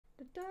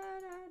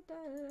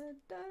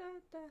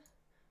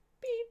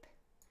Beep.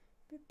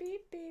 Beep,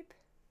 beep, beep.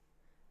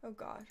 Oh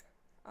god.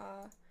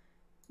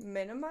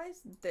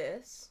 Minimize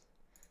this.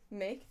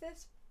 Make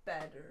this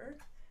better.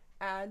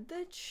 Add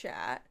the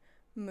chat.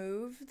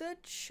 Move the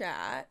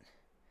chat.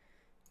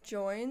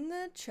 Join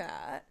the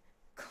chat.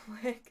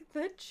 Click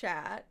the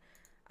chat.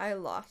 I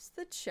lost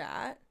the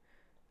chat.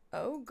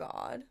 Oh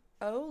god.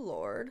 Oh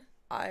lord.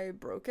 I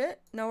broke it.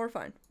 No, we're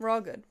fine. We're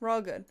all good. We're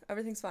all good.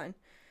 Everything's fine.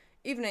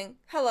 Evening.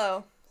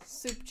 Hello.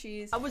 Soup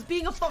cheese. I was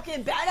being a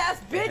fucking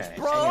badass bitch, okay,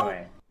 bro!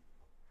 Anyway.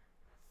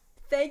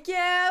 Thank you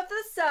for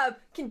the sub.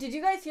 Did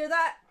you guys hear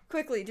that?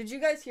 Quickly, did you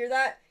guys hear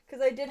that?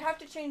 Because I did have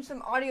to change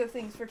some audio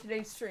things for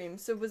today's stream.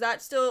 So was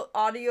that still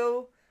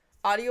audioable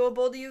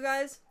to you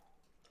guys?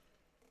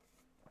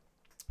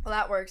 Well,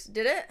 that works.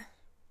 Did it?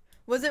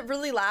 Was it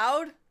really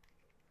loud?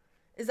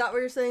 Is that what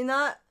you're saying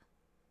that?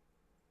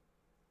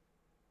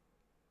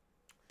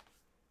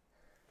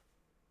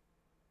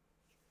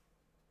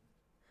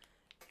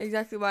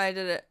 Exactly why I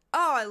did it.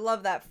 Oh, I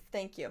love that.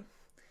 Thank you.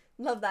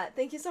 Love that.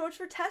 Thank you so much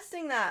for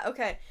testing that.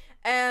 Okay.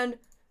 And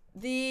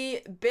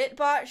the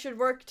BitBot should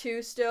work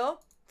too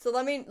still. So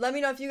let me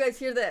know if you guys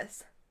hear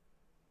this.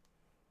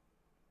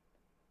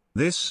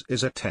 This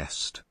is a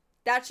test.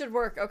 That should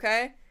work,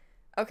 okay?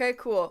 Okay,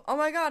 cool. Oh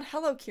my god,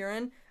 hello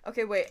Kieran.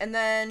 Okay, wait, and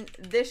then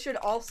this should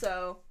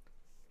also...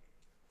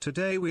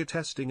 Today we're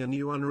testing a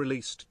new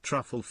unreleased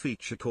truffle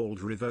feature called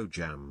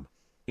RevoJam.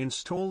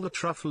 Install the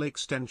truffle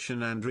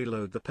extension and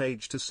reload the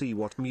page to see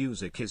what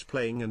music is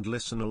playing and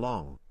listen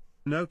along.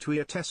 Note we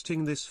are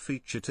testing this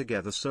feature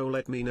together, so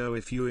let me know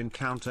if you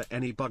encounter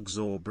any bugs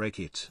or break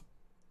it.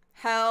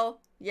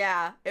 Hell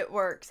yeah, it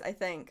works, I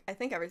think. I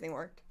think everything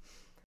worked.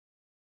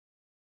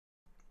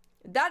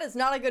 That is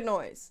not a good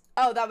noise.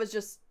 Oh, that was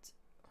just...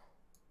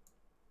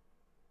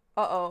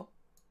 Uh-oh.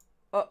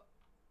 Oh.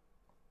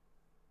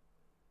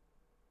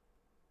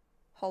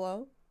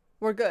 Hello?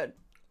 We're good.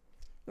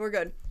 We're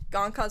good.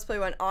 GONK cosplay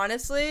went.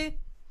 Honestly,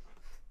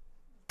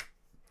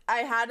 I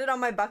had it on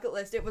my bucket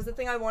list. It was the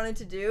thing I wanted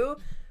to do,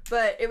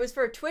 but it was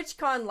for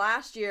TwitchCon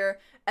last year,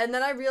 and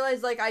then I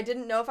realized, like, I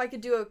didn't know if I could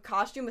do a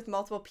costume with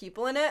multiple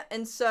people in it,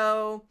 and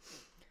so,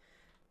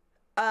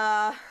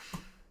 are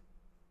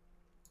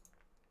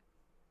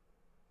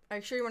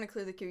you sure you want to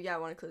clear the queue? Yeah, I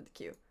want to clear the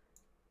queue.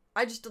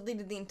 I just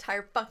deleted the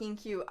entire fucking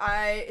queue.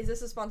 Is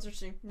this a sponsored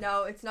stream?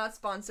 No, it's not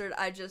sponsored.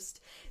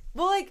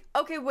 Well, like,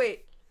 okay,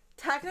 wait.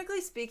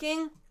 Technically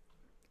speaking,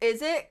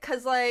 is it?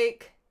 Cause,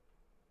 like,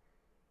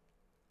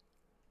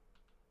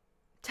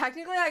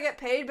 technically I get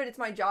paid, but it's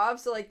my job,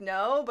 so, like,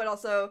 no. But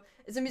also,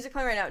 is the music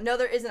playing right now? No,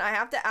 there isn't. I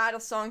have to add a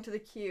song to the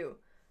queue.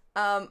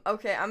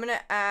 Okay, I'm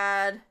gonna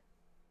add...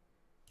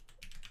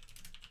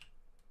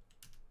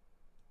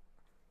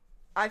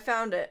 I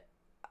found it.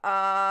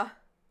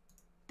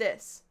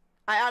 This.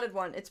 I added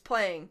one. It's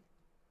playing.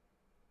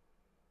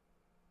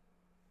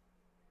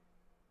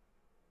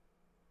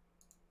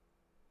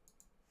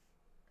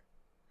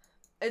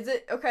 Is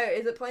it okay?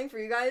 Is it playing for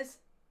you guys?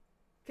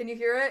 Can you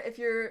hear it? If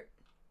you're...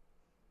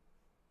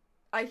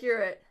 I hear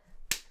it.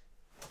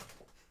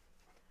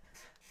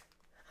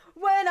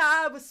 When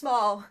I was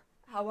small,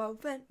 how I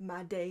went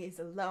my days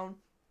alone.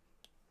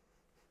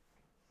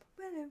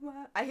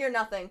 I hear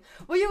nothing.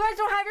 Well, you guys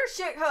don't have your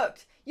shit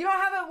hooked. You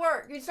don't have it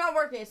work. It's not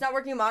working. It's not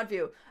working in mod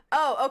view.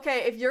 Oh,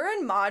 okay. If you're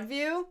in mod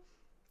view,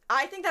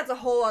 I think that's a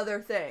whole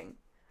other thing.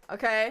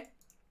 Okay?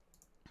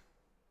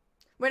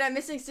 When I'm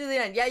missing to the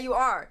end. Yeah, you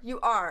are. You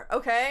are.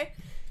 Okay?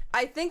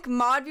 I think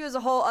mod view is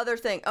a whole other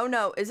thing. Oh,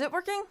 no. Is it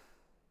working?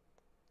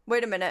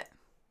 Wait a minute.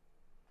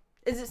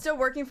 Is it still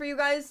working for you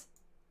guys?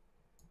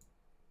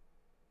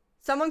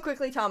 Someone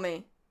quickly tell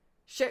me.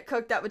 Shit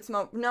cooked that would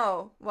smoke.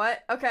 No.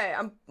 What? Okay.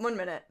 1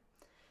 minute.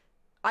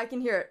 I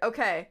can hear it.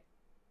 Okay.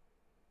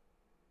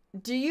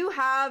 Do you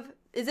have...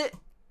 Is it...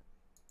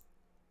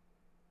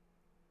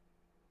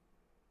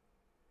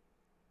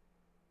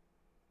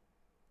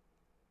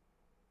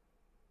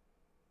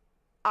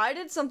 I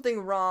did something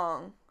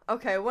wrong.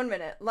 Okay, 1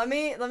 minute. Let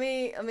me... Did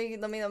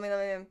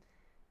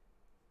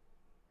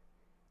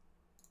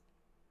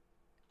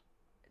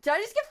I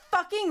just get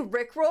fucking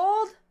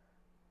rickrolled?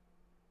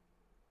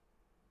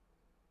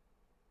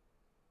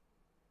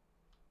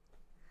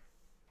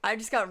 I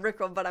just got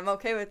rickrolled, but I'm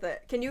okay with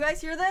it. Can you guys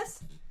hear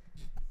this?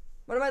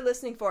 What am I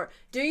listening for?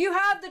 Do you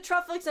have the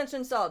truffle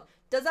extension installed?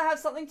 Does that have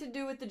something to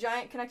do with the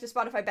giant connect to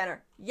Spotify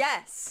banner?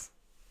 Yes!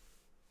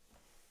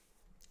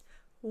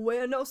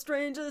 We're no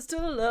strangers to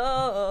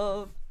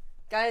love.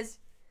 Guys,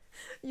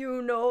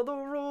 you know the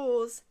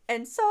rules,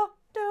 and so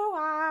do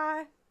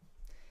I.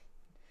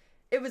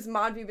 It was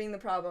ModView being the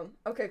problem.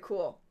 Okay,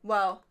 cool.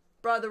 Well,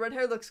 bro, the red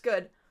hair looks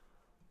good.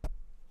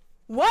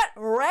 What?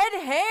 Red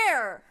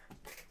hair?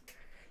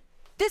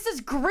 This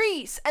is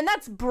grease, and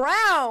that's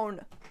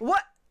brown.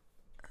 What?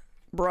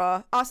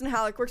 Bruh. Austin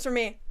Halleck works for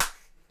me.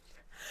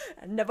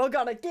 I'm never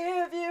gonna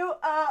give you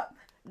up.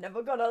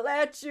 Never gonna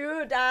let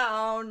you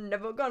down.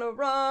 Never gonna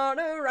run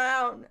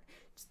around.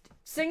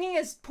 Singing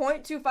is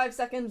 0.25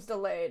 seconds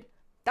delayed.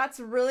 That's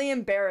really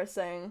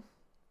embarrassing.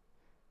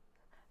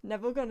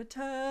 Never gonna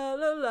tell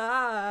a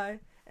lie.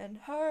 and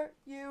hurt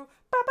you.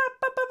 Ba, ba,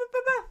 ba, ba, ba, ba,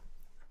 ba.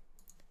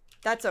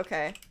 That's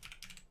okay.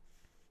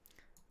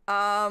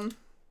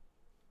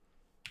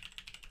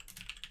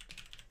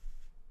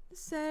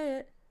 Say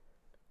it.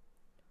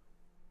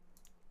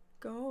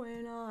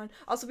 Going on.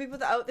 Also, people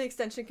without the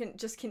extension can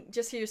just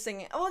hear you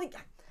singing. Oh,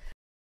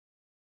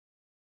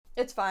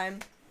 it's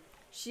fine.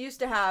 She used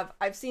to have.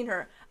 I've seen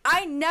her.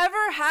 I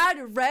never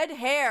had red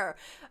hair.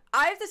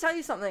 I have to tell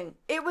you something.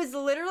 It was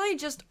literally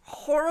just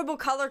horrible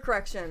color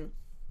correction.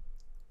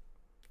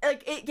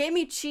 Like, it gave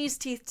me cheese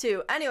teeth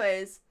too.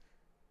 Anyways,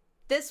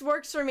 this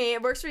works for me.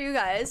 It works for you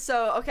guys.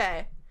 So,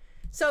 okay.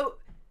 So,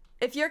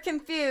 if you're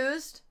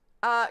confused,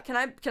 can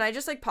I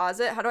just like pause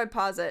it? How do I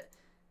pause it?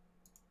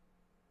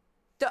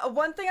 The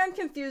one thing I'm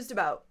confused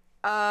about,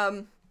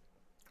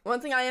 one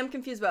thing I am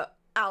confused about,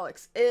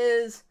 Alex,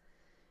 is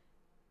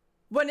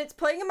when it's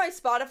playing in my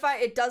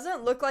Spotify, it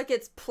doesn't look like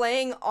it's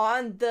playing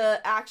on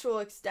the actual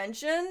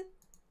extension.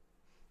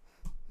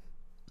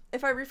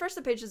 If I refresh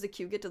the page, does the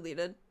queue get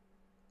deleted?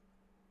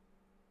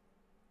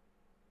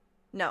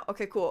 No.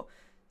 Okay, cool.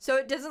 So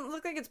it doesn't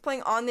look like it's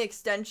playing on the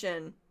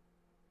extension.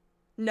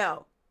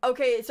 No.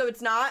 Okay, so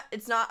it's not.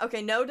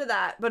 Okay, no to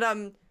that. But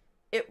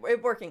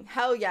it working.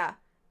 Hell yeah.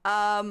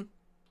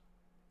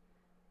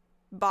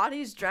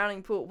 Bodies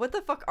Drowning Pool. What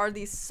the fuck are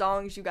these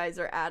songs you guys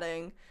are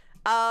adding?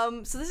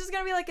 So this is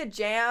gonna be like a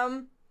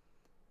jam.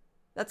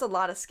 That's a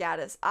lot of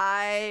scatus.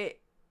 I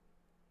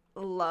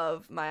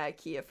love my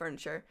IKEA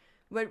furniture.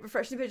 When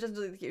refreshing the page doesn't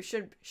delete the queue.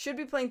 Should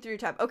be playing through your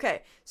tab.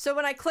 Okay, so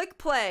when I click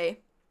play.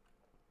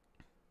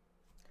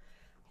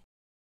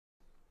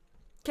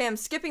 Okay, I'm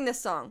skipping this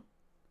song.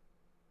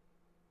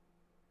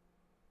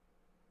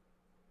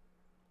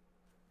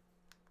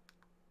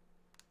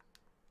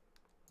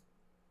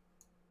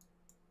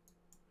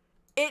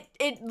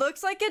 It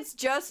looks like it's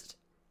just...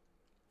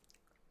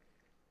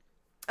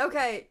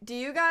 Okay,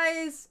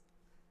 is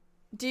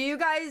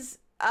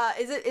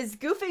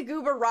Goofy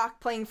Goober Rock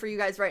playing for you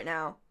guys right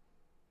now?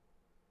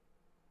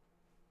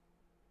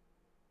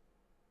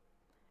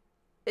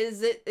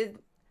 Is it say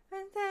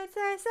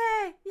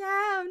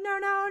yeah,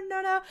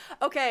 no.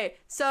 Okay,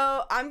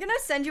 so I'm gonna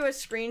send you a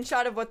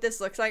screenshot of what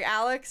this looks like,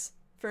 Alex,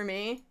 for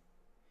me.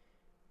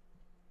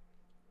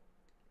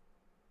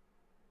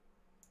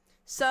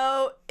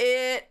 So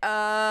it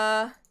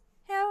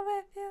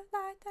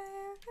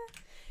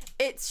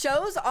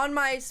shows on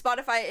my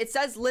Spotify, it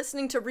says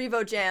listening to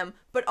Revo Jam,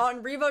 but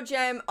on Revo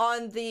Jam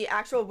on the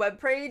actual web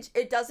page,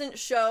 it doesn't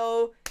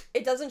show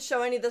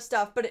any of the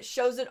stuff, but it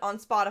shows it on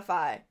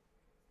Spotify.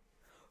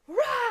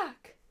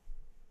 Rock!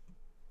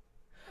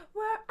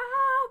 We're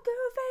all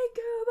Goofy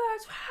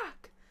Goobers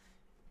rock!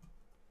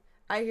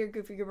 I hear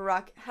Goofy Goober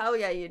rock. Hell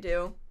yeah, you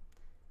do.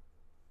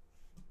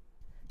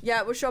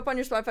 Yeah, it will show up on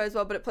your Spotify as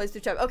well, but it plays through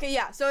chat. Okay,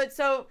 yeah,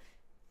 so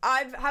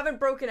I haven't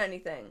broken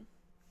anything.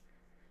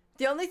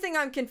 The only thing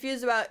I'm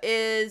confused about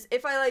is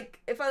if I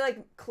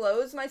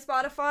close my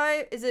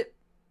Spotify,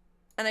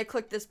 and I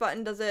click this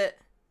button, does it?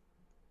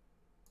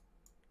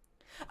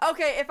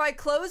 Okay, if I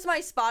close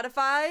my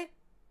Spotify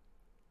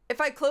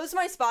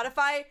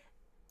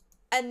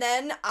and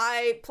then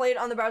I play it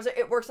on the browser,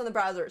 it works on the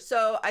browser.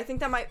 So I think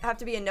that might have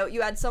to be a note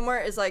you add somewhere,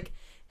 is like,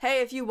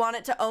 hey, if you want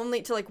it to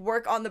like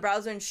work on the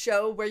browser and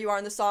show where you are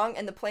in the song,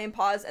 and the play and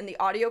pause and the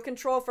audio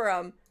control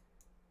for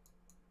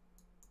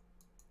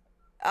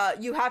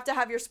you have to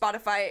have your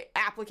Spotify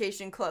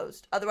application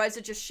closed. Otherwise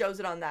it just shows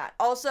it on that.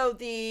 Also,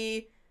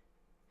 the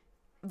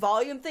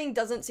volume thing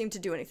doesn't seem to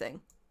do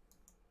anything.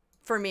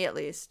 For me at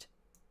least.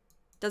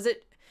 Does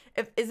it?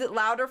 Is it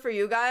louder for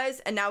you guys?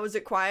 And now is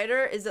it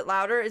quieter? Is it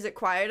louder? Is it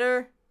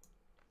quieter?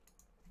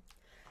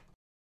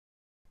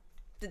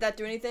 Did that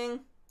do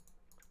anything?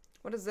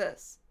 What is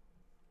this?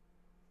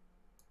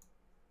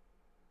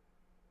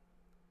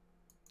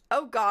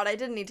 Oh god, I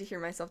didn't need to hear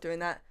myself doing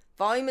that.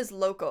 Volume is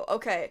local.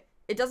 Okay.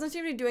 It doesn't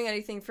seem to be doing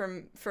anything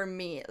for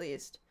me, at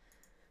least.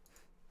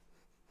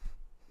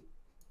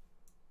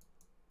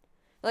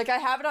 Like, I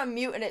have it on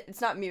mute and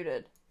it's not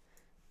muted.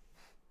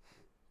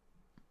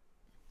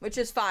 Which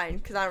is fine,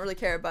 because I don't really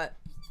care, but...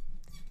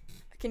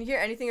 Can you hear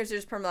anything, or is it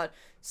just perma loud?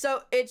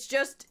 So, it's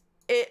just...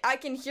 I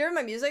can hear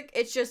my music,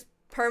 it's just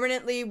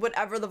permanently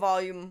whatever the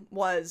volume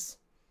was.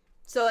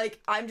 So, like,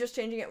 I'm just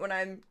changing it when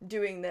I'm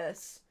doing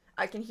this.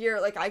 I can hear,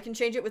 like, I can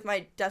change it with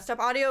my desktop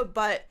audio,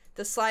 but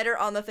the slider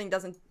on the thing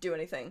doesn't do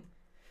anything.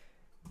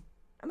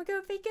 I'm a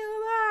goofy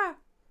goober!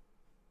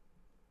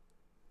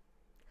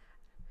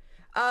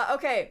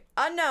 Okay,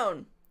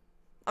 unknown.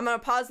 I'm gonna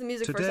pause the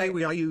music for a second. Today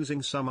we are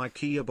using some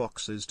IKEA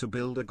boxes to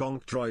build a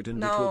GONK droid,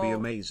 and it will be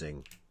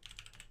amazing.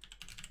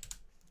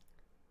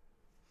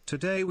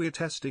 Today we're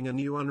testing a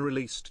new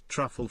unreleased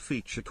truffle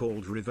feature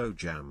called Revo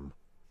Jam.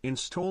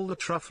 Install the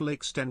truffle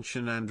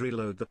extension and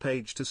reload the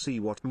page to see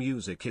what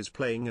music is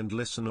playing and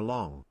listen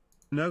along.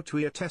 Note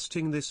we are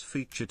testing this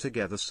feature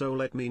together, so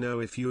let me know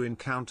if you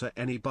encounter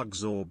any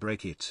bugs or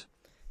break it.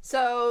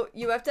 So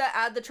you have to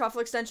add the truffle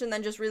extension,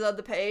 then just reload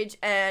the page,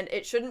 and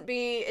it shouldn't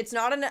be, it's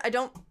not an,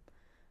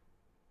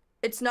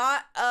 It's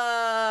not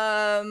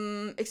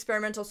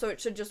experimental, so it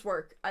should just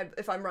work.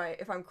 If I'm right,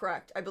 if I'm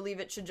correct, I believe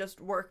it should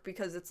just work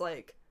because it's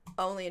like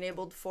only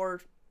enabled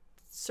for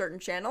certain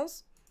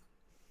channels.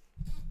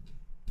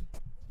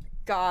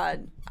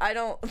 God, I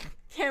don't.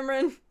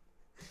 Cameron.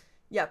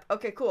 Yep.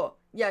 Okay. Cool.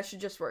 Yeah, it should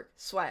just work.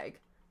 Swag.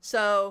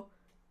 So,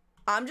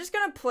 I'm just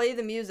gonna play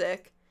the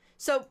music.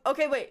 So,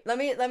 okay, wait. Let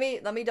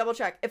me double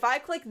check. If I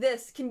click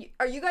this,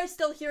 are you guys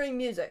still hearing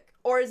music,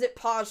 or is it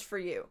paused for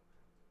you?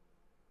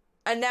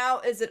 And now,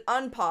 is it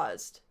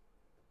unpaused?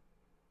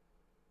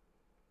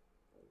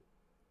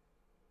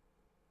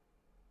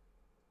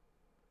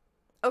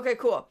 Okay,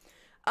 cool.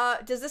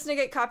 Does this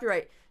negate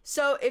copyright?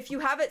 So if you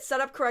have it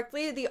set up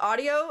correctly, the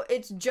audio,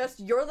 it's just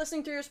you're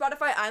listening through your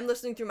Spotify, I'm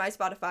listening through my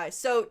Spotify.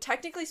 So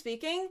technically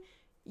speaking,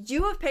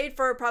 you have paid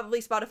for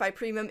probably Spotify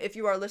Premium if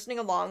you are listening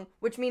along,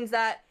 which means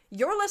that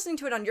you're listening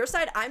to it on your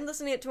side, I'm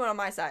listening to it on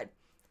my side.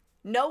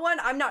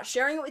 I'm not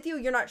sharing it with you,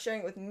 you're not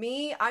sharing it with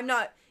me, I'm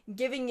not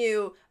giving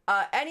you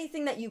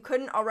anything that you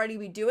couldn't already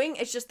be doing.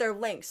 It's just their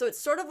link. So it's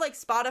sort of like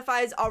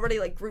Spotify's already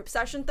like group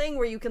session thing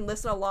where you can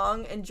listen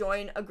along and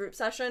join a group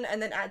session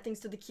and then add things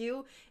to the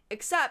queue,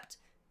 except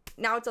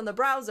now it's on the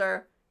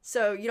browser,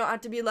 so you don't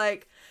have to be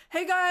like,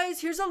 hey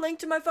guys, here's a link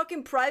to my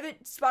fucking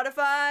private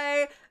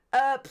Spotify,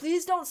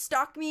 please don't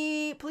stalk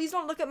me, please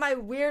don't look at my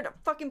weird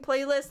fucking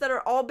playlists that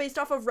are all based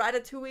off of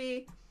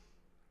Ratatouille.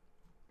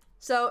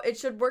 So it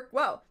should work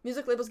well.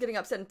 Music label's getting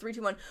upset in 3,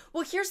 2, 1.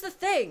 Well, here's the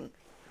thing.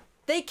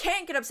 They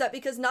can't get upset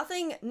because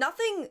nothing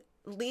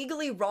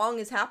legally wrong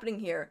is happening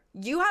here.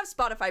 You have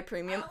Spotify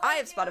Premium. I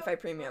have Spotify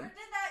Premium. Whoever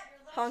did that,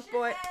 you're Honk shit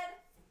boy. head.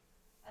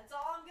 That's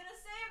all I'm gonna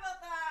say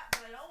about that,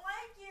 but I don't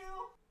like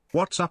you.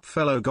 What's up,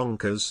 fellow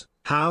gonkers?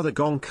 How the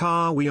gonk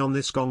are we on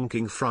this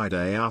gonking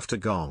Friday after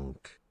gonk?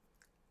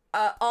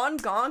 On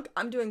GONK,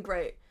 I'm doing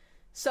great.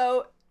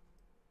 So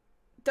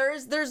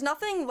there's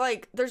nothing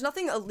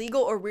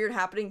illegal or weird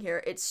happening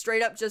here. It's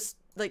straight up just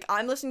like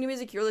I'm listening to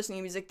music, you're listening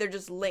to music, they're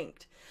just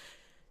linked.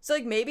 So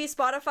like maybe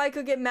Spotify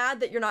could get mad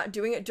that you're not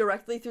doing it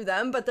directly through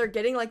them, but they're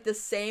getting like the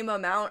same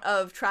amount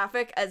of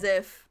traffic as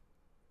if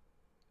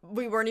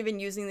we weren't even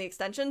using the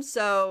extension.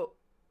 So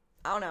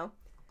I don't know.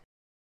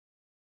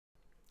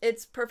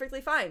 It's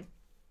perfectly fine.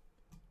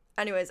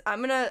 Anyways,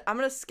 I'm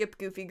gonna skip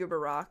Goofy Goober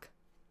Rock.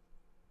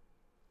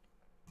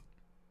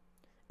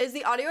 Is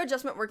the audio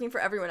adjustment working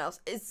for everyone else?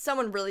 Is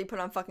someone really put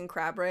on fucking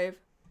Crab Rave?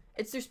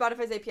 It's through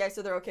Spotify's API,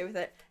 so they're okay with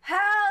it. Hell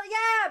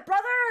yeah,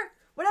 brother!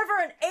 Whatever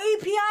an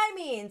API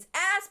means.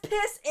 Ass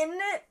piss,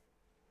 isn't it?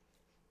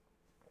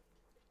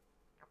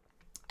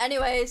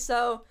 Anyway,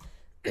 so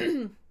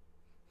it's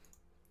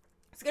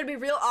gonna be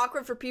real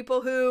awkward for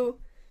people who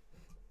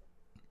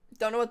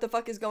don't know what the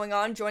fuck is going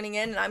on joining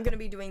in, and I'm gonna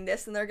be doing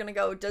this, and they're gonna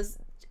go,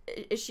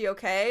 is she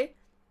okay?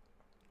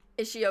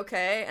 Is she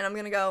okay? And I'm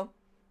gonna go,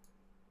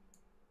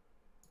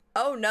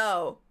 oh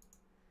no.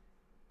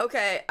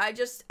 Okay, I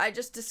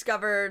just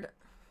discovered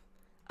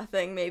a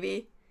thing,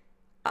 maybe.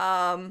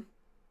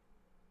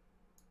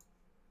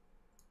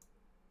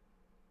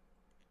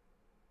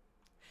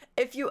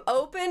 If you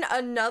open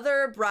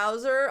another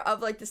browser of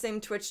like the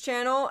same Twitch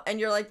channel and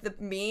you're like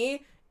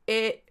me,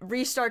 it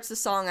restarts the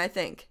song, I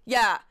think.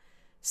 Yeah.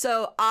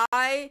 So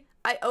I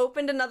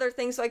opened another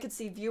thing so I could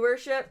see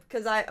viewership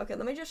because okay,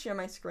 let me just share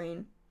my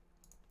screen.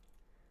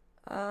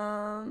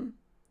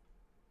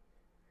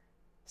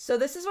 So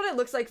this is what it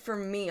looks like for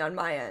me on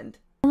my end.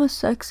 I'm a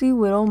sexy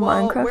little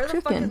Minecraft where the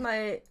chicken. fuck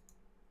is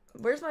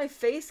where's my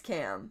face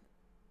cam?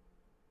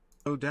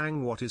 Oh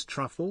dang, what is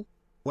Truffle?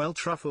 Well,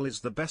 Truffle is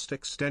the best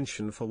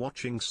extension for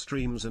watching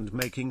streams and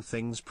making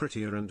things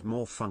prettier and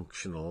more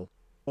functional.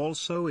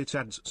 Also, it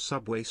adds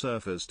Subway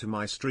Surfers to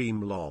my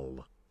stream,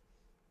 lol.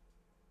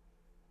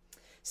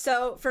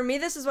 So for me,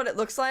 this is what it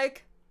looks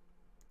like.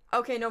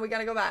 Okay, no, we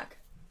gotta go back.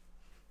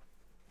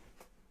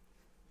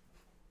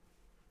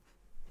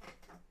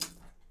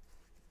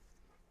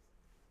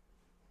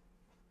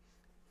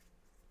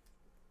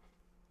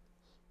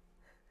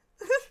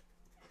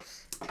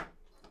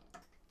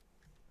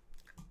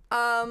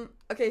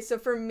 Okay, so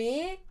for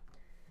me,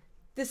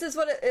 this is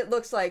what it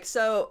looks like.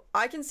 So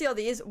I can see all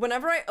these.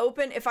 Whenever I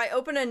open, if I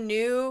open a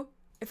new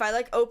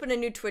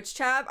Twitch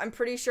tab, I'm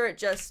pretty sure it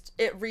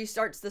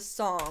restarts the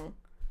song.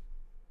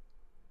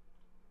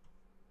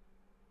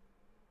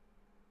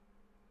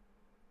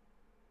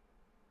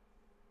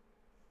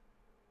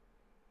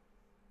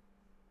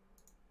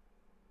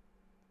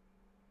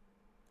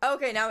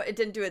 Okay, now it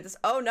didn't do it.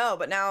 Oh no,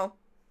 but now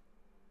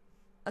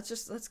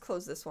let's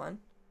close this one.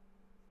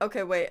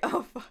 Okay, wait.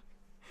 Oh fuck.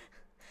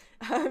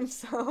 I'm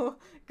so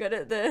good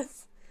at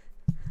this.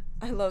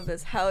 I love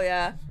this. Hell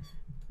yeah.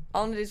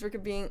 All in today's work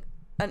of being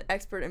an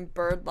expert in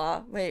bird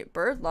law. Wait,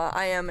 bird law?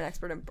 I am an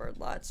expert in bird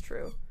law. It's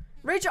true.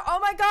 Rachel, oh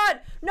my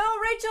god! No,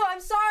 Rachel, I'm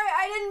sorry.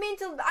 I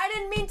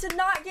didn't mean to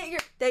not get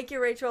your... Thank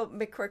you, Rachel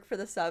McQuirk, for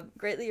the sub.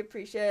 Greatly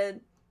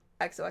appreciated.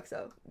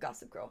 XOXO.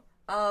 Gossip Girl.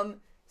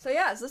 So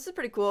yeah, so this is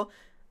pretty cool.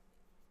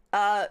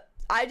 I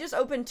just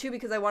opened 2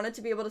 because I wanted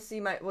to be able to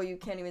see my... Well, you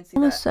can't even see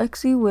I'm that. a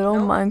sexy little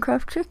Nope.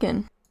 Minecraft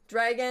chicken.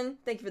 Dragon,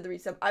 thank you for the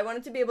resub. I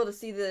wanted to be able to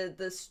see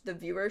the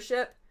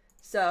viewership,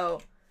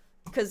 So,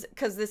 cause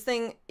this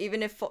thing,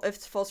 even if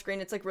it's full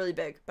screen, it's like really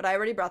big. But I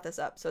already brought this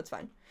up, so it's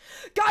fine.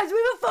 Guys,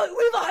 we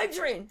have a hype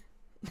train.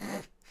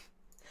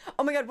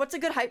 Oh my god, what's a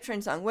good hype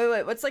train song?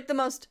 Wait, what's like the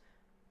most?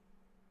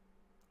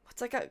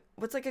 What's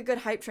like a good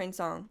hype train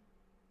song?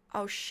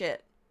 Oh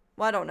shit.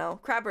 Well, I don't know.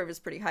 Crab Rave is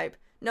pretty hype.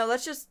 No,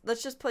 let's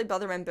just play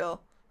Brotherman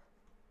Bill.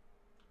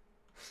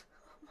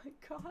 Oh my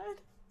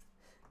god.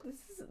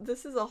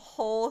 This is a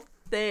whole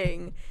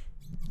thing.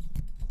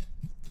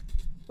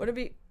 Would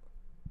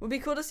be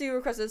cool to see you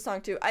request this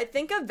song too. I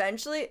think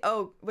eventually.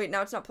 Oh wait,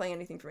 now it's not playing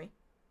anything for me.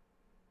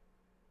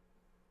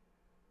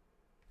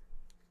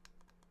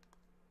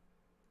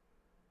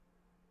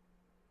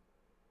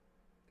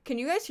 Can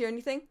you guys hear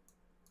anything?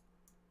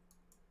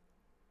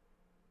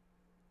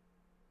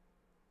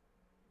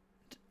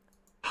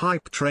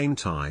 Hype train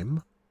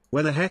time?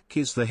 Where the heck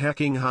is the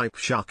hecking hype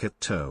shark at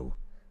toe?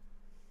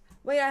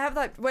 Wait, I have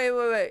that.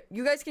 Wait.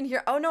 You guys can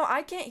hear. Oh no,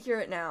 I can't hear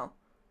it now.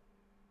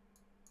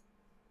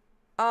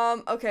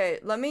 Okay,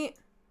 let me.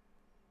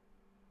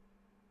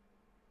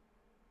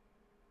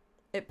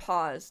 It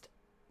paused.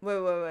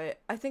 Wait.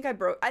 I think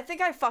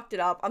I fucked it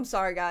up. I'm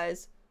sorry,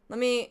 guys. Let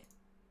me.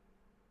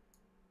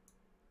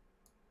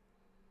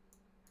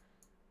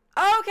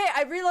 Oh, okay,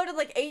 I reloaded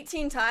like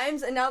 18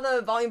 times and now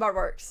the volume bar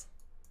works.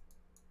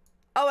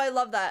 Oh, I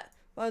love that.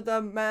 But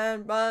the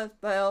man must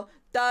fail.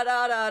 Da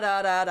da da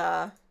da da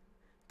da.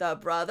 The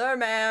brother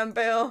man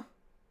bill.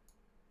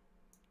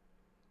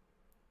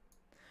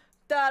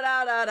 Da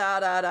da da da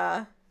da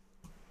da.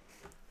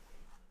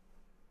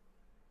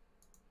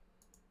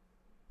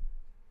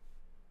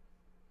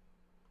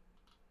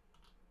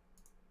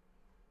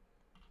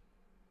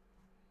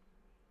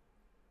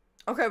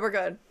 Okay, we're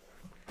good.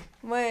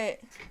 Wait.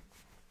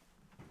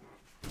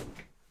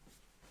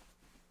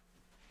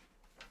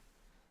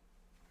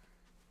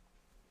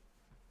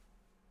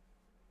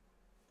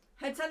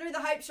 Hey, send me the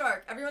hype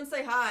shark. Everyone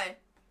say hi.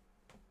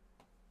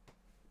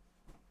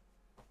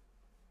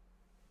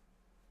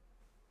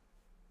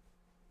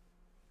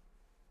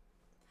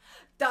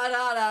 Da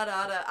da da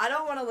da da. I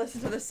don't want to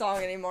listen to this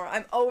song anymore.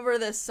 I'm over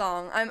this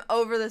song.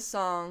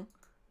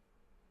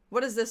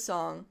 What is this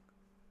song?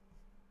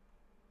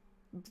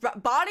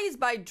 Bodies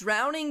by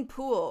Drowning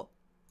Pool.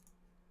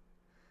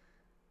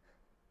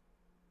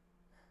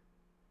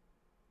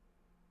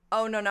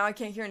 Oh no, now I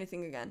can't hear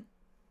anything again.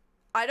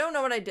 I don't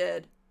know what I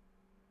did.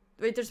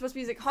 Wait, there's supposed to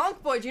be music.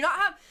 Honk Boy, do you not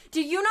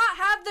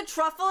have the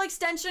truffle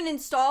extension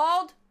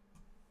installed?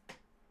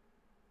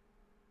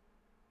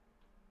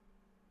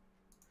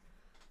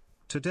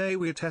 Today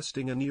we're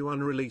testing a new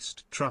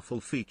unreleased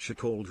truffle feature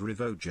called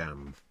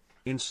RevoJam.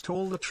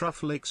 Install the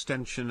truffle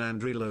extension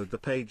and reload the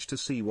page to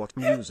see what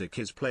music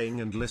is playing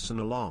and listen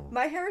along.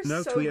 My hair is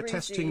Note so we are greasy.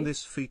 testing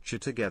this feature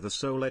together,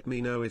 so let me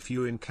know if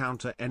you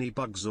encounter any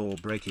bugs or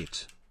break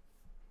it.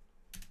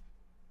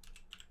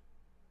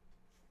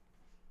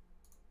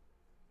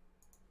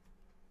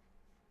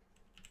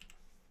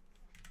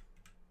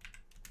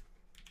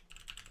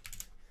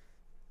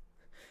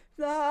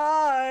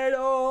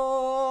 Lido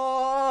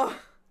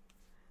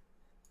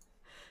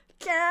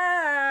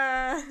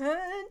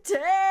can't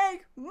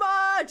take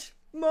much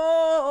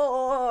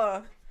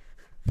more.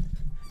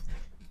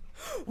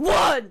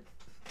 1,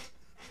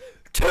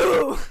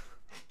 2,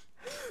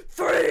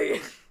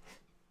 3,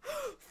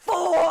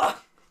 4.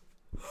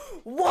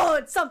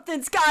 1.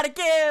 Something's gotta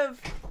give.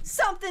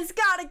 Something's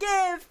gotta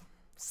give.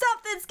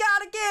 Something's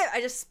gotta give. I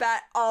just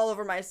spat all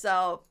over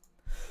myself.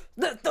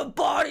 Let the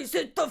bodies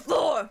hit the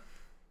floor.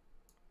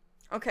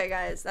 Okay,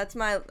 guys, that's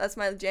my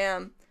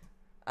jam.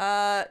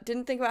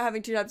 Didn't think about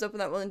having 2 tabs open.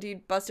 That will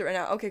indeed bust it right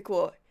now. Okay,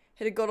 cool.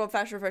 Hit a good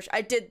old-fashioned refresh.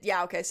 I did.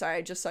 Yeah, okay, sorry.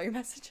 I just saw your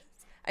messages.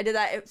 I did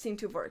that. It seemed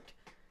to have worked.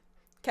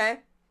 Okay?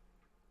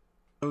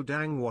 Oh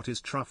dang, what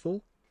is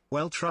truffle?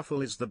 Well,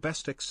 truffle is the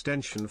best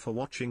extension for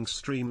watching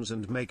streams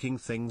and making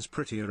things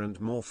prettier and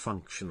more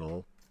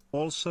functional.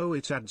 Also,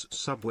 it adds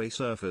Subway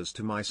Surfers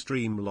to my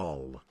stream,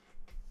 lol.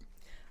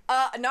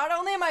 Not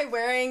only am I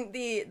wearing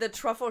the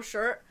truffle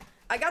shirt,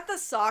 I got the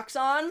socks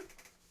on.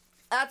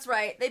 That's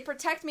right. They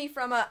protect me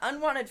from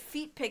unwanted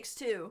feet pics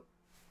too.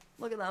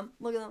 Look at them.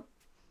 Look at them.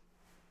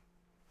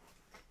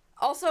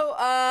 Also,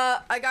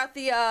 I got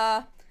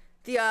the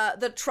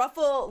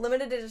truffle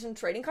limited edition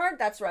trading card.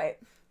 That's right.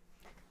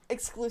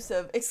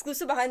 Exclusive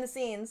behind the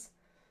scenes.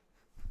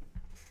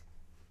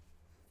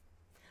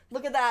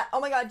 Look at that. Oh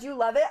my god, do you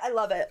love it? I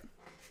love it.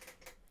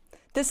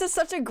 This is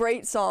such a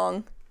great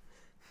song.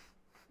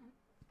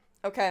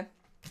 Okay.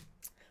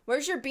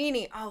 Where's your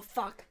beanie? Oh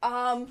fuck.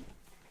 I'll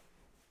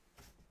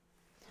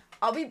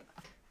be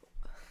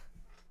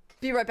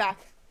right back.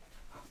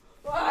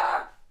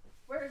 Ah!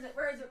 Where is it?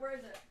 Where is it? Where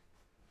is it?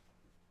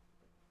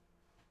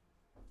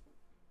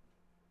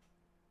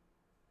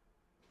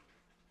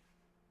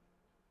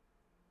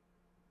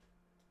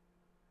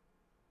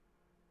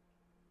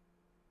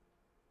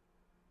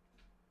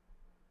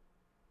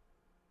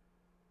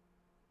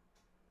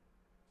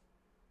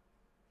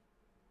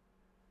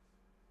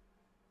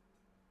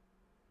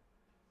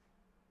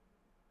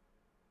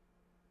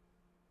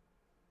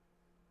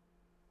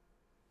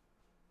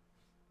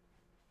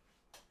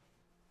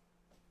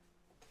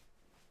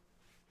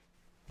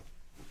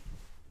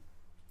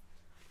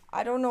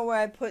 I don't know where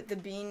I put the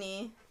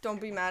beanie. Don't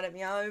be mad at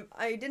me.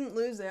 I didn't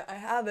lose it. I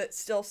have it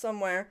still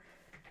somewhere.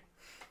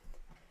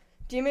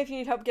 DM me if you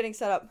need help getting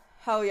set up.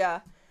 Hell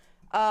yeah.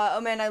 Oh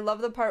man, I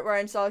love the part where I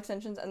install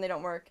extensions and they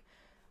don't work.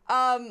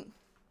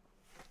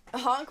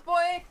 Honk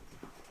Boy,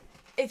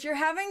 if you're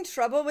having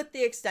trouble with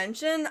the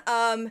extension,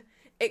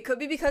 it could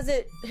be because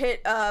it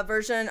hit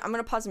version. I'm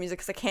gonna pause the music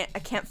because I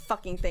can't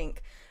fucking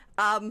think.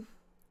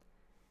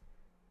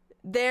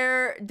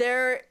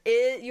 There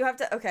is, you have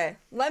to, okay,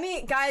 let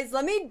me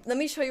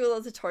show you a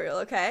little tutorial.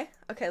 Okay,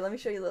 let me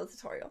show you a little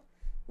tutorial.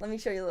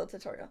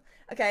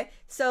 Okay,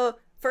 so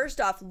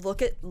first off,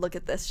 look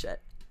at this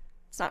shit.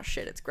 It's not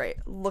shit, it's great.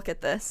 Look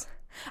at this.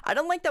 I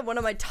don't like that one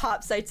of my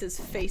top sites is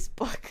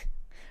Facebook.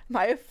 Am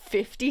I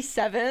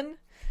 57?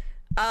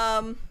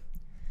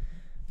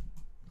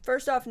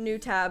 First off, new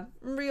tab,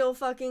 real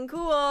fucking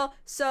cool.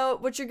 So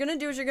what you're gonna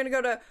do is you're gonna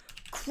go to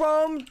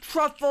Chrome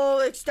Truffle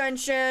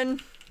extension,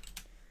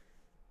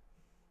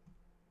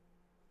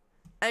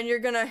 and you're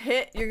gonna do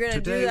that.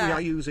 Today we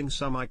are using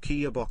some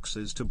IKEA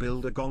boxes to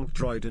build a GONK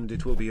droid, and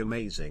it will be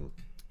amazing.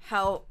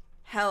 Hell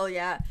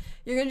yeah.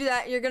 You're gonna do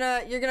that.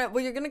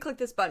 You're gonna click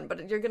this button,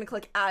 but you're gonna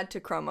click add to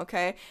Chrome,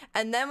 okay?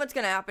 And then what's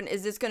gonna happen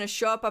is it's gonna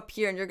show up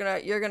here, and you're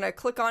gonna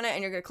click on it,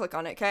 and you're gonna click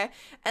on it, okay?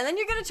 And then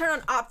you're gonna turn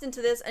on opt into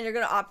this, and you're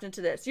gonna opt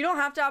into this. You don't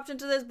have to opt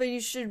into this, but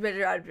you should.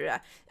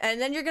 And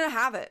then you're gonna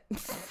have it.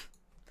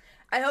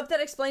 I hope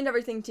that explained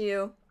everything to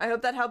you. I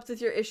hope that helped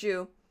with your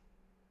issue.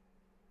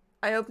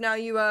 I hope now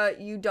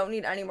you don't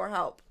need any more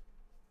help.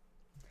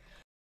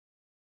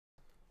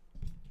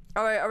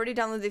 Alright, I already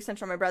downloaded the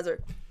extension on my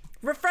browser.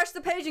 Refresh the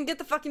page and get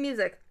the fucking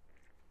music.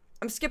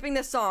 I'm skipping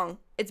this song.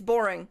 It's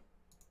boring.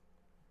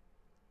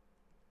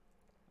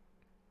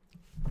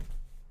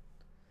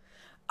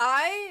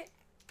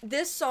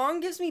 This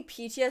song gives me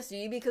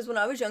PTSD because when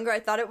I was younger, I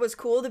thought it was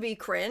cool to be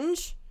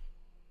cringe.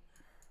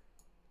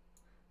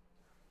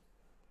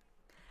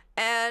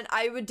 And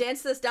I would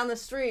dance this down the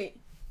street.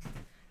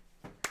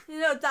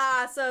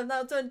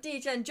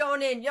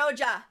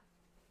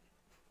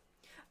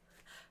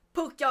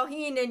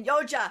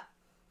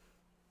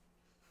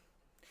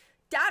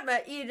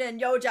 Dadma iden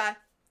yoja,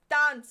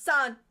 dan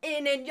san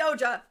inen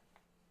yoja.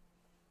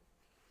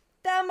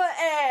 Dama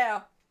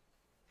air.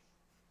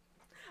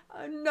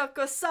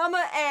 Nuka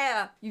summer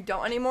air. You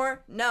don't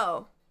anymore?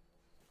 No.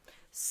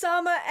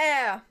 Summer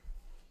air.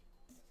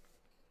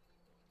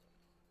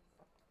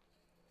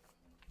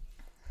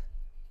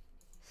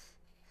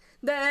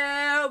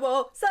 There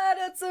will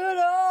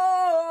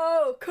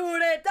Sadatsuro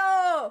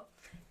Kuredo.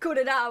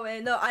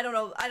 Kuredawe. No, I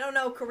don't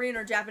know Korean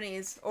or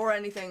Japanese or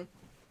anything.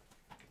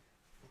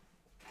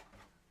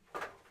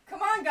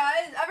 Come on,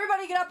 guys.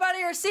 Everybody get up out of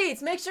your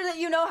seats. Make sure that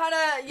you know how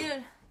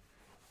to...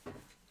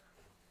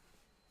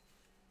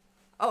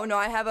 Oh, no,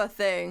 I have a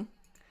thing.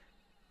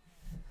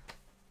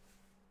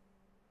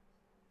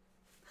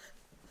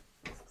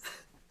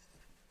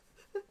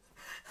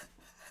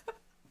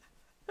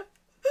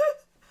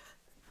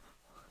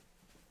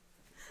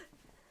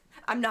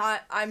 I'm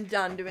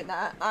done doing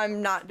that.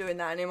 I'm not doing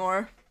that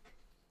anymore.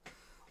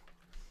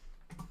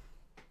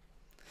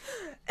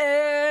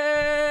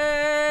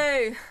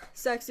 Hey!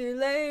 Sexy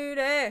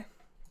lady.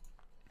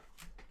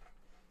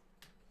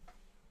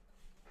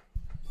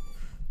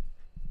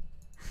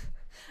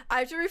 I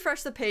have to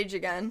refresh the page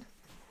again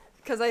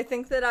because I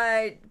think that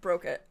I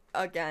broke it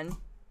again.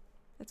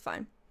 It's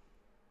fine.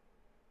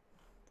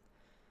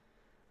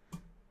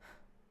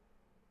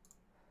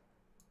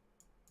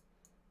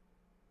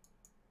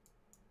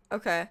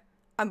 Okay,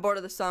 I'm bored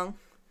of the song.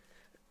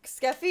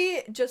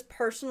 Skeffy just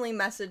personally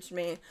messaged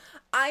me.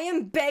 I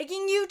am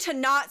begging you to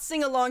not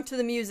sing along to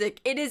the music.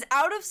 It is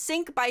out of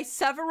sync by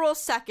several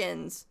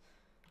seconds.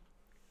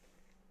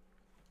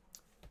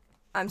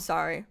 I'm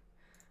sorry.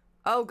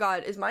 Oh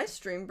god, is my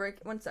stream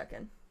break? 1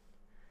 second.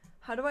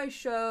 How do I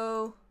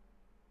show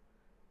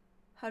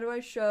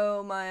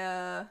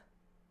my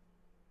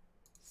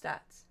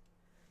stats?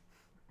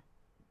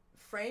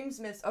 Frames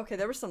missed. Okay,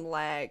 there was some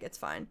lag. It's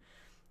fine.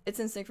 It's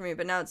in sync for me,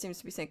 but now it seems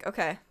to be sync.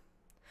 Okay.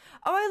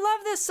 Oh, I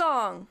love this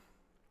song.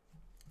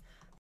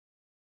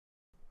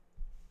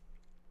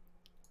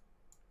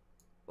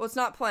 Well, it's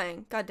not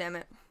playing. God damn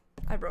it.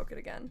 I broke it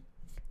again.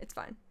 It's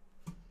fine.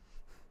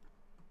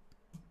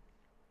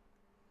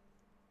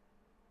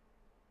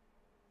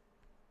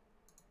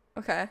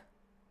 Okay.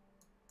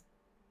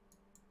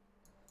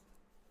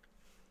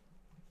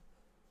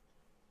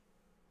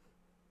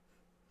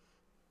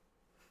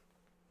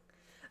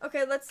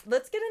 Okay, let's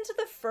get into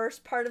the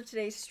first part of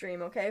today's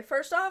stream, okay?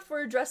 First off,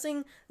 we're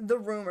addressing the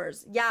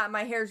rumors. Yeah,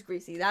 my hair's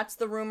greasy. That's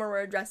the rumor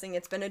we're addressing.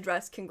 It's been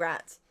addressed.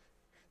 Congrats.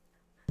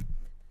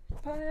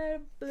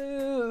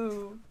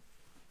 Blue.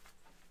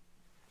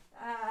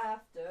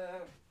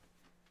 After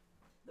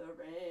the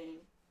rain.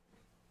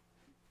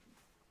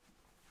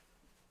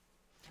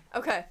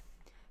 Okay.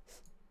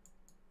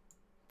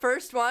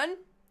 First one.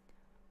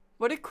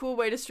 What a cool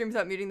way to stream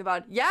without muting the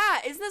VOD. Yeah,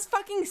 isn't this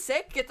fucking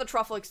sick? Get the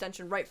truffle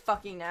extension right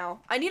fucking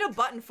now. I need a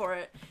button for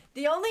it.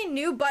 The only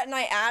new button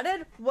I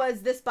added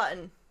was this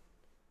button.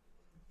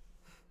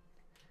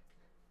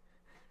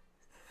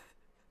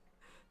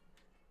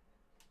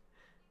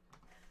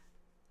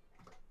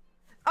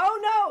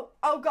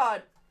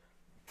 God.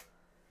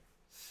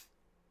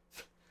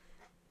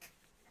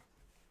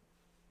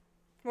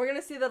 We're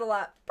gonna see that a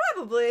lot.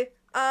 Probably.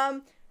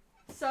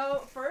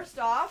 So first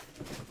off,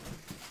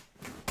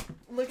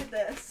 look at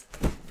this.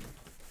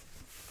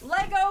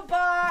 Lego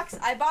box!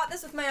 I bought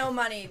this with my own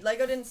money.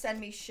 Lego didn't send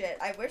me shit.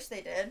 I wish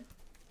they did,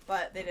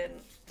 but they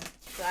didn't.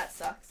 So that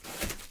sucks.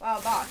 Wow,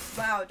 box.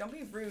 Wow, don't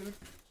be rude.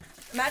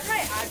 Imagine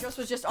my address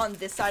was just on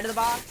this side of the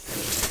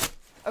box.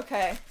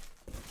 Okay.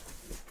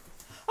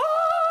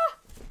 Ah!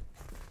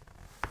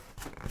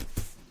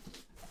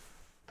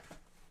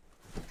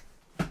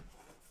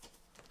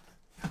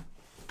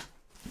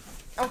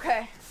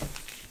 Okay.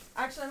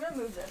 Actually, I'm gonna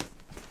move this.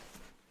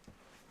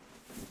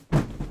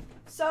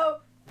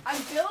 So,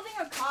 I'm building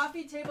a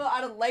coffee table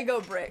out of Lego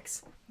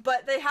bricks,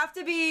 but they have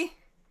to be...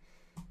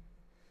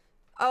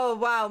 Oh,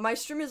 wow, my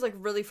stream is like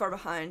really far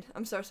behind.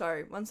 I'm so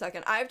sorry. 1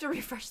 second. I have to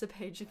refresh the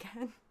page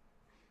again.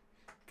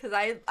 Because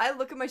I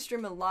look at my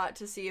stream a lot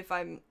to see if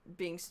I'm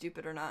being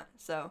stupid or not,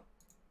 so.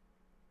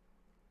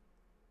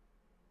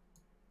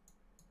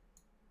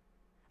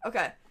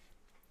 Okay.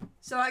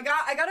 So I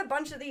got a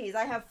bunch of these.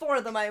 I have 4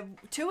 of them. I have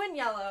 2 in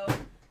yellow.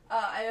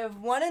 I have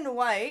 1 in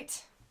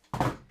white.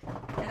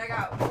 And I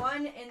got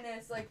 1 in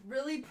this like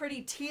really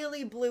pretty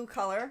tealy blue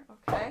color.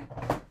 Okay.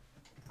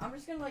 I'm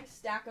just gonna like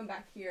stack them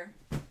back here.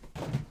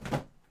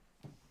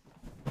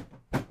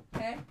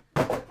 Okay.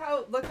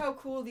 Look how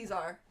cool these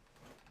are.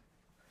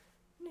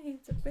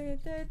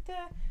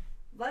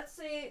 Let's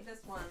see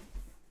this one.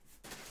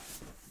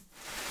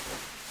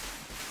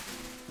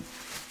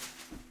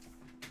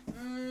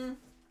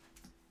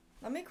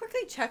 Let me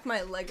quickly check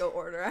my Lego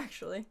order,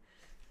 actually.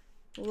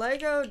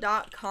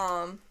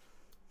 Lego.com.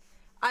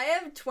 I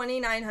have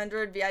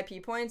 2,900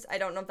 VIP points. I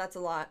don't know if that's a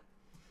lot.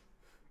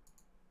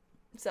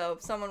 So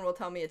someone will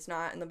tell me it's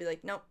not, and they'll be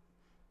like, nope,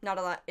 not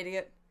a lot,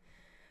 idiot.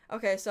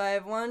 Okay, so I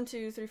have 1,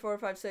 2, 3, 4,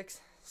 5,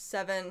 6,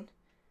 7.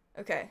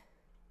 Okay.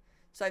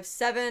 So I have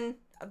 7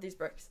 of these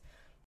bricks.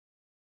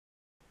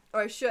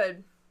 Or I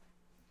should.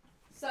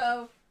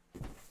 So,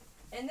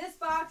 in this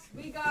box,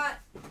 we got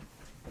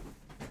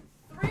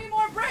 3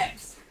 more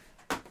bricks!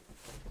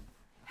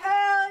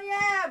 Hell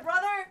yeah,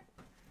 brother!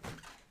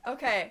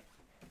 Okay.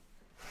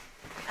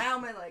 Ow,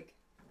 my leg.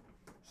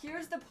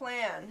 Here's the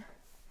plan.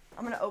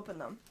 I'm gonna open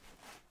them.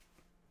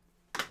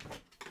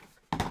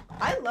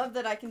 I love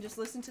that I can just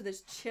listen to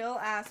this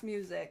chill-ass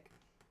music.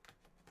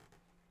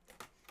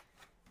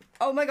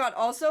 Oh my god,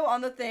 also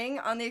on the thing,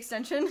 on the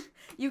extension,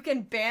 you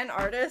can ban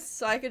artists,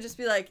 so I could just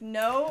be like,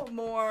 no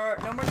more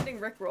getting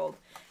rickrolled.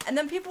 And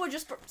then people would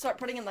just start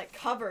putting in like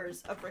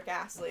covers of Rick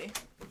Astley.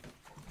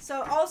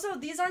 So also,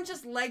 these aren't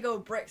just Lego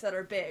bricks that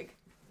are big.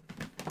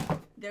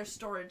 They're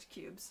storage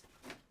cubes.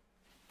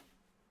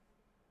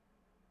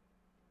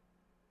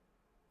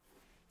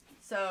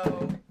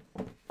 So,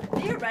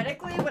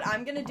 theoretically, what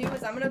I'm gonna do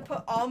is I'm gonna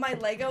put all my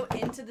Lego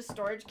into the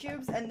storage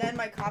cubes, and then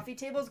my coffee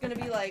table is gonna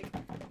be like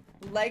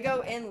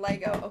Lego in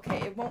Lego.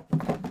 Okay, it won't.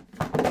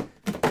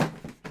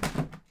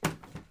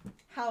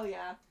 Hell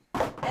yeah.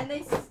 And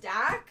they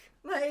stack?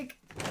 Like,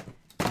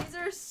 these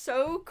are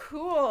so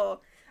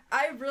cool.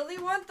 I really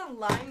want the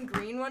lime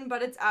green one,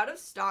 but it's out of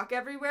stock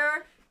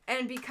everywhere.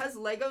 And because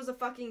Lego's a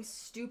fucking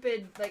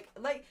stupid,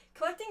 like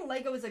collecting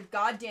Lego is a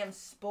goddamn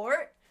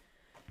sport.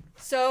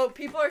 So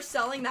people are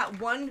selling that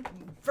one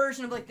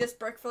version of like this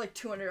brick for like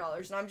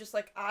 $200. And I'm just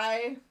like,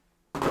 I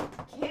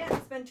can't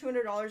spend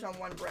 $200 on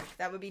one brick.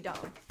 That would be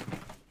dumb.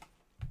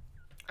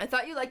 I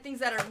thought you liked things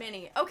that are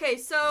mini. Okay,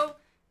 so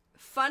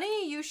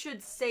funny you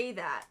should say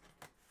that.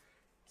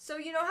 So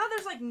you know how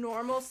there's like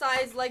normal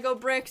size Lego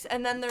bricks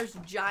and then there's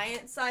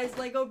giant size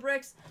Lego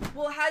bricks?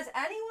 Well, has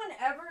anyone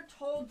ever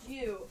told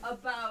you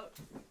about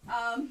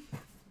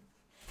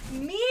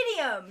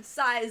medium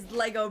sized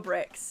Lego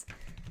bricks?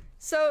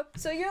 So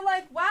you're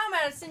like, wow,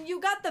 Madison,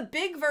 you got the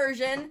big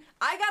version.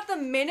 I got the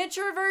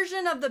miniature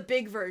version of the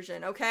big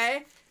version,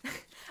 okay?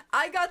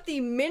 I got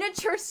the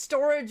miniature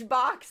storage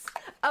box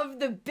of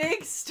the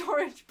big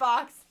storage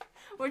box,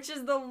 which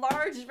is the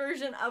large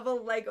version of a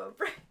Lego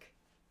brick.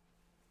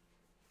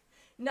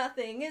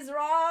 Nothing is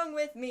wrong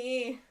with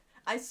me,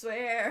 I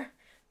swear,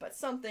 but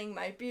something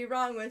might be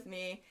wrong with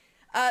me.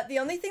 The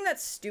only thing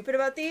that's stupid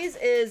about these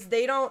is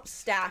they don't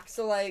stack,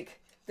 so like,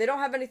 they don't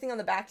have anything on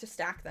the back to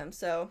stack them,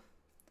 so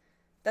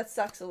that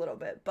sucks a little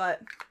bit,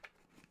 but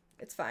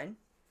it's fine.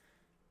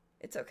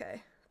 It's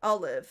okay. I'll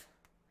live.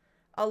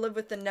 I'll live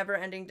with the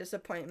never-ending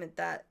disappointment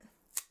that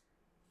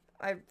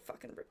I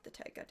fucking ripped the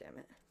tag,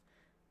 goddammit.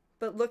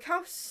 But look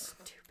how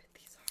stupid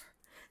these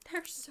are.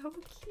 They're so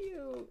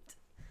cute.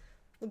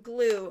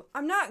 Glue.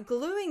 I'm not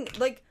gluing,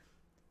 like,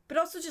 but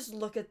also just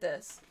look at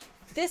this.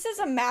 This is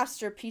a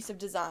masterpiece of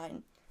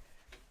design.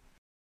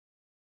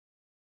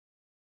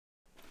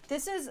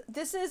 This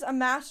is a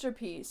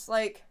masterpiece.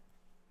 Like,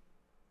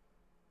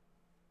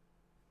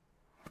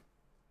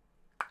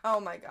 oh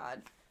my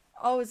god.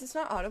 Oh, is this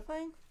not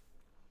autoplaying?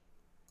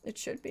 It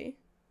should be.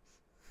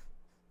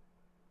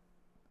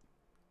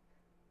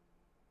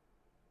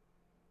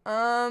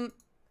 I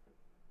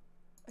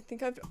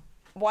think I've...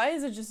 Why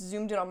is it just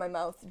zoomed in on my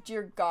mouth?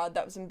 Dear God,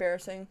 that was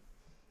embarrassing.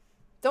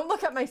 Don't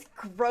look at my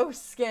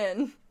gross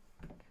skin.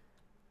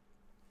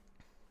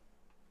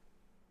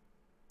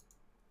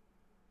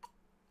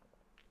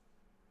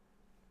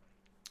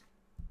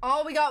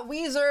 Oh, we got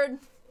Weezered.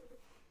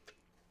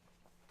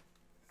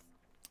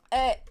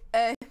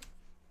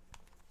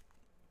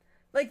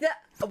 Like that.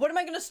 What am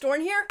I gonna store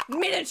in here?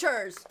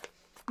 Miniatures.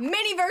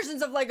 Mini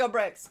versions of Lego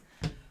bricks.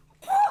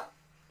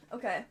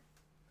 Okay.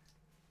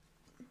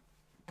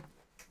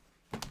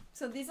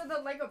 So these are the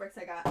Lego bricks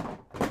I got.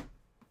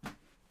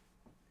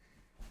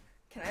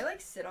 Can I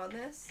like sit on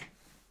this?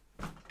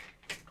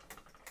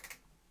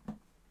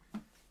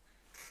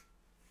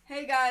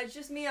 Hey guys,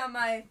 just me on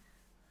my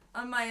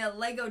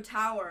Lego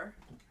tower.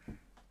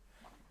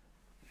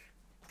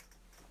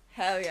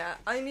 Hell yeah.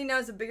 All you need now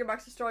is a bigger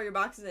box to store all your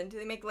boxes in. Do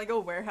they make Lego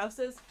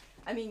warehouses?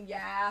 I mean,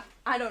 yeah.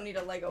 I don't need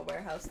a Lego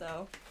warehouse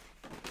though.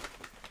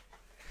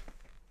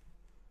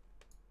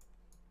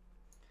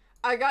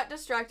 I got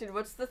distracted.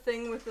 What's the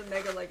thing with the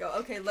Mega Lego?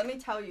 Okay, let me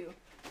tell you.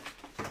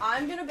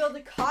 I'm gonna build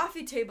a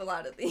coffee table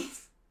out of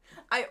these.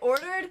 I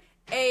ordered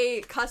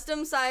a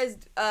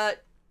custom-sized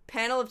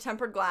panel of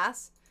tempered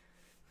glass.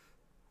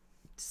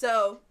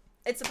 So,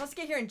 it's supposed to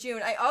get here in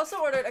June. I also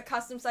ordered a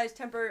custom-sized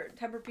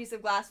tempered piece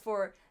of glass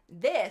for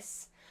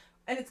this.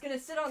 And it's gonna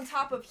sit on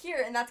top of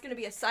here, and that's gonna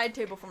be a side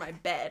table for my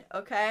bed,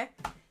 okay?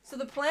 So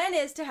the plan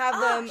is to have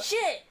them... Oh,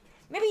 shit!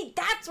 Maybe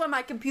that's why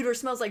my computer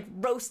smells like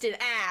roasted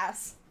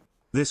ass.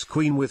 This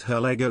queen with her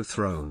Lego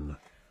throne.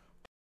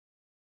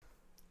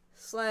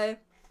 Slay.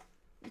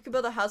 You could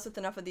build a house with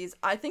enough of these.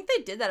 I think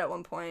they did that at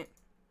one point.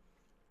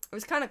 It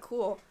was kind of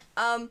cool.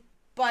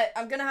 But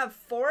I'm gonna have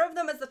 4 of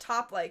them at the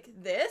top like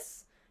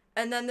this.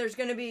 And then there's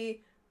gonna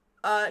be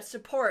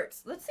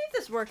supports. Let's see if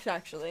this works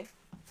actually.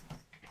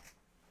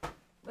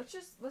 Let's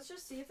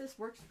just see if this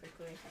works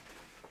quickly.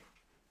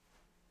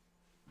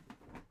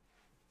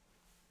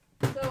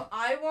 So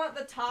I want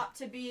the top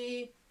to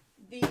be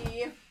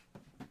the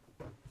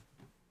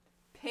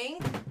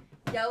pink,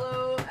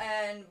 yellow,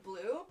 and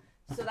blue.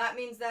 So that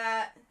means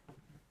that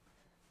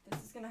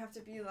this is gonna have to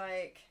be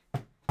like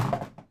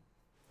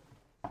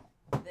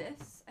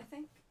this, I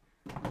think.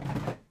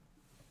 Okay.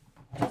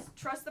 Just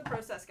trust the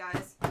process,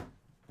 guys.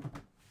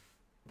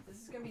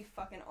 This is gonna be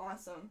fucking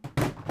awesome.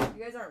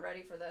 You guys aren't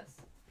ready for this.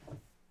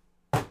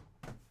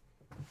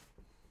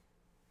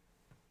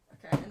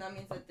 Okay, and that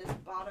means that this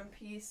bottom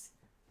piece,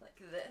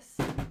 like this.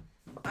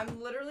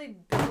 I'm literally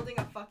building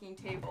a fucking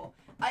table.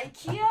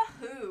 IKEA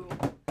who?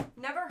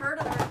 Never heard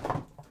of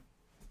her.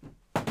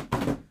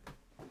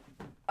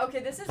 Okay,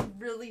 this is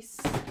really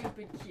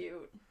stupid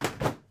cute.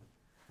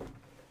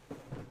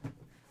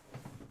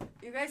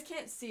 You guys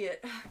can't see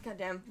it.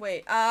 Goddamn.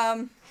 Wait.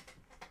 I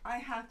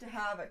have to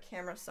have a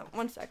camera.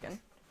 1 second.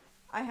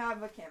 I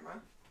have a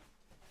camera.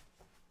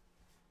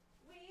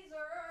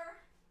 Weezer.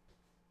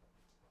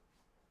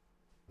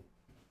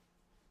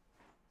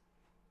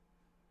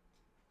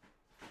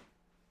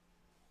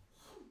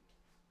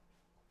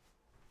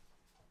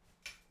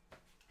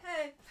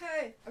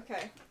 Hey.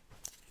 Okay.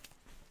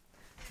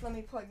 Let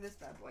me plug this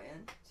bad boy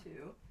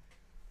into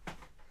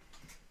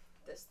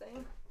this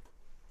thing.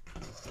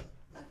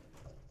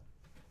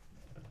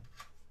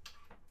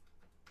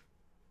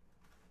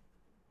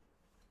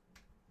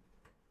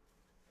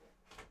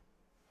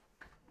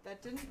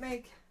 That didn't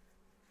make...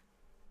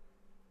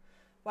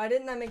 Why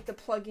didn't that make the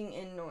plugging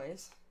in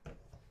noise?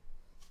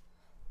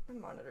 My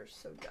monitor's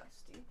so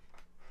dusty.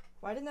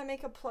 Why didn't that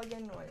make a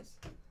plug-in noise?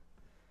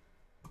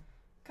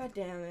 God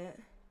damn it.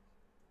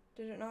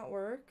 Did it not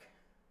work?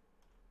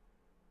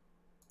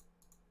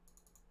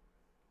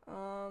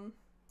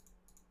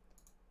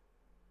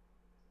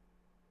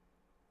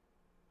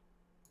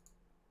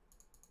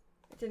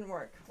 It didn't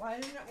work. Why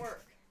didn't it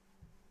work?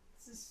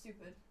 This is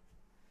stupid.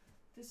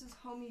 This is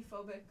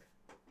homophobic.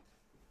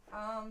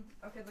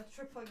 Okay, let's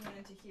try plugging it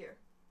into here.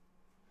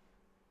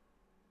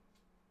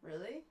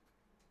 Really?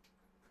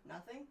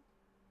 Nothing?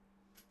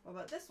 What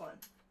about this one?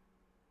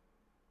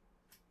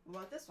 What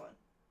about this one?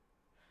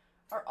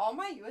 Are all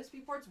my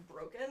USB ports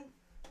broken?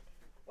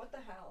 What the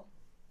hell?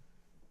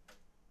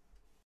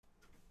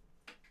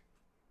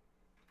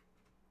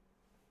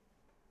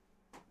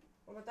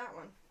 What about that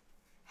one?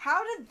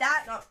 How did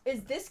that not...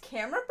 Is this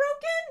camera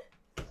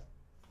broken?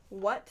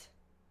 What?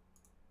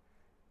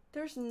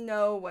 There's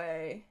no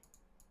way.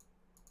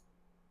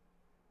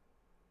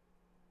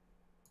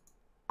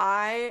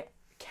 I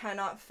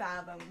cannot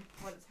fathom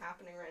what is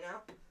happening right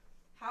now.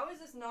 How is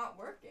this not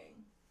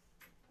working?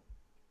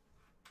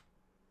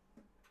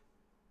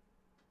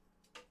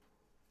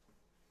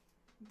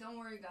 Don't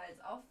worry, guys.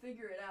 I'll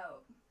figure it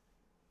out.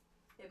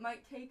 It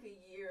might take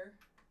a year,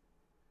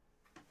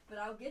 but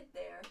I'll get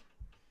there.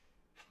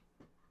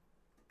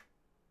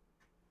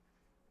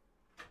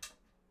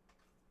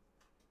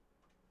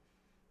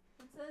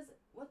 It says,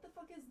 what the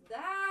fuck is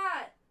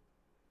that?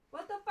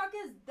 What the fuck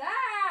is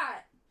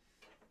that?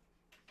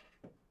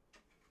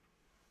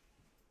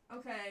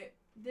 Okay,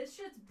 this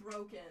shit's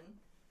broken.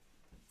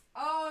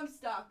 Oh, I'm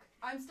stuck.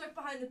 I'm stuck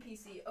behind the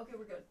PC. Okay,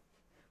 we're good.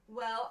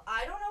 Well,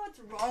 I don't know what's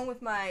wrong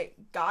with my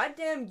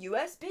goddamn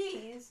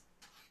USBs.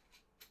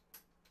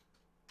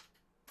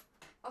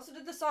 Also,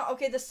 did the song...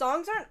 Okay, the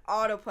songs aren't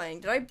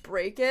auto-playing. Did I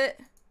break it?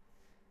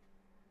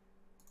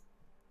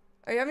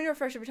 Are you having to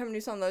refresh every time a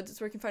new song loads?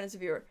 It's working fine as a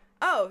viewer.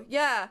 Oh,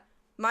 yeah.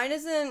 Mine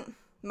isn't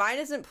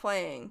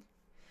playing.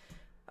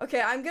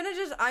 Okay, I'm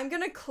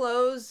gonna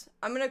close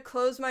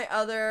my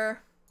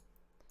other...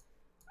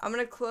 I'm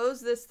gonna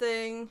close this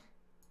thing,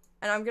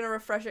 and I'm gonna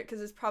refresh it,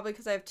 because it's probably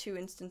because I have 2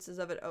 instances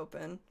of it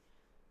open.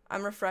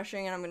 I'm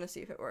refreshing, and I'm gonna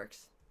see if it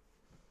works.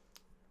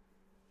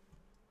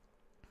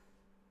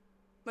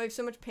 I have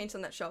so much paints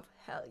on that shelf.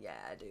 Hell yeah,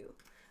 I do.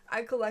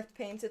 I collect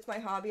paints. It's my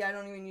hobby. I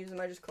don't even use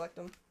them. I just collect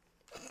them.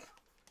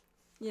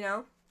 You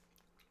know?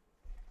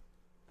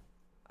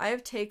 I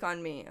have Take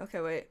On Me.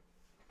 Okay, wait.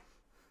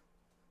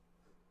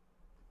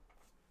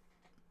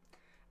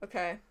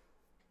 Okay.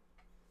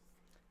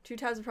 2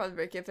 tabs would probably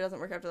break it. If it doesn't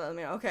work after that, let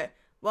me know. Okay.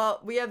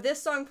 Well, we have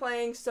this song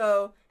playing,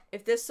 so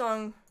if this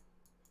song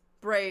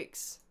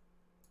breaks,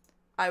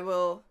 I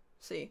will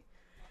see.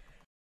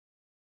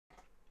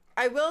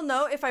 I will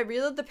know if I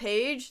reload the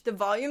page, the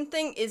volume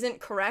thing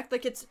isn't correct.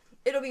 Like,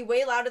 it'll be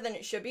way louder than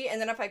it should be,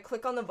 and then if I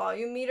click on the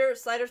volume meter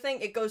slider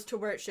thing, it goes to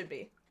where it should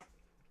be.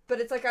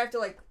 But it's like I have to,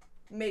 like,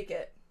 make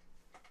it.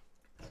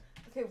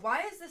 Okay,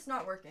 why is this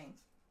not working?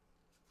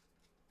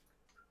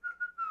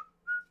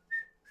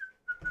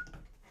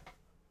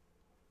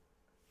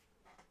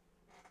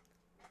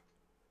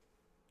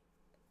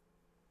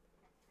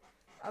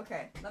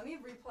 Okay, let me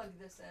replug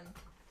this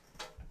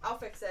in. I'll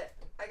fix it.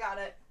 I got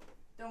it.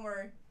 Don't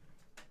worry.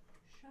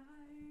 Shine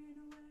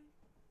away.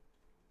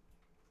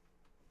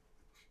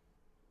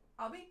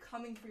 I'll be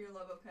coming for your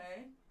love,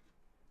 okay?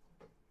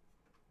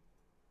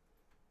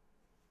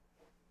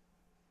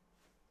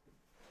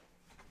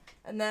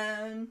 And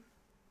then...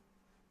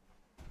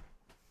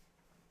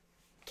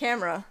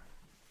 camera.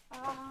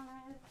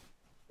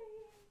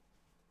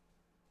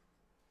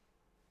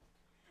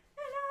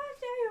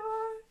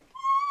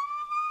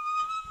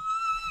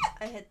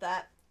 I hit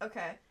that.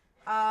 Okay.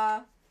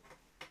 I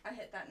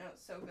hit that note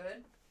so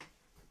good.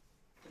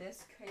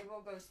 This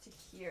cable goes to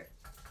here.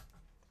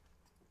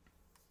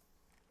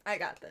 I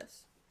got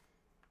this.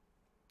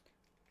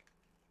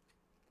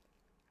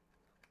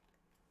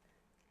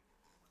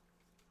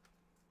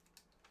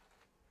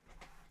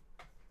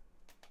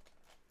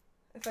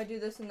 If I do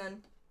this and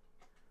then...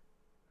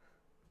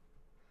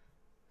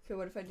 Okay,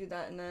 what if I do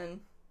that and then...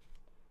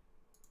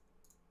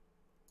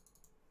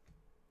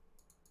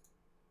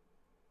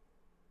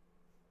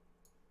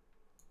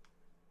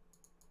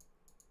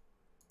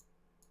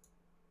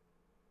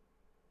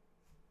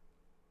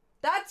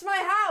 That's my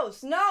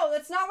house! No,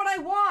 that's not what I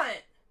want!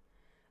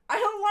 I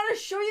don't want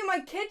to show you my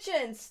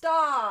kitchen!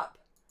 Stop!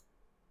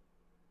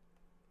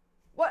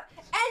 What?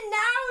 And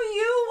now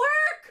you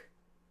work?!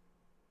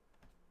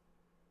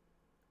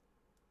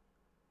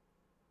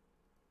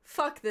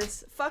 Fuck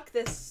this. Fuck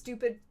this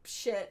stupid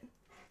shit.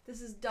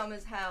 This is dumb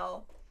as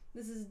hell.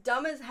 This is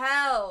dumb as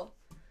hell.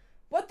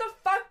 What the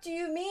fuck do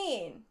you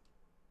mean?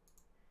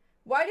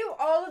 Why do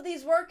all of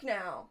these work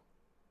now?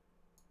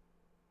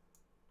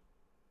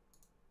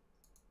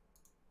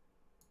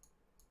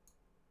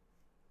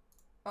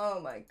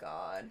 Oh my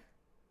god.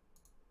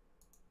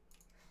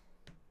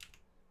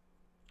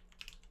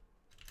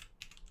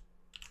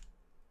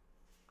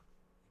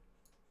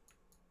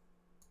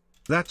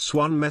 That's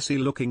one messy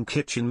looking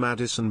kitchen,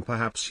 Madison.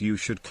 Perhaps you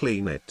should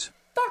clean it.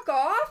 Fuck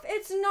off!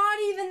 It's not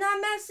even that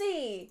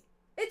messy!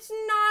 It's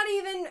not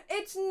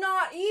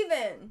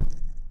even!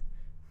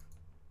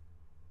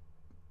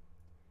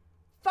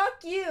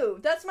 Fuck you!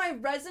 That's my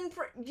resin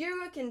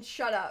you can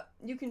shut up.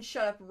 You can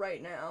shut up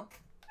right now.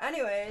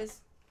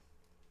 Anyways.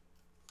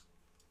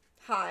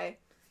 Hi.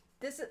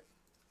 This is...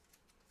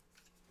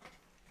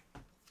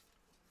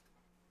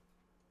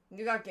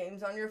 You got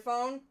games on your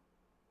phone?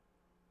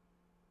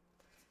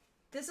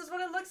 This is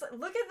what it looks like.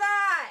 Look at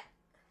that!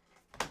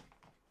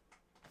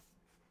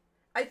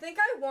 I think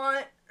I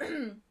want...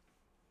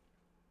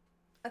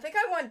 I think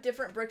I want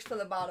different bricks for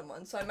the bottom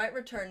one, so I might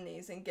return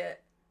these and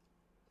get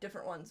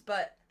different ones,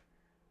 but...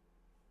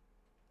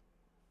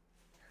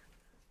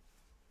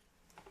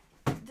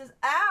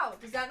 Ow!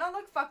 Does that not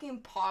look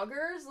fucking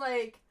poggers?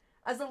 Like,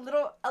 as a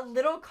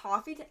little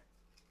coffee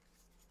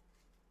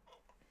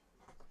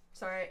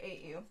Sorry, I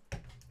ate you.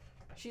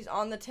 She's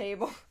on the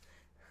table.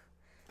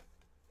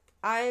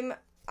 I'm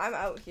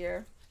out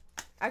here.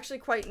 Actually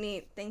quite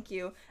neat. Thank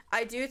you.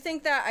 I do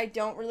think that I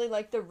don't really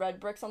like the red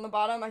bricks on the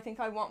bottom. I think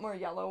I want more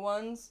yellow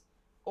ones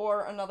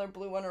or another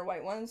blue one or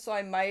white one. So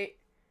I might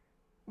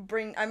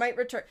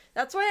return.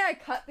 That's why I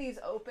cut these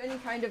open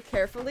kind of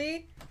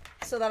carefully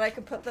so that I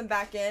could put them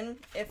back in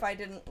if I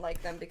didn't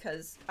like them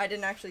because I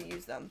didn't actually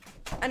use them.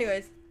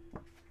 Anyways.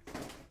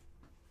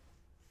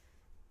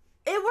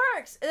 It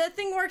works! The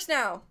thing works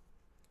now.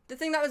 The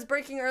thing that was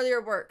breaking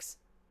earlier works.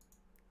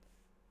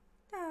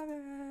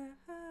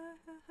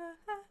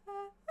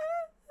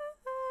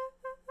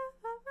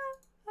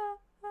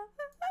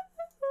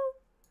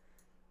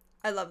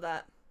 I love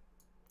that.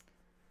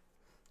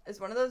 It's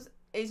one of those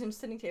Asian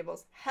sitting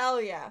tables.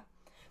 Hell yeah.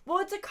 Well,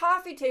 it's a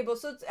coffee table,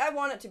 so I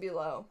want it to be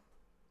low.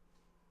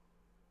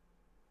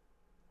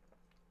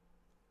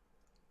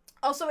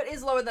 Also, it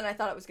is lower than I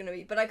thought it was going to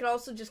be, but I could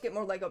also just get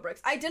more Lego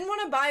bricks. I didn't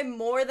want to buy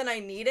more than I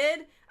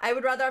needed. I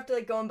would rather have to,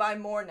 like, go and buy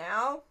more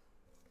now.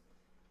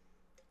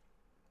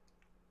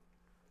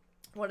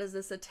 What is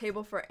this? A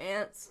table for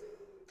ants?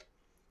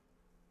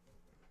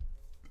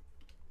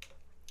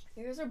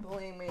 You guys are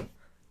bullying me.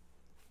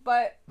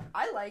 But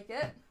I like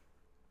it.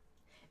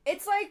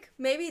 It's, like,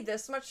 maybe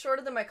this much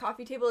shorter than my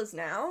coffee table is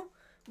now.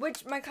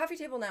 Which, my coffee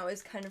table now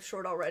is kind of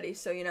short already,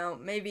 so, you know,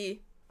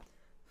 maybe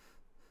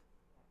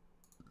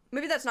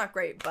that's not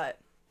great, but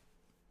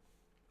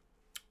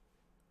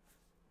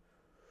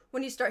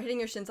when you start hitting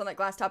your shins on that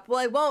glass top, well,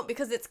 I won't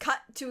because it's cut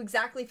to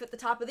exactly fit the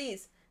top of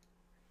these.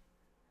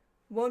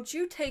 Won't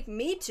you take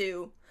me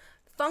to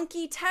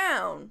Funky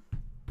Town?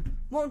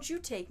 Won't you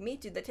take me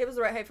to? The table's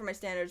the right height for my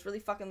standards. Really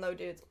fucking low,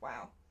 dudes.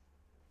 Wow.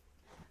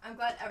 I'm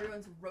glad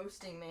everyone's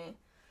roasting me.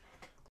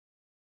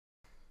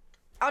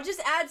 I'll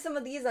just add some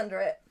of these under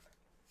it.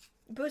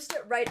 Boost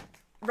it right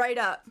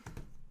up.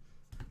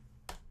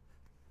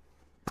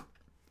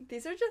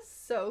 These are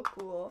just so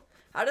cool.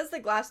 How does the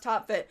glass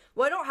top fit?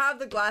 Well, I don't have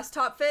the glass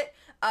top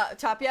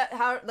top yet.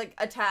 How, like,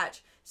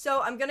 attach.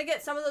 So I'm gonna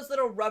get some of those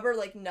little rubber,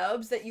 like,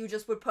 nubs that you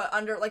just would put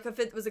under, like, if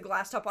it was a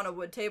glass top on a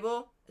wood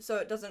table, so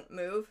it doesn't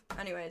move.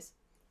 Anyways.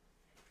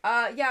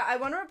 Yeah, I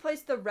want to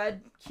replace the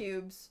red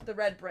cubes, the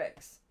red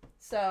bricks.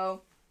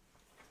 So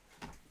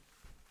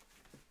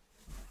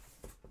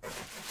that's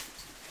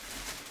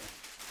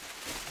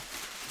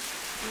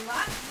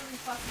really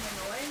fucking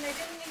annoying. They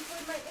didn't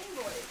include my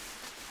invoice.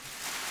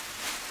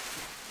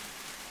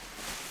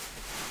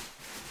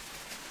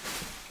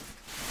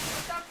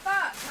 What the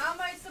fuck? How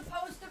am I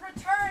supposed to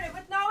return it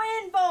with no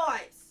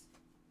invoice?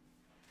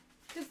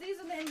 Because these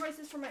are the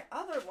invoices for my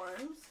other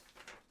ones.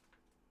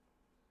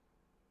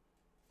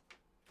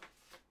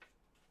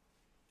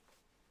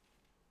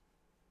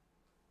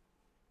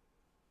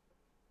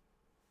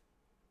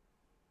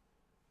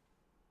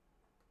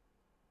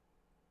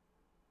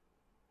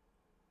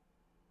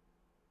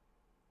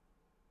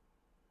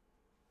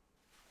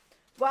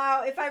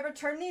 Wow, if I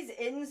return these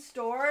in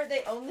store,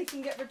 they only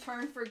can get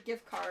returned for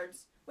gift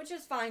cards. Which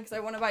is fine, because I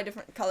want to buy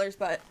different colors,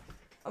 but...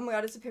 Oh my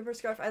god, it's a paper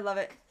scarf. I love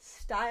it.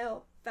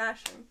 Style,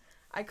 fashion,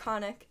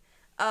 iconic.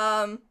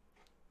 I'm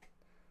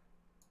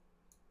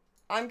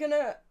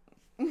gonna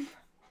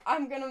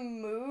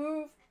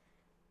move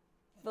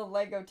the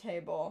Lego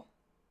table.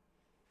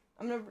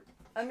 I'm gonna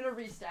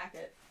restack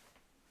it.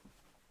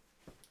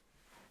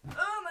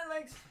 Oh, my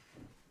legs.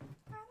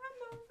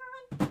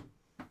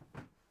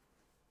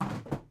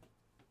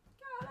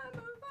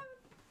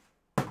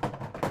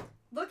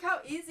 Look how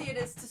easy it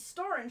is to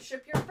store and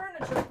ship your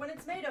furniture when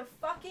it's made of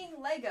fucking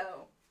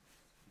Lego.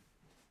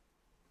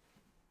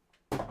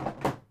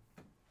 And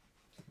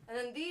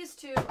then these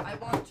two I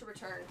want to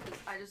return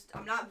because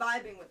I'm not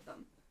vibing with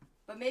them.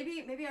 But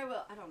maybe I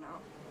will. I don't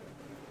know.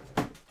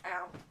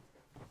 Ow.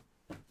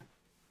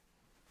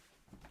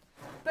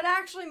 But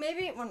actually,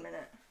 maybe, 1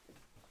 minute.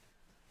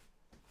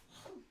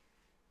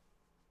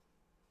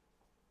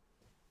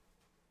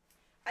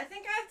 I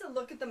think I have to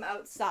look at them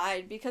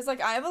outside because,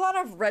 like, I have a lot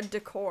of red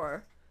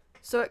decor.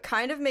 So it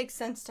kind of makes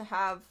sense to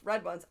have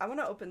red ones. I want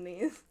to open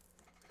these.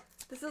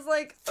 This is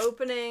like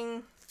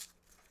opening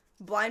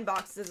blind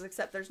boxes,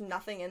 except there's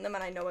nothing in them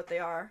and I know what they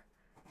are.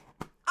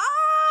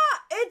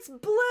 Ah! It's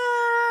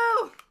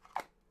blue!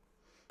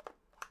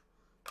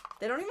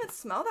 They don't even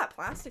smell that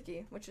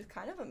plasticky, which is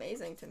kind of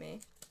amazing to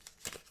me.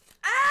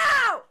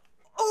 Ow!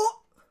 Oh!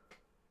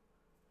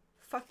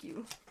 Fuck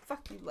you.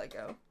 Fuck you,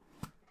 Lego.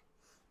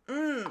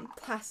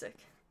 Plastic.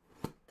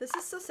 This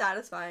is so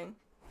satisfying.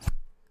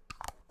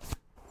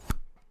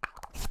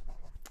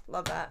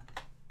 Love that.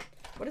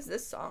 What is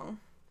this song?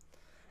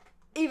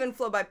 Even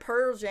Flow by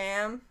Pearl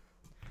Jam.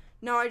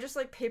 No, I just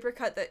like paper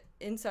cut the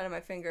inside of my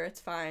finger. It's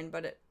fine,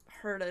 but it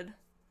hurted.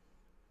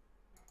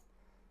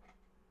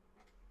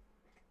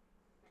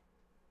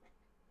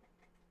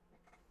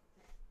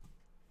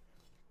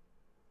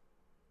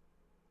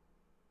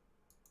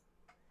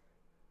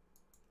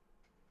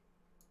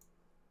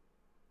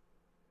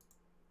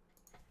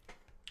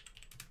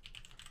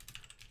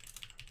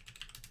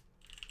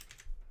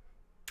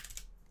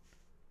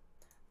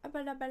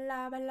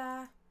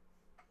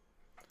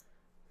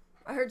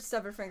 I heard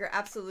severed finger,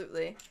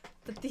 absolutely.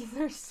 But these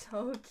are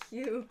so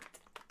cute.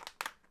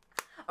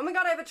 Oh my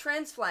god, I have a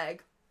trans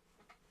flag.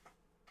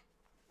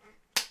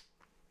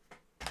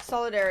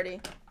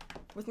 Solidarity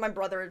with my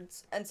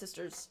brothers and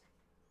sisters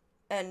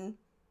and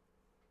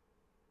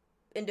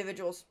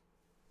individuals.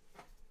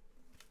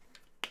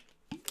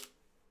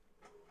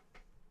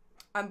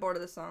 I'm bored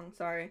of this song,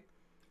 sorry.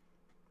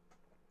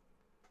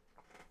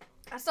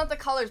 That's not the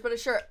colors, but a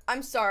shirt.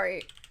 I'm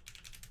sorry.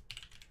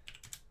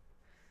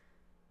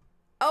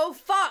 Oh,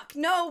 fuck.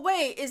 No,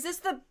 wait. Is this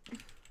the...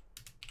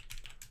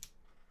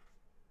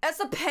 That's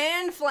the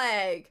pan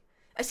flag.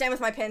 I stand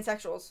with my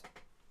pansexuals.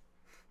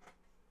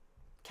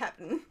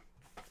 Captain.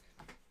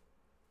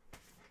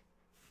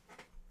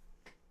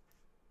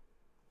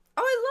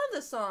 Oh, I love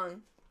this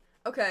song.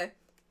 Okay.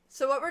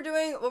 So what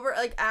we're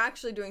like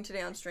actually doing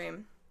today on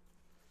stream.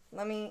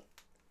 Let me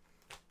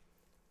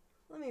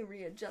Let me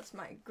readjust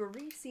my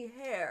greasy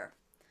hair.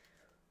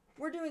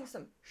 We're doing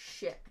some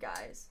shit,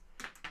 guys.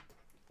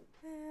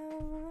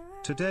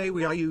 Today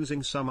we are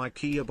using some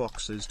IKEA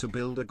boxes to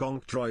build a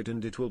GONK droid,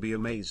 and it will be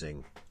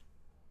amazing.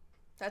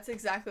 That's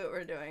exactly what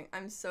we're doing.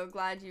 I'm so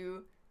glad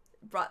you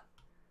brought...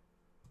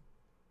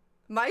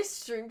 My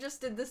stream just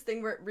did this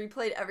thing where it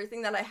replayed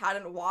everything that I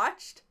hadn't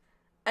watched,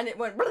 and it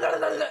went...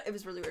 It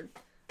was really weird.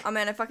 Oh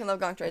man, I fucking love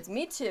GONK droids.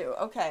 Me too.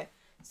 Okay,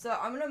 so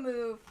I'm gonna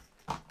move...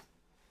 I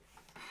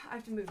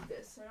have to move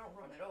this so I don't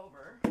run it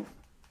over.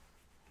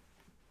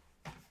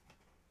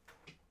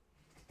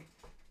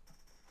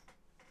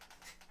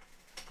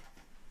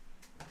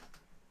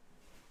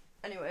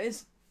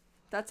 Anyways,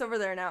 that's over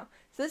there now.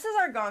 So this is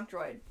our GONK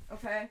droid,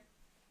 okay?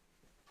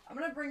 I'm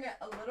gonna bring it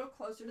a little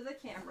closer to the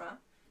camera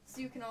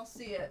so you can all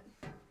see it.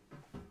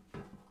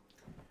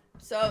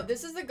 So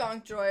this is the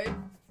GONK droid,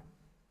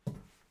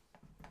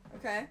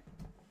 okay?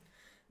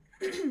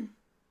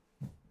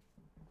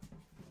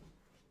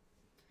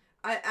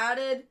 I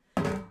added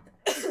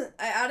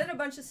a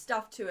bunch of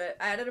stuff to it.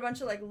 I added a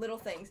bunch of like little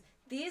things.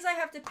 These I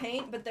have to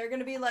paint, but they're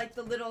gonna be like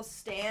the little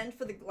stand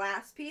for the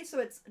glass piece, so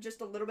it's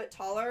just a little bit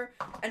taller,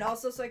 and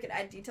also so I could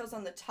add details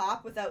on the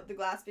top without the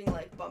glass being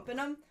like bumping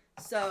them.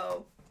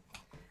 So,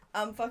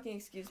 fucking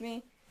excuse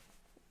me.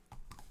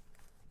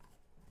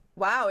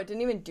 Wow, it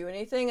didn't even do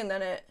anything, and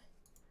then it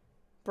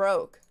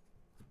broke.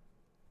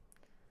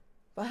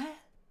 What?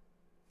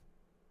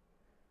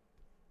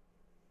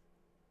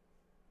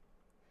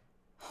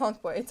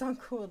 Honk boy, it's on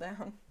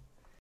cooldown.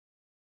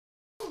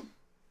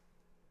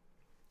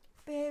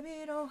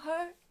 Baby, don't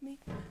hurt me.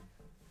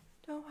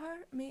 Don't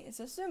hurt me. Is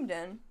this zoomed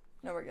in?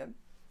 No, we're good.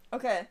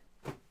 Okay.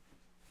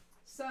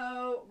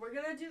 So, we're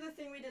gonna do the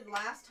thing we did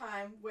last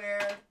time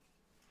where...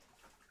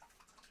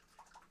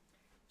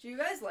 Do you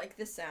guys like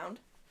this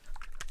sound?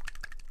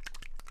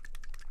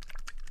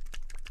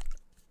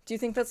 Do you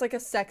think that's like a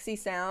sexy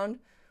sound?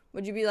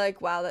 Would you be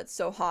like, wow, that's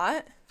so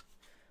hot?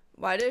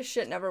 Why does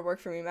shit never work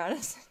for me,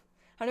 Madison?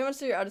 How many months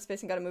till you're out of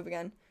space and gotta move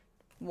again?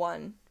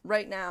 1.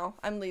 Right now.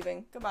 I'm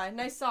leaving. Goodbye.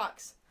 Nice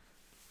socks.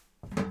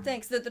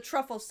 Thanks. They're the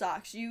truffle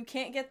socks. You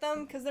can't get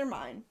them because they're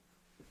mine.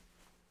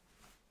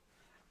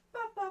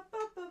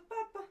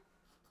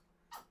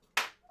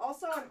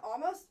 Also, I'm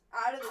almost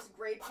out of this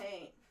gray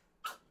paint.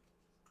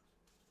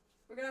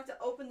 We're gonna have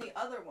to open the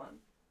other one.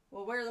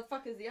 Well, where the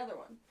fuck is the other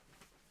one?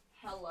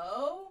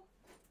 Hello?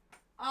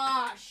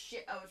 Ah,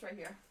 shit. Oh, it's right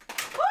here.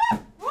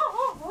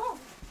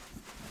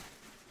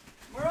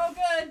 We're all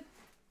good.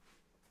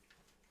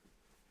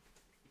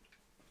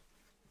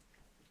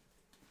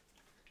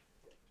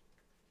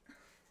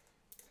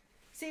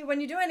 See,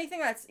 when you do anything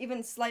that's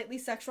even slightly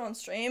sexual on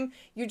stream,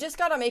 you just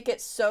gotta make it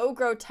so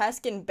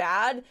grotesque and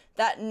bad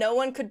that no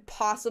one could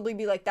possibly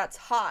be like, that's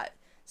hot.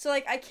 So,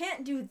 like, I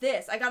can't do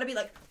this. I gotta be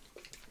like,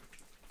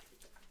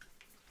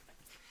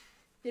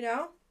 you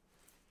know?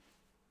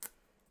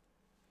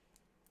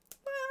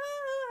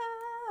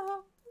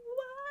 Whoa,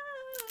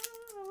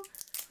 whoa,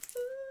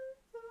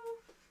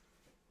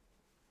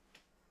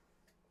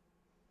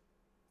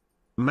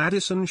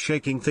 Madison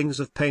shaking things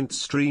of paint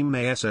stream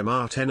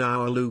ASMR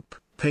 10-hour loop.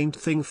 Paint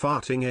thing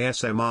farting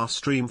ASMR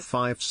stream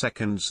 5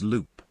 seconds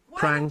loop.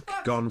 Prank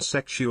gone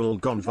sexual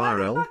gone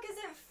viral. Why the fuck is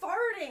it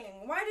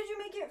farting? Why did you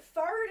make it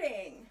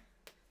farting?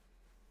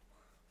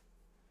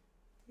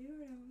 You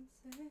don't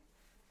say.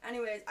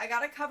 Anyways, I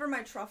gotta cover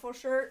my truffle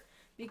shirt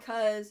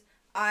because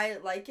I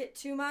like it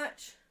too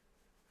much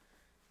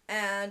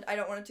and I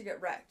don't want it to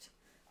get wrecked.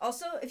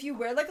 Also, if you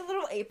wear like a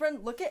little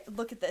apron, look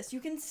at this. You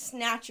can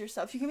snatch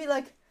yourself. You can be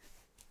like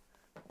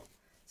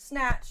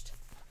snatched.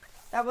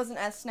 That wasn't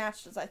as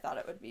snatched as I thought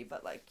it would be,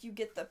 but like you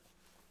get the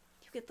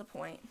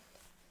point.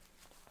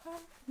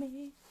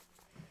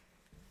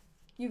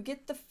 You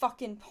get the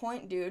fucking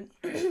point, dude.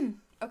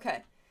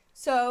 Okay.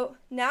 So,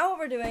 now what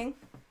we're doing,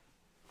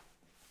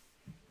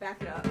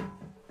 back it up.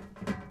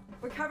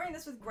 We're covering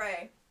this with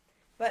gray,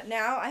 but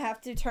now I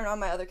have to turn on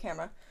my other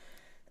camera.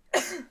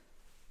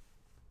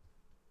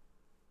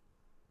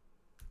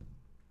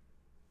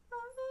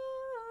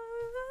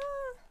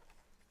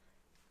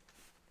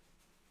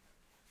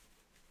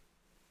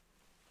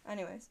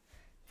 Anyways,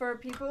 for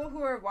people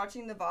who are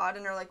watching the VOD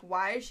and are like,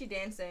 why is she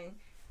dancing?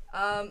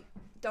 Don't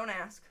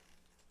ask.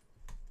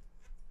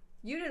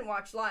 You didn't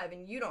watch live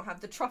and you don't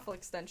have the truffle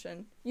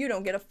extension. You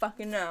don't get a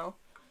fucking know.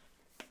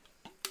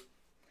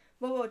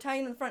 Whoa,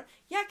 tying in the front.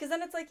 Yeah, because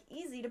then it's like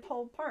easy to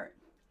pull apart.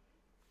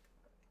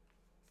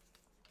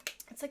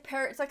 It's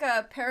like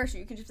a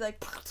parachute. You can just be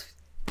like,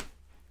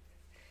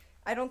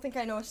 I don't think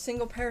I know a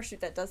single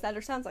parachute that does that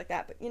or sounds like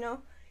that, but you know,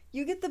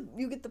 you get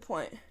the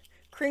point.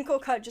 Crinkle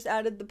Cut just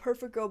added the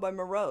perfect girl by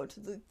Moreau to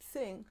the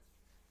thing.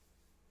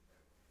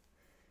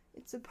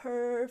 It's a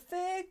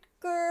perfect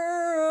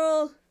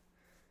girl.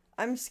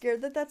 I'm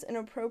scared that that's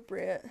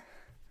inappropriate.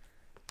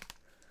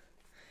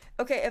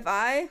 Okay, if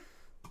I...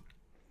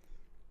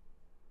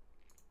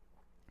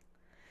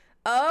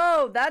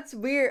 Oh, that's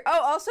weird. Oh,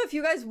 also, if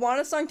you guys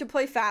want a song to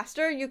play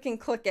faster, you can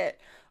click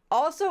it.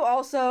 Also,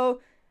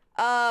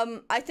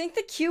 I think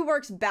the cue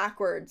works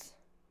backwards.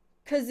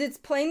 Because it's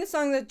playing the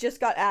song that just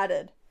got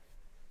added.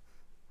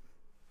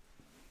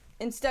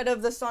 Instead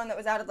of the song that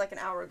was added like an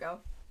hour ago.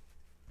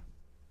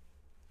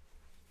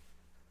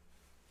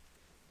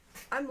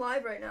 I'm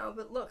live right now,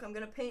 but look, I'm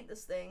gonna paint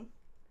this thing.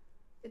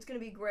 It's gonna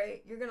be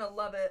great. You're gonna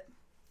love it.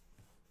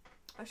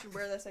 I should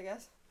wear this, I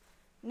guess.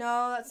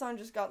 No, that song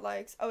just got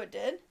likes. Oh, it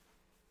did?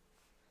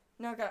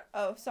 No, it got...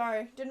 Oh,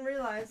 sorry. Didn't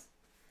realize.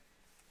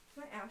 Is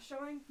my ass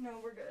showing? No,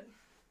 we're good.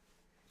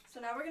 So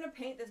now we're gonna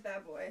paint this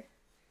bad boy.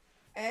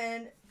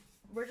 And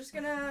we're just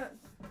gonna...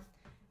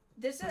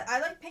 I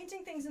like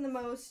painting things in the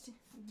most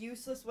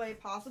useless way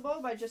possible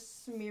by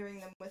just smearing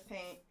them with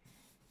paint.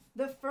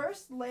 The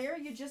first layer,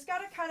 you just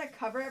gotta kind of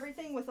cover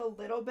everything with a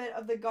little bit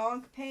of the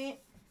GONK paint.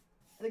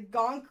 The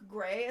GONK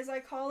gray, as I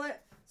call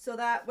it. So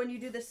that when you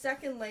do the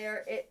second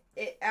layer,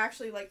 it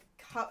actually like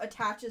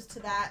attaches to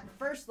that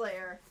first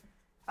layer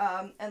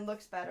and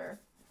looks better.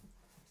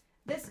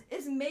 This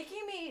is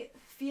making me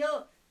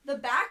feel... The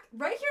back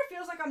right here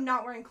feels like I'm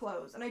not wearing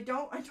clothes. And I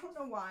don't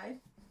know why.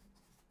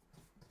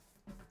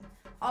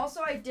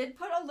 Also, I did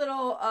put a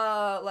little,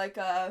 like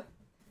a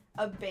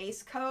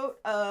base coat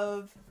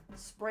of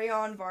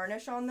spray-on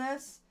varnish on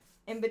this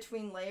in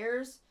between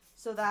layers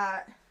so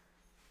that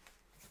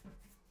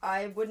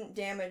I wouldn't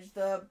damage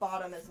the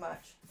bottom as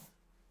much.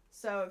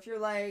 So if you're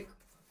like,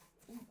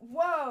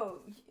 whoa,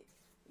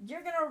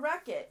 you're gonna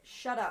wreck it.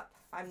 Shut up.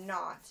 I'm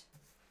not.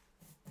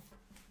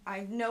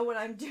 I know what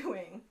I'm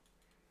doing.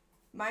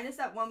 Minus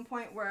at one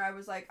point where I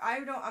was like,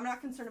 I'm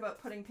not concerned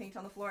about putting paint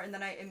on the floor, and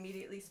then I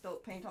immediately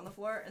spilled paint on the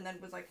floor, and then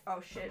was like,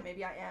 oh shit,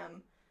 maybe I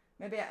am.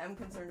 Maybe I am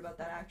concerned about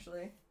that,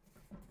 actually.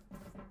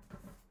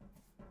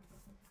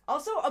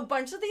 Also, a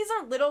bunch of these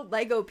are little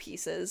Lego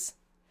pieces.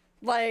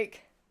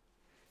 Like,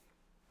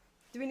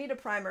 do we need a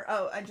primer?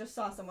 Oh, I just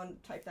saw someone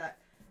type that.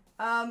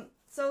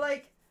 So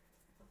like,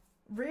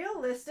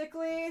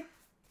 realistically,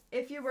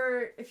 if you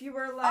were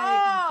like...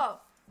 Oh!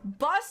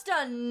 Bust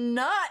a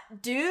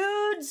nut,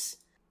 dudes!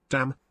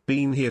 Damn,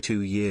 been here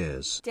 2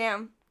 years.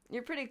 Damn,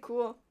 you're pretty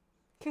cool.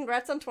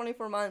 Congrats on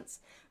 24 months.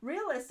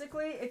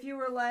 Realistically, if you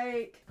were,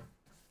 like,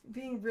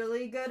 being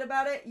really good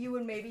about it, you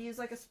would maybe use,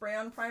 like, a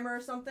spray-on primer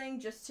or something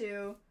just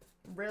to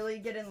really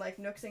get in, like,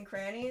 nooks and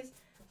crannies.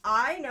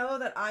 I know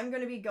that I'm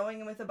going to be going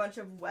in with a bunch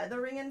of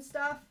weathering and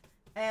stuff,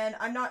 and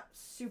I'm not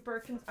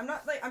super...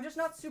 I'm just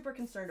not super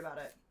concerned about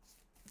it.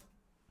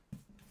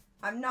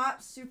 I'm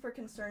not super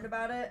concerned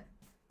about it.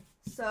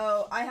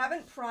 So, I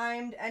haven't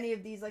primed any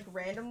of these, like,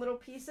 random little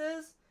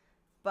pieces,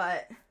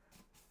 but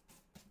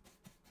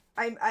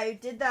I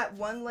did that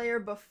one layer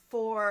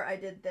before I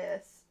did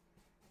this,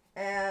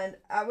 and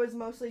I was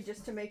mostly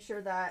just to make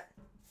sure that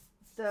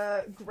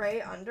the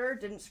gray under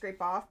didn't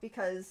scrape off,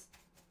 because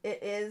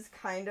it is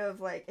kind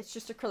of, like, it's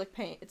just acrylic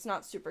paint. It's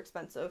not super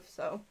expensive,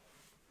 so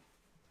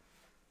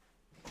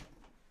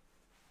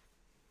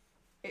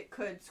it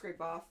could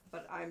scrape off,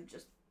 but I'm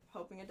just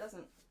hoping it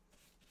doesn't.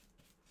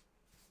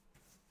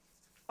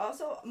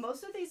 Also,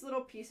 most of these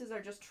little pieces are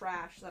just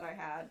trash that I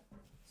had.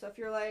 So if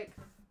you're like,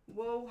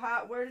 whoa,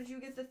 where did you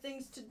get the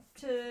things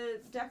to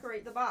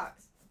decorate the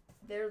box?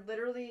 They're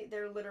literally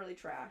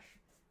trash.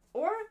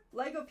 Or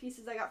Lego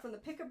pieces I got from the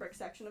Pick-a-Brick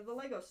section of the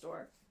Lego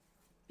store.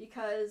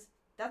 Because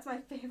that's my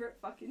favorite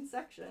fucking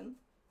section.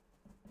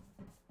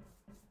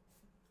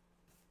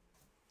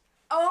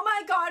 Oh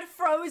my god,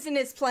 Frozen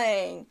is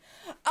playing!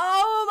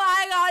 Oh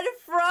my god,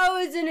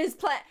 Frozen is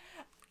playing!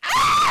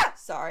 Ah!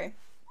 Sorry.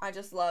 I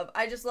just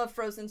love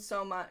Frozen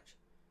so much.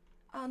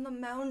 On the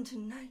mountain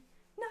tonight,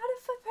 not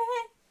a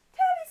footprint to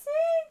be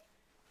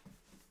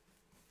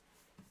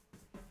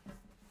seen.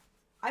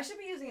 I should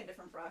be using a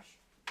different brush.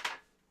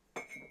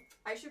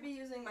 I should be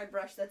using my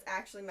brush that's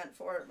actually meant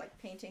for, like,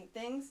 painting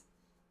things.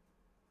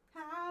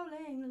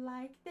 Howling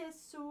like this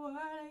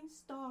swirling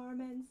storm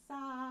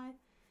inside.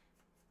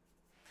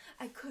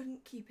 I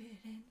couldn't keep it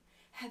in.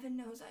 Heaven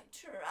knows I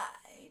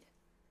tried.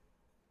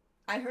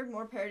 I heard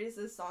more parodies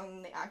of this song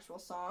than the actual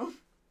song.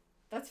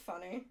 That's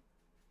funny.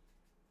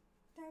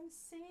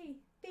 MC,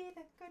 be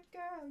the good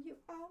girl you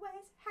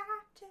always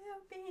have to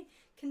be.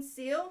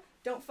 Conceal,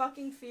 don't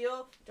fucking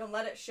feel, don't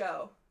let it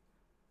show.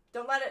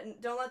 Don't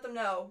let them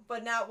know.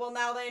 But now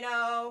they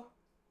know.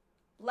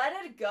 Let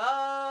it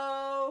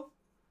go.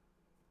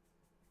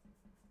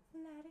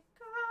 Let it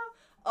go.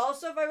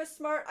 Also, if I was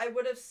smart, I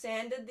would have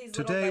sanded these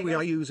little Today we Legos.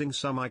 are using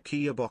some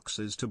IKEA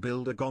boxes to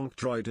build a GONK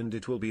droid, and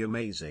it will be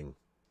amazing.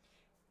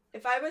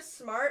 If I was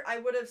smart, I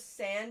would have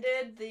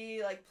sanded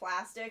the, like,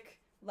 plastic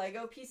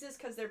Lego pieces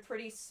because they're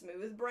pretty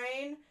smooth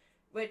brain,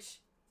 which,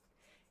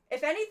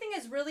 if anything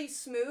is really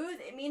smooth,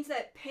 it means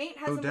that paint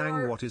has a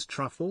more... What is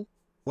truffle?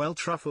 Well,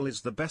 truffle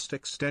is the best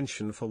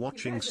extension for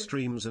watching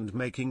streams and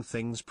making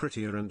things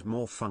prettier and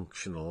more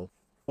functional.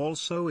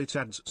 Also, it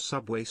adds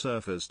Subway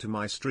Surfers to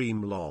my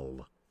stream,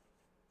 lol.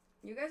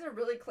 You guys are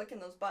really clicking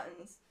those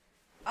buttons.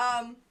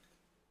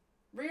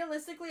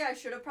 Realistically, I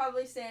should have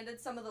probably sanded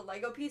some of the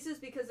Lego pieces,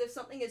 because if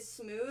something is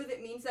smooth,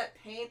 it means that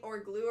paint or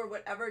glue or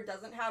whatever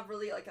doesn't have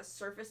really, like, a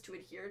surface to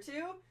adhere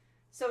to.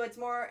 So it's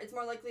more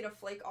likely to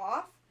flake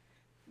off.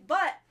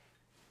 But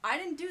I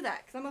didn't do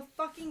that because I'm a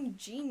fucking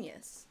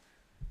genius.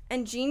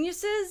 And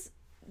geniuses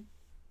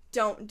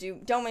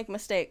don't make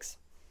mistakes.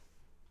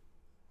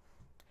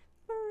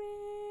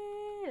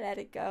 Let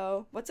it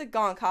go. What's a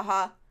gonk?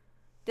 Haha.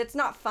 That's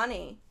not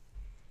funny.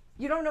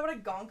 You don't know what a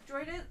gonk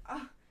droid is?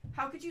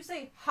 How could you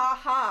say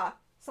haha?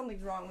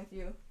 Something's wrong with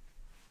you.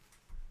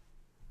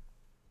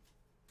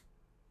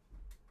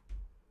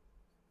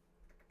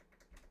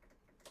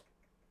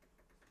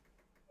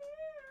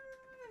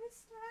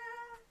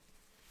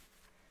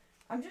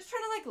 I'm just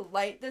trying to like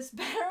light this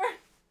better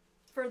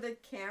for the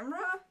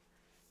camera.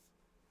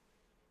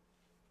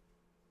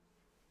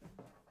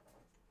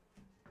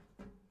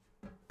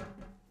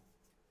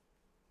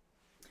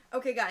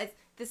 Okay guys,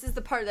 this is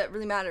the part that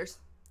really matters.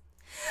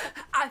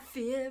 I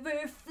feel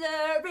it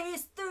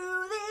flurries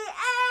through the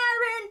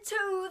air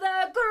into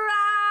the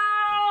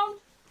ground.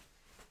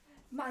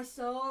 My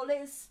soul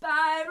is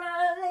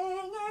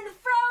spiraling in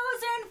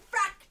frozen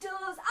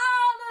fractals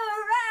all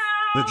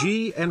around. The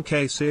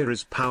GNK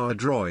series power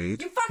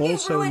droid,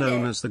 also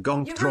known as the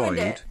GONK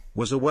droid,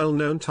 was a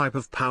well-known type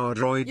of power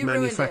droid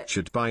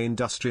manufactured by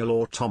Industrial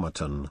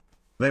Automaton.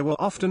 They were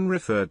often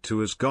referred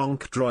to as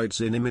GONK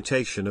droids in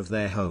imitation of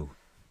their Ho.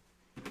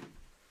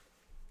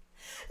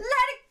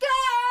 Let it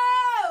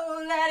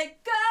go, let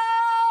it go.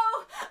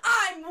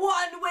 I'm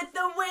one with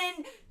the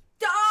wind.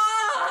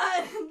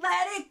 Dawn,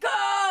 let it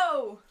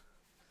go.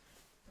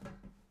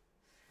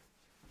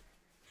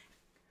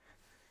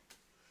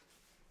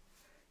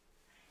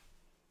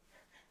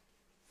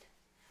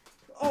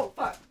 Oh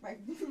fuck,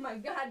 my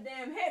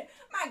goddamn head,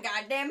 my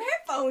goddamn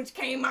headphones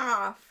came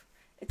off.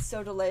 It's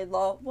so delayed,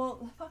 lol.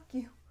 Well, fuck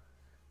you.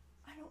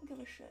 I don't give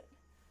a shit.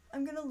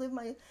 I'm gonna live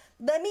my,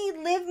 let me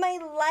live my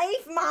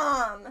life,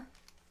 Mom.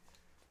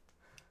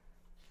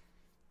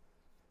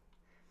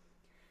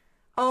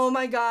 Oh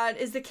my god,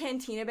 is the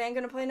Cantina band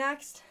gonna play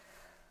next?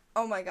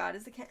 Oh my god,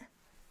 is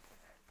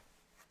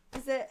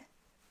it?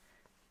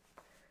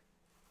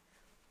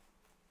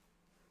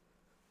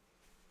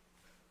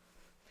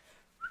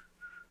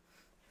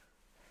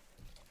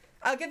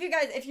 I'll give you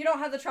guys, if you don't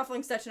have the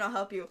truffling section, I'll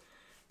help you.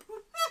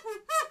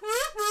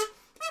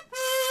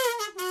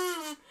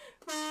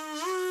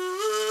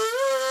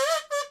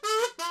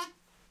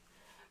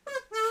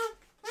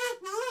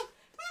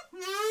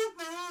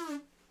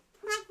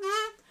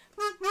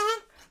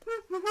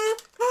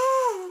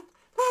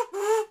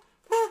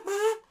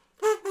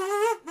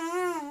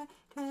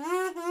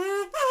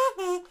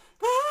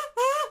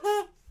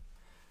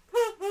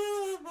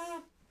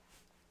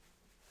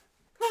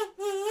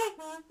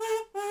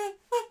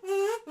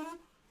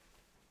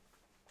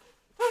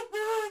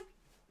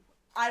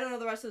 I don't know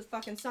the rest of this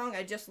fucking song.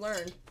 I just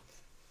learned.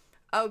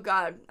 Oh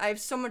god, I have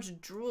so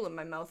much drool in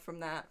my mouth from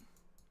that.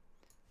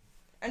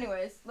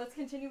 Anyways, let's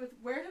continue with,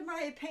 where did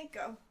my paint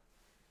go?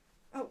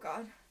 Oh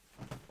god.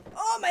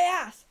 Oh, my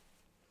ass!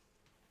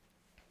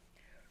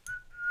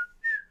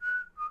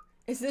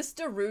 Is this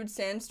Darude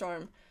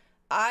Sandstorm?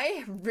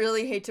 I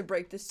really hate to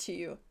break this to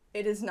you.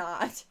 It is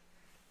not.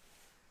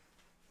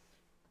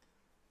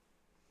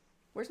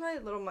 Where's my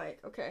little mic?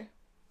 Okay.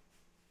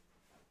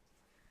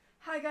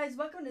 Hi guys,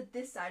 welcome to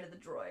this side of the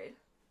droid.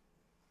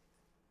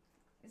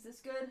 Is this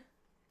good?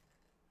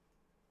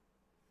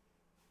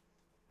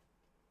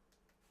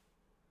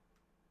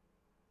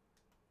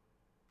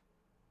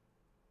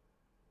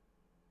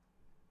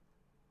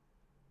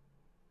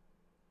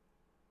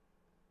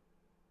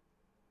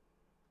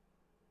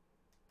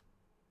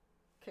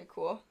 Okay,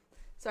 cool.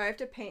 So I have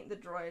to paint the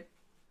droid.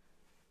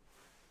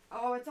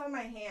 Oh, it's on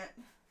my hand.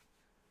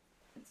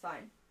 It's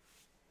fine.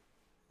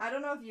 I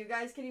don't know if you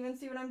guys can even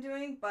see what I'm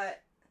doing,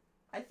 but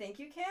I think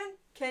you can.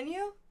 Can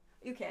you?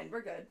 You can.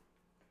 We're good.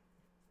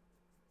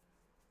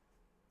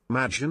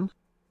 Imagine.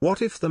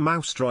 What if the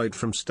mouse droid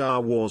from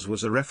Star Wars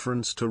was a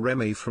reference to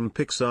Remy from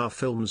Pixar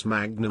film's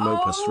magnum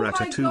opus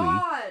Ratatouille? Oh my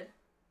god!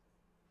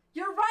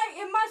 You're right,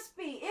 it must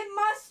be! It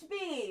must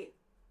be!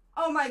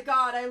 Oh my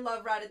god, I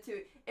love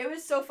Ratatouille. It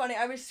was so funny.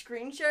 I was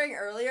screen sharing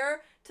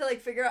earlier to like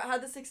figure out how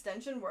this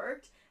extension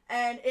worked.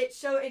 And it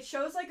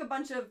shows like a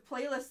bunch of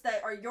playlists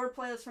that are your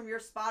playlists from your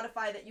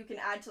Spotify that you can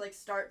add to like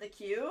start the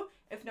queue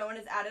if no one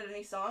has added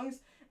any songs.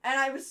 And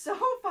I was so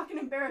fucking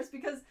embarrassed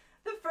because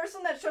the first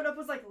one that showed up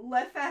was like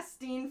Le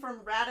Festine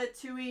from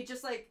Ratatouille,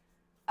 just like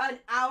an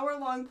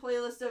hour-long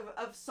playlist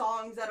of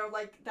songs that are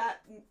like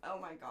that. Oh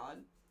my god.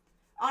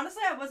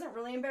 Honestly, I wasn't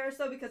really embarrassed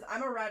though because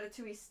I'm a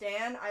Ratatouille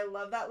stan. I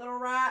love that little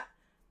rat.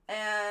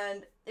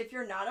 And if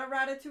you're not a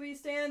Ratatouille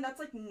stan, that's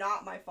like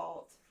not my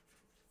fault.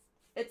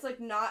 It's like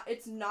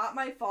it's not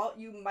my fault.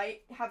 You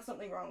might have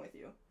something wrong with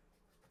you.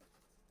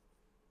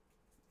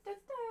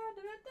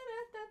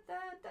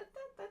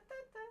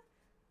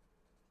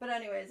 But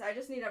anyways, I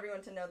just need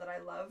everyone to know that I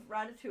love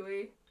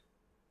Ratatouille.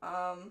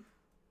 Oh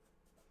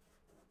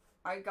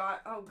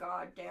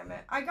god damn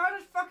it. I got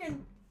a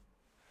fucking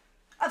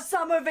a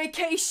summer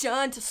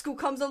vacation till school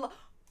comes along.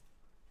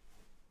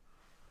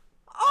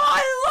 Oh,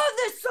 I love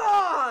this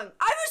song!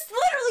 I was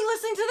literally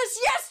listening to this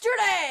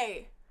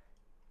yesterday!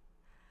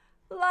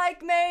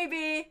 Like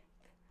maybe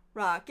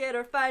Rocket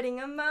or fighting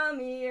a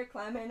mummy or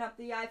climbing up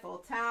the Eiffel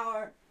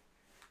Tower.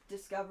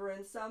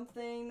 discovering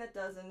something that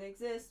doesn't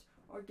exist,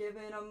 or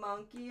giving a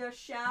monkey a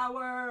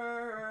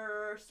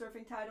shower,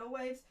 surfing tidal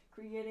waves,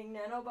 creating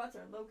nanobots,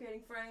 or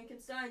locating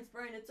Frankenstein's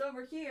brain. It's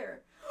over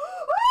here.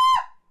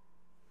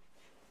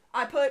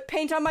 I put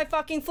paint on my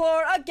fucking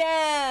floor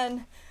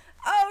again.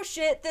 Oh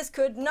shit, this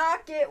could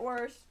not get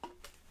worse.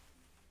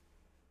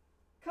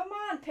 Come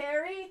on,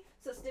 Perry.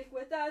 So stick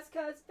with us,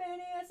 cause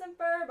Phineas and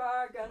Ferb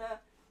are gonna...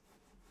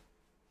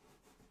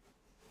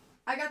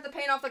 I got the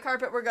paint off the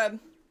carpet, we're good.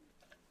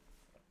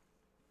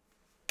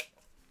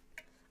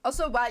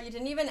 Also, wow, you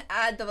didn't even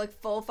add the like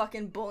full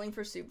fucking Bowling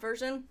for Soup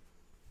version.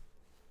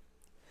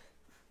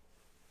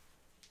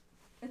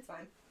 It's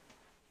fine.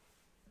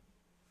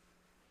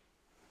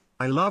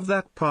 I love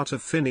that part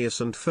of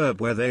Phineas and Ferb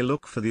where they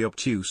look for the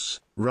obtuse,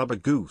 rubber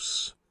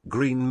goose,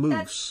 green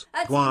moose,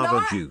 That's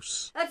guava not-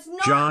 juice, That's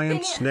not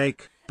giant Phineas.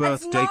 snake,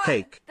 That's birthday not-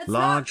 cake, that's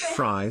large not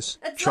fries,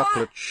 that's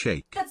chocolate not-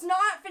 shake. That's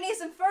not Phineas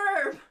and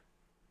Ferb.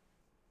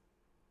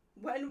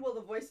 When will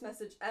the voice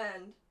message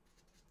end?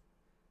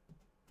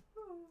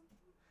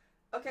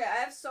 Okay, I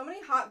have so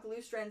many hot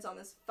glue strands on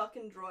this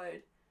fucking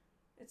droid.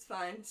 It's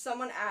fine.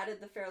 Someone added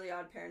the Fairly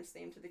Odd Parents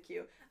theme to the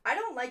queue. I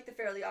don't like the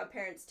Fairly Odd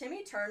Parents.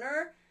 Timmy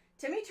Turner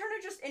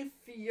just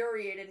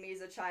infuriated me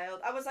as a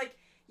child. I was like,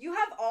 you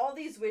have all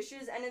these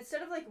wishes, and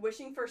instead of like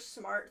wishing for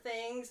smart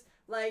things,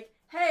 like,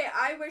 hey,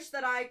 I wish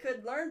that I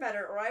could learn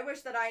better, or I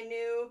wish that I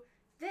knew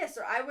this,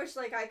 or I wish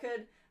like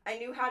I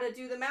knew how to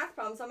do the math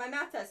problems on my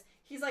math test.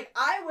 He's like,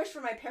 I wish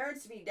for my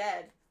parents to be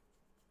dead.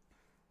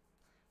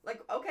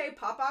 Like, okay,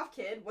 pop off,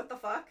 kid. What the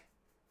fuck?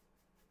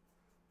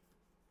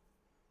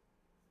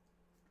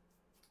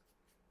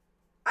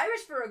 I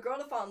wish for a girl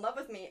to fall in love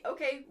with me.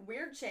 Okay,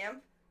 weird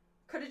champ.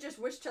 Could have just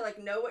wished to,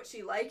 like, know what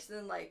she likes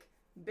and, like,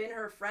 been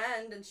her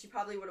friend, and she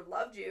probably would have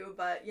loved you,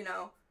 but, you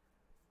know.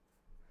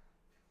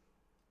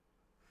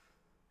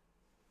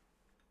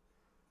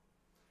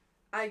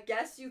 I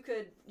guess you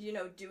could, you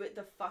know, do it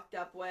the fucked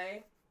up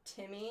way.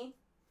 Timmy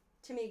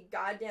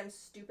goddamn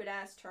stupid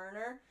ass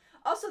Turner.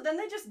 Also, then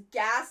they just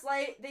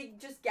gaslight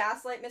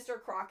Mr.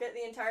 Crockett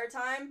the entire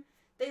time.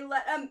 They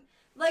let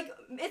like,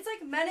 it's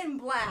like Men in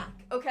Black,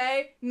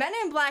 okay? Men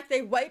in Black,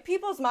 they wipe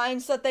people's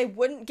minds so that they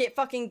wouldn't get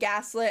fucking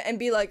gaslit and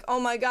be like, oh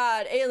my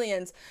god,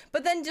 aliens.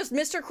 But then just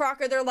Mr.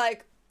 Crockett, they're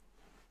like,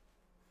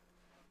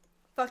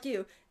 fuck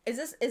you.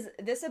 Is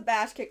this a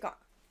bash kick on?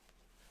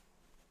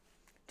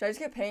 Did I just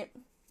get paint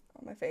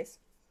on my face?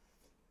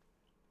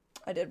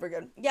 I did, we're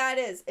good. Yeah, it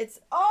is. It's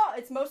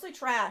mostly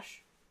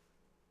trash.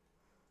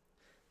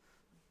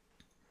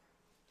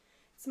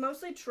 It's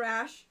mostly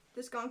trash.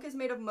 This GONK is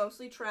made of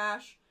mostly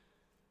trash.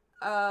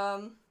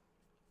 There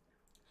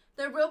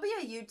will be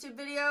a YouTube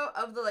video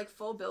of the, like,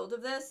 full build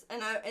of this,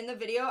 and in the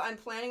video, I'm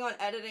planning on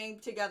editing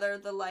together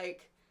the,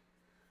 like,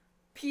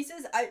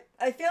 pieces.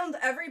 I filmed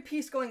every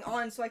piece going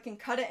on so I can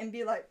cut it and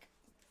be like,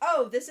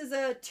 oh, this is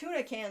a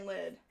tuna can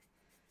lid.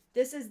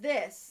 This is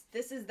this.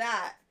 This is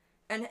that.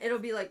 And it'll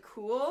be, like,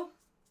 cool.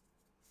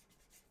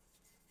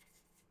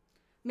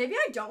 Maybe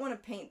I don't want to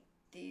paint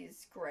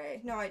these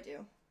gray. No, I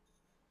do.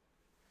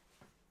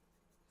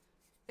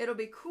 It'll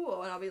be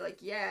cool, and I'll be like,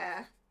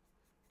 yeah.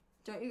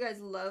 Don't you guys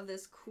love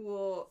this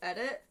cool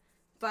edit?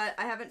 But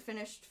I haven't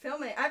finished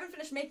filming. I haven't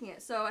finished making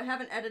it, so I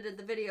haven't edited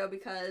the video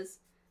because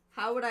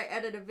how would I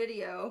edit a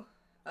video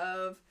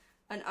of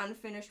an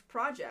unfinished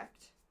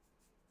project?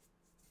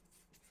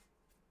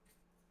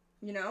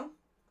 You know?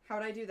 How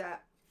would I do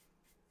that?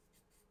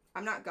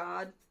 I'm not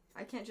God.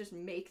 I can't just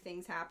make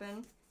things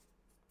happen.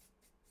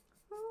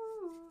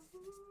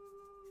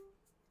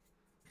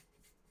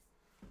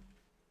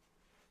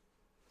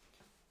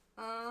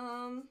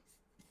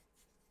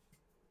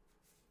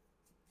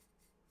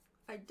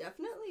 I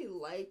definitely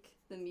like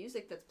the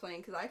music that's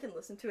playing because I can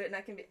listen to it and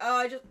I can be,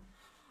 I just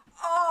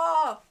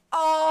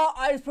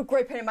put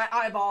gray paint in my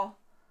eyeball.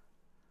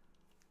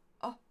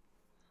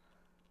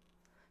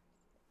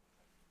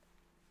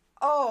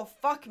 Oh,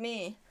 fuck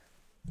me.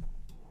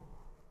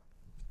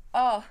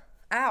 Oh,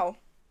 ow.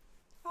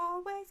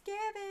 Always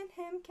giving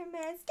him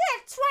commands.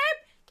 Get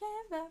swipe!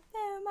 Give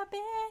him up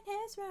in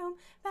his room.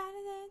 Better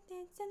than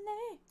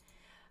instantly.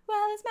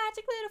 Well, his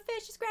magic little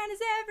fish is grant his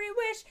every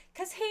wish.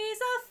 Cause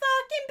he's a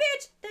fucking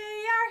bitch.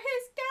 They are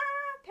his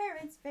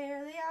godparents.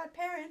 Fairly Odd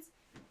Parents.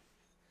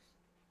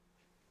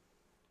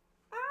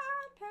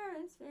 Odd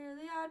parents.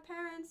 Fairly Odd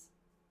Parents.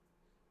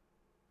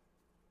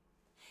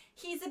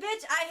 He's a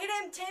bitch. I hit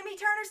him. Timmy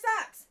Turner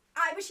sucks.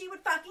 I wish he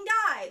would fucking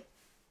die.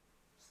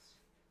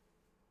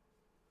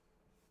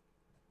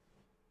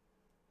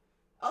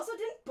 Also,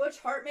 didn't Butch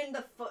Hartman,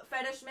 the foot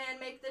fetish man,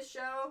 make this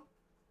show?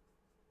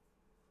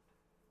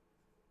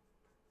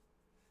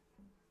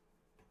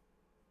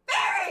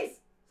 Berries!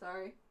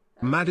 Sorry.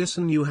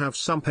 Madison, you have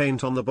some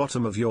paint on the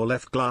bottom of your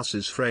left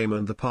glasses frame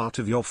and the part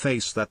of your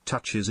face that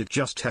touches it,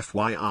 just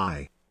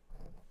FYI.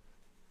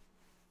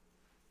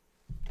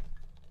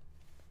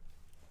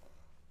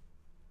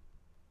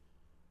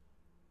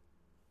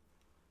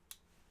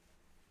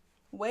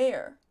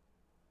 Where?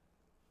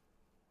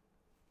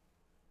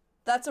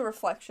 That's a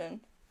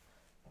reflection.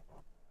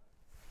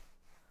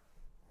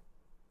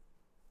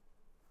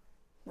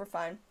 We're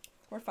fine.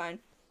 We're fine.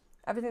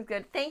 Everything's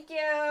good. Thank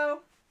you.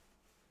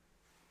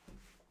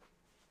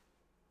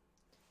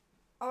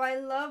 Oh, I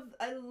love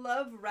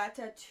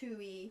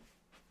Ratatouille.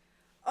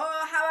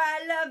 Oh, how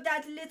I love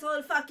that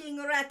little fucking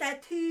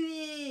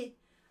Ratatouille.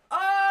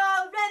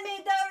 Oh, Remy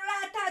the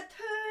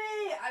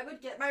Ratatouille. I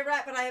would get my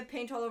rat, but I have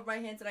paint all over my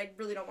hands and I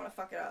really don't want to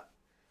fuck it up.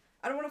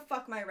 I don't want to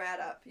fuck my rat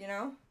up, you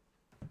know?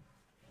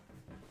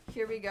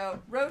 Here we go.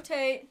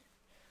 Rotate.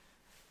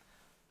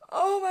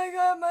 Oh my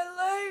god, my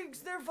legs,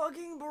 they're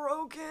fucking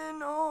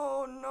broken.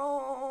 Oh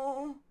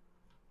no.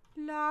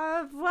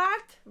 Love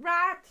what?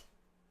 Rat.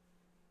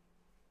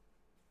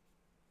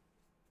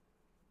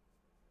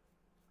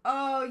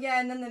 Oh yeah,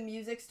 and then the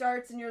music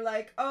starts and you're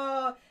like,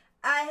 oh,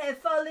 I have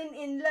fallen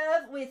in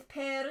love with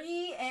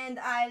Perry and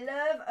I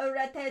love a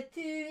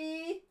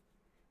ratatouille.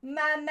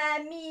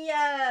 Mamma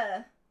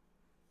mia.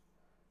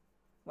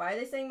 Why are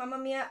they saying Mamma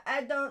Mia?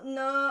 I don't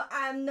know.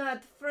 I'm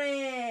not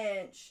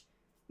French.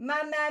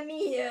 Mamma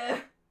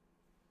Mia.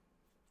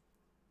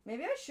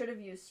 Maybe I should have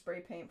used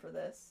spray paint for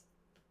this.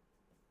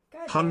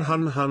 God Hun damn.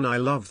 hun hun, I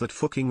love that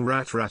fucking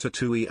rat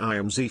ratatouille. I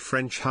am the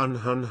French hun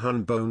hun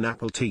hun bone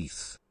apple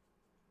teeth.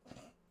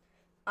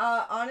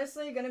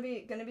 Honestly, gonna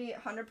be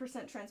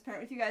 100%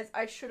 transparent with you guys.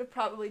 I should have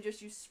probably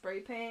just used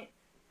spray paint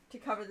to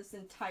cover this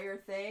entire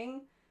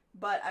thing.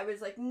 But I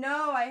was like,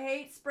 no, I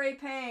hate spray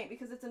paint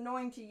because it's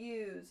annoying to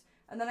use.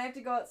 And then I have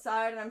to go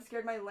outside and I'm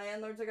scared my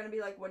landlords are going to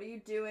be like, what are you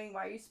doing?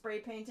 Why are you spray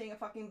painting a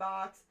fucking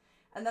box?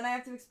 And then I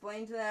have to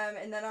explain to them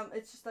and then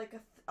it's just like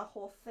a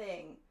whole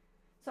thing.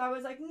 So I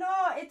was like, no,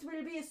 it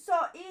will be so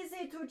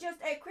easy to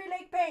just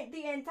acrylic paint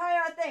the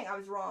entire thing. I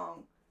was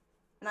wrong.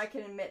 And I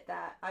can admit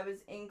that. I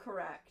was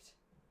incorrect.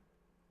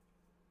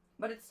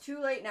 But it's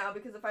too late now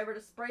because if I were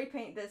to spray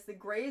paint this, the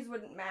grays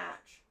wouldn't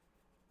match.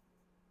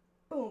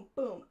 Boom,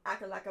 boom,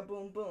 akalaka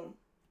boom, boom.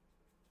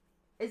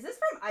 Is this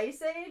from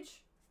Ice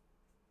Age?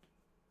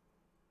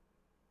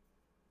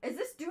 Is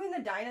this doing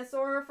the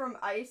dinosaur from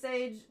Ice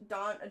Age,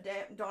 Dawn of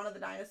the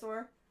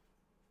Dinosaur?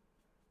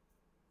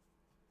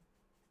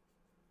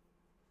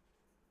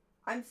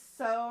 I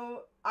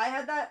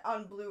had that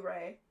on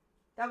Blu-ray.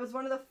 That was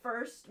one of the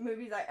first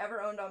movies I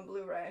ever owned on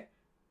Blu-ray.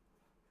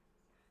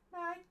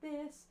 Like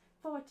this,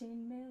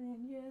 14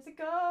 million years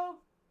ago.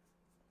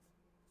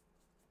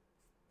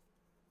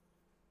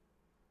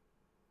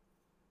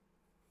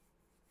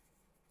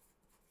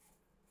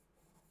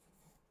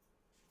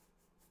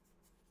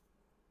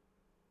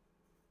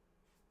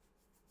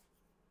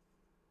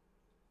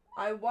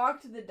 I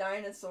walked the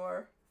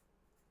dinosaur.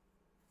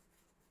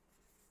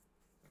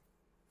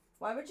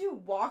 Why would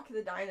you walk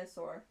the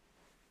dinosaur?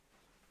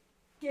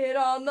 Get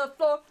on the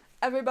floor.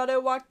 Everybody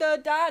walk the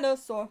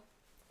dinosaur.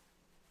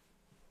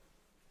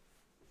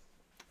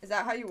 Is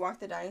that how you walk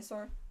the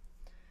dinosaur?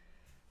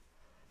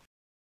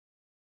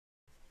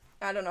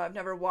 I don't know. I've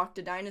never walked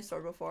a dinosaur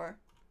before.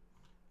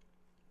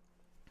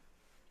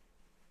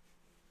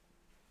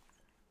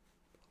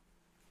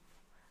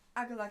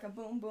 I go like a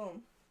boom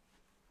boom.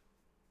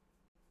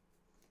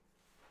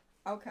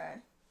 Okay.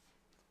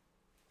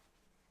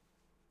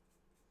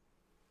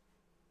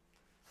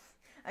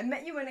 I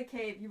met you in a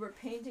cave. You were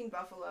painting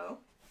buffalo.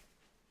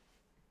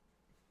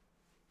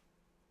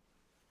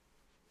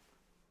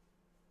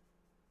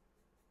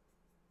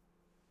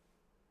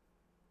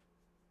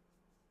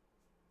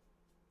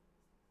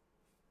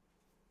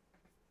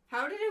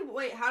 How did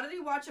he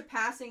watch a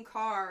passing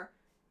car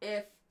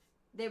if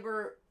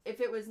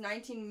it was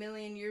 19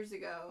 million years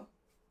ago?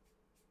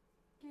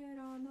 Get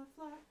on the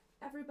floor.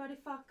 Everybody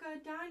fuck a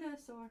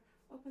dinosaur.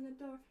 Open the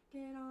door.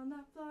 Get on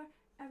the floor.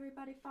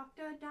 Everybody fuck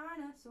a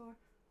dinosaur.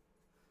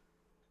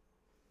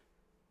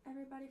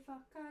 Everybody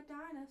fuck a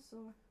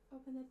dinosaur.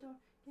 Open the door.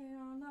 Get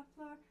on the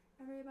floor.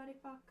 Everybody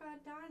fuck a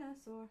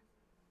dinosaur.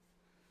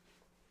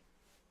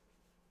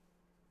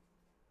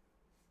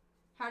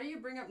 How do you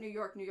bring up New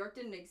York? New York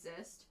didn't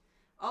exist.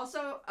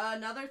 Also,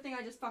 another thing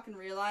I just fucking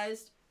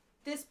realized.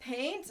 This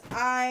paint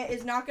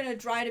is not going to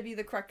dry to be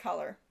the correct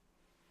color.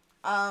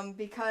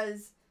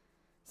 Because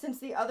since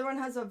the other one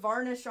has a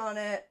varnish on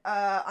it,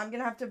 I'm going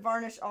to have to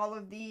varnish all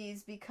of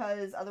these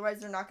because otherwise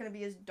they're not going to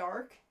be as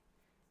dark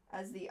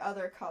as the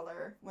other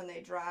color when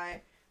they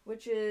dry,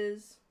 which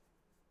is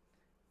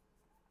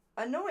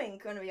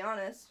annoying, gonna be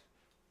honest,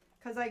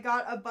 because I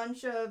got a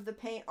bunch of the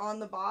paint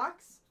on the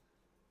box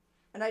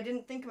and I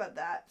didn't think about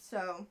that.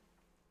 So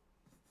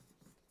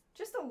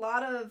just a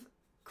lot of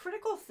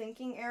critical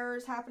thinking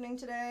errors happening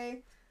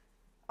today.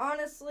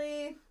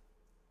 Honestly,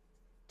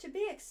 to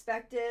be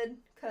expected,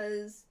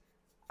 because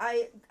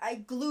I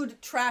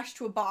glued trash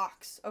to a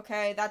box,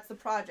 okay? That's the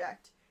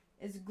project,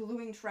 is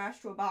gluing trash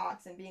to a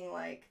box and being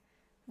like,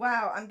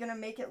 wow, I'm gonna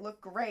make it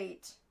look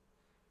great.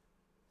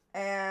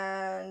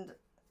 And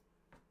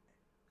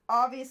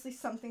obviously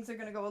some things are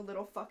gonna go a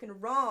little fucking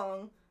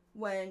wrong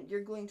when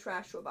you're gluing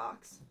trash to a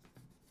box.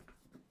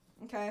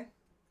 Okay?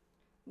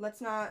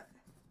 Let's not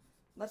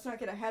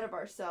get ahead of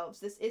ourselves.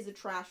 This is a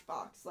trash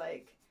box.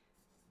 Like,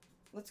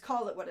 let's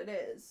call it what it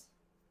is.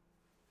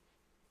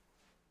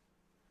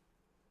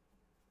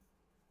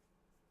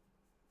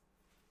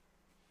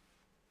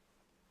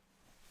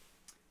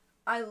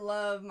 I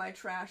love my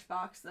trash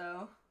box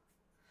though.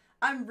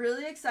 I'm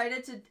really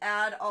excited to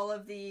add all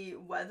of the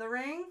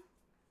weathering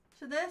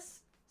to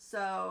this,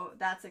 so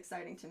that's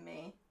exciting to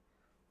me.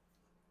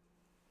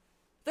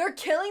 They're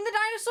killing the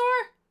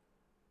dinosaur?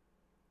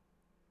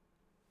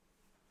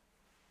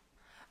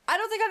 I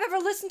don't think I've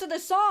ever listened to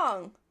this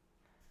song.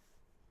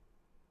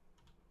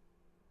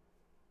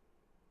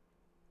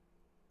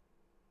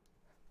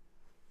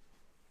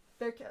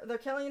 They're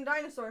killing a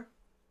dinosaur.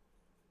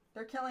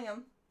 They're killing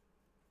him.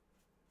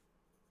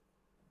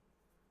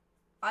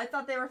 I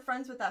thought they were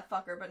friends with that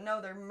fucker, but no,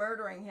 they're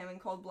murdering him in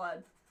cold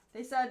blood.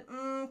 They said,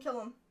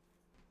 kill him.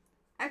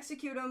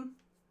 Execute him.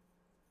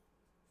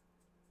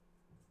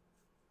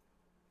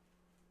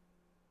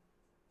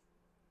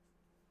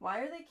 Why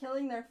are they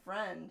killing their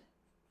friend?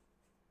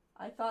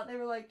 I thought they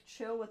were like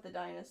chill with the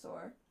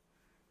dinosaur.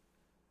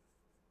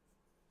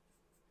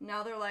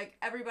 Now they're like,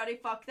 everybody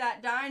fuck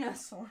that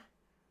dinosaur.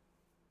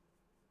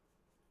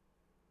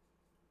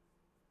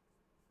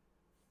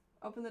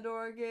 Open the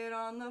door, get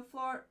on the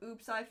floor.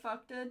 Oops, I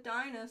fucked a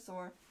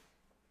dinosaur.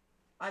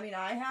 I mean,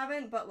 I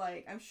haven't, but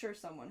like, I'm sure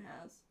someone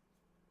has.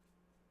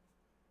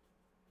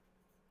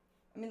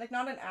 I mean, like,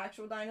 not an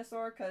actual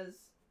dinosaur, because...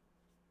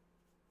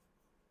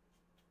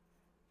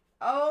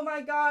 Oh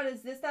my god,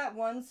 is this that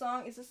one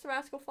song? Is this the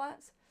Rascal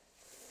Flatts?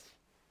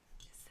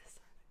 Is this...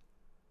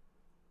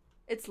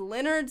 It's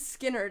Lynyrd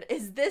Skynyrd.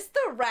 Is this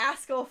the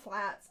Rascal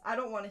Flatts? I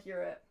don't want to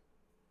hear it.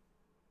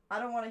 I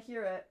don't want to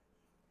hear it.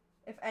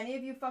 If any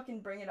of you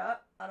fucking bring it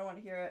up, I don't want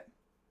to hear it.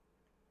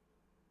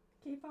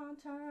 Keep on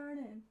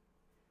turning.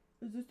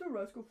 Is this the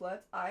Rascal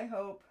Flatts? I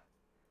hope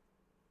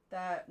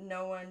that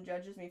no one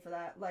judges me for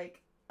that.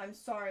 Like, I'm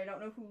sorry, I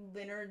don't know who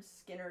Lynyrd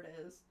Skynyrd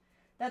is.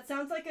 That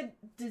sounds like a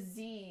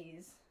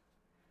disease.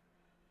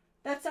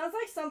 That sounds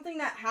like something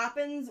that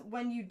happens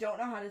when you don't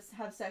know how to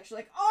have sex. You're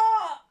like,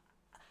 oh,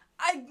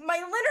 my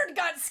Lynyrd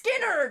got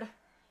Skynyrd.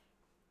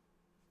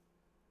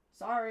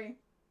 Sorry.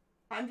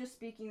 I'm just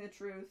speaking the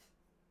truth.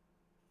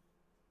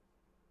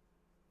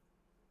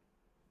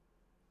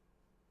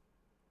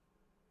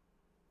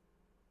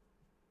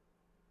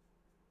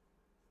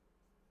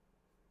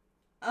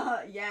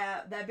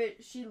 Yeah, that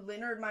bitch, she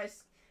Lynyrd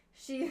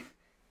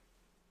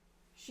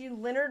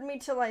me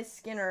till I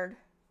Skynyrd.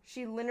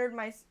 She Lynyrd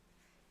my...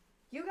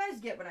 You guys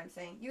get what I'm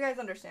saying. You guys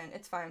understand.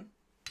 It's fine.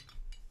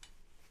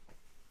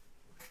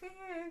 Big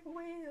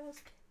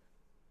wheels.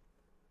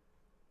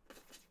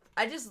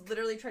 I just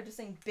literally tried to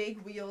sing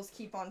Big Wheels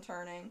Keep on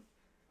Turning.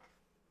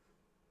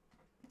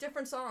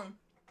 Different song.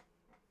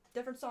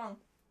 Different song.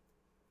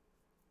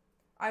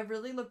 I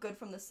really look good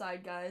from the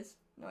side, guys.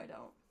 No, I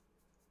don't.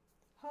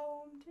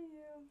 Home to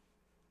you.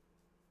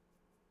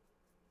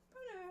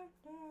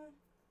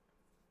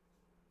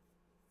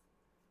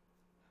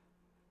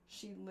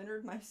 She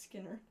Lynyrd my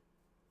Skynyrd.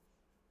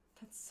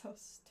 That's so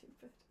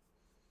stupid.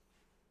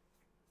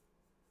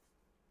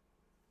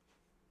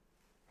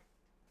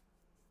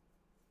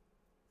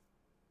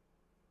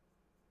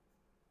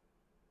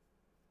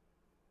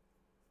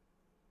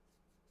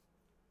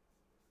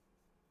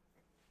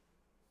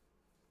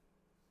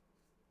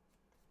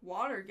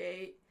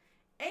 Watergate?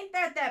 Ain't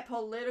that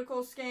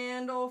political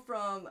scandal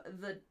from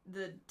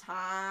the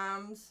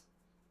Times?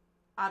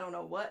 I don't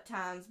know what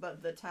Times,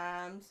 but the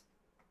Times.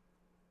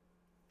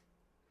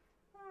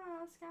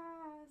 Oh,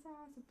 skies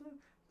are so blue.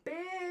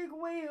 Big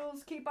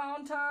wheels keep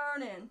on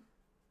turning.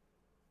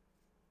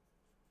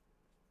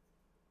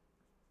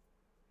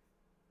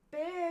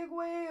 Big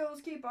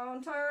wheels keep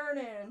on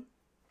turning.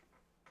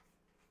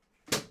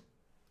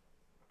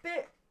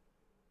 Big...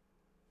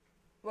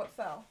 What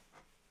fell?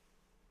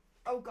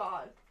 Oh,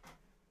 God.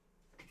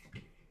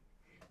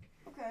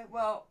 Okay,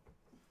 well,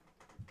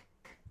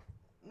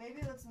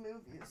 maybe let's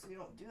move you so you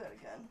don't do that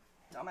again,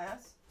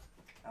 dumbass.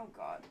 Oh,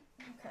 God.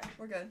 Okay,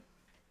 we're good.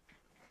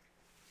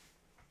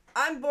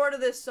 I'm bored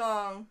of this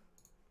song.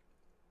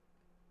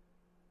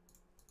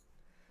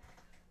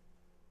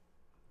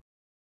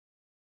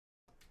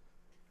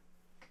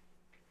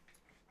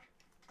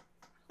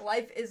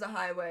 Life is a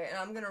highway, and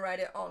I'm gonna ride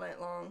it all night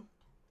long.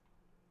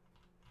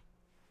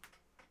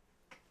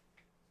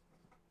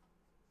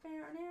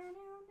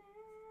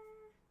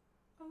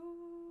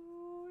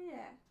 Oh,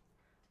 yeah.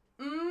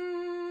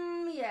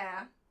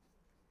 Yeah.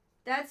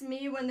 That's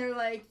me when they're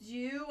like, do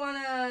you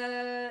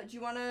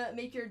wanna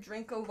make your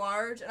drink a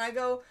large? And I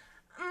go,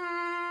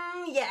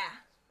 yeah,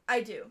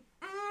 I do.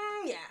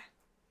 Yeah.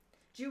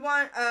 Do you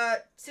want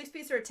a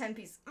 6-piece or a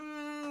 10-piece?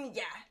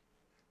 Yeah.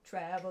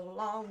 Travel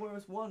along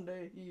was one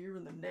day here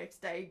and the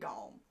next day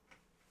gone.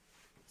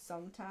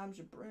 Sometimes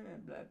your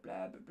brain, blah,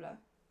 blah, blah, blah.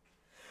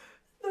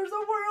 There's a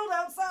world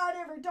outside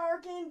every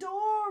darkened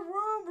door,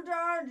 room for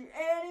dark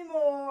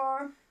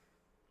anymore.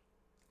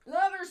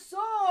 Lovers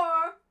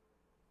soar,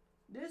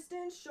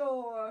 distant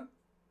shore.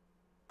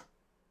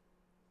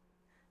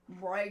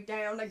 Break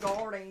down the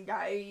garden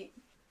gate.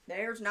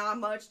 There's not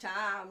much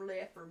time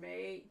left for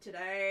me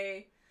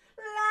today.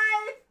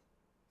 Life,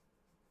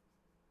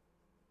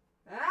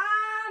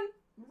 I'm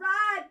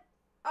right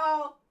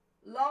all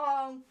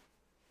along.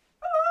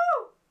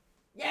 Woo!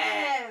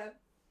 Yeah!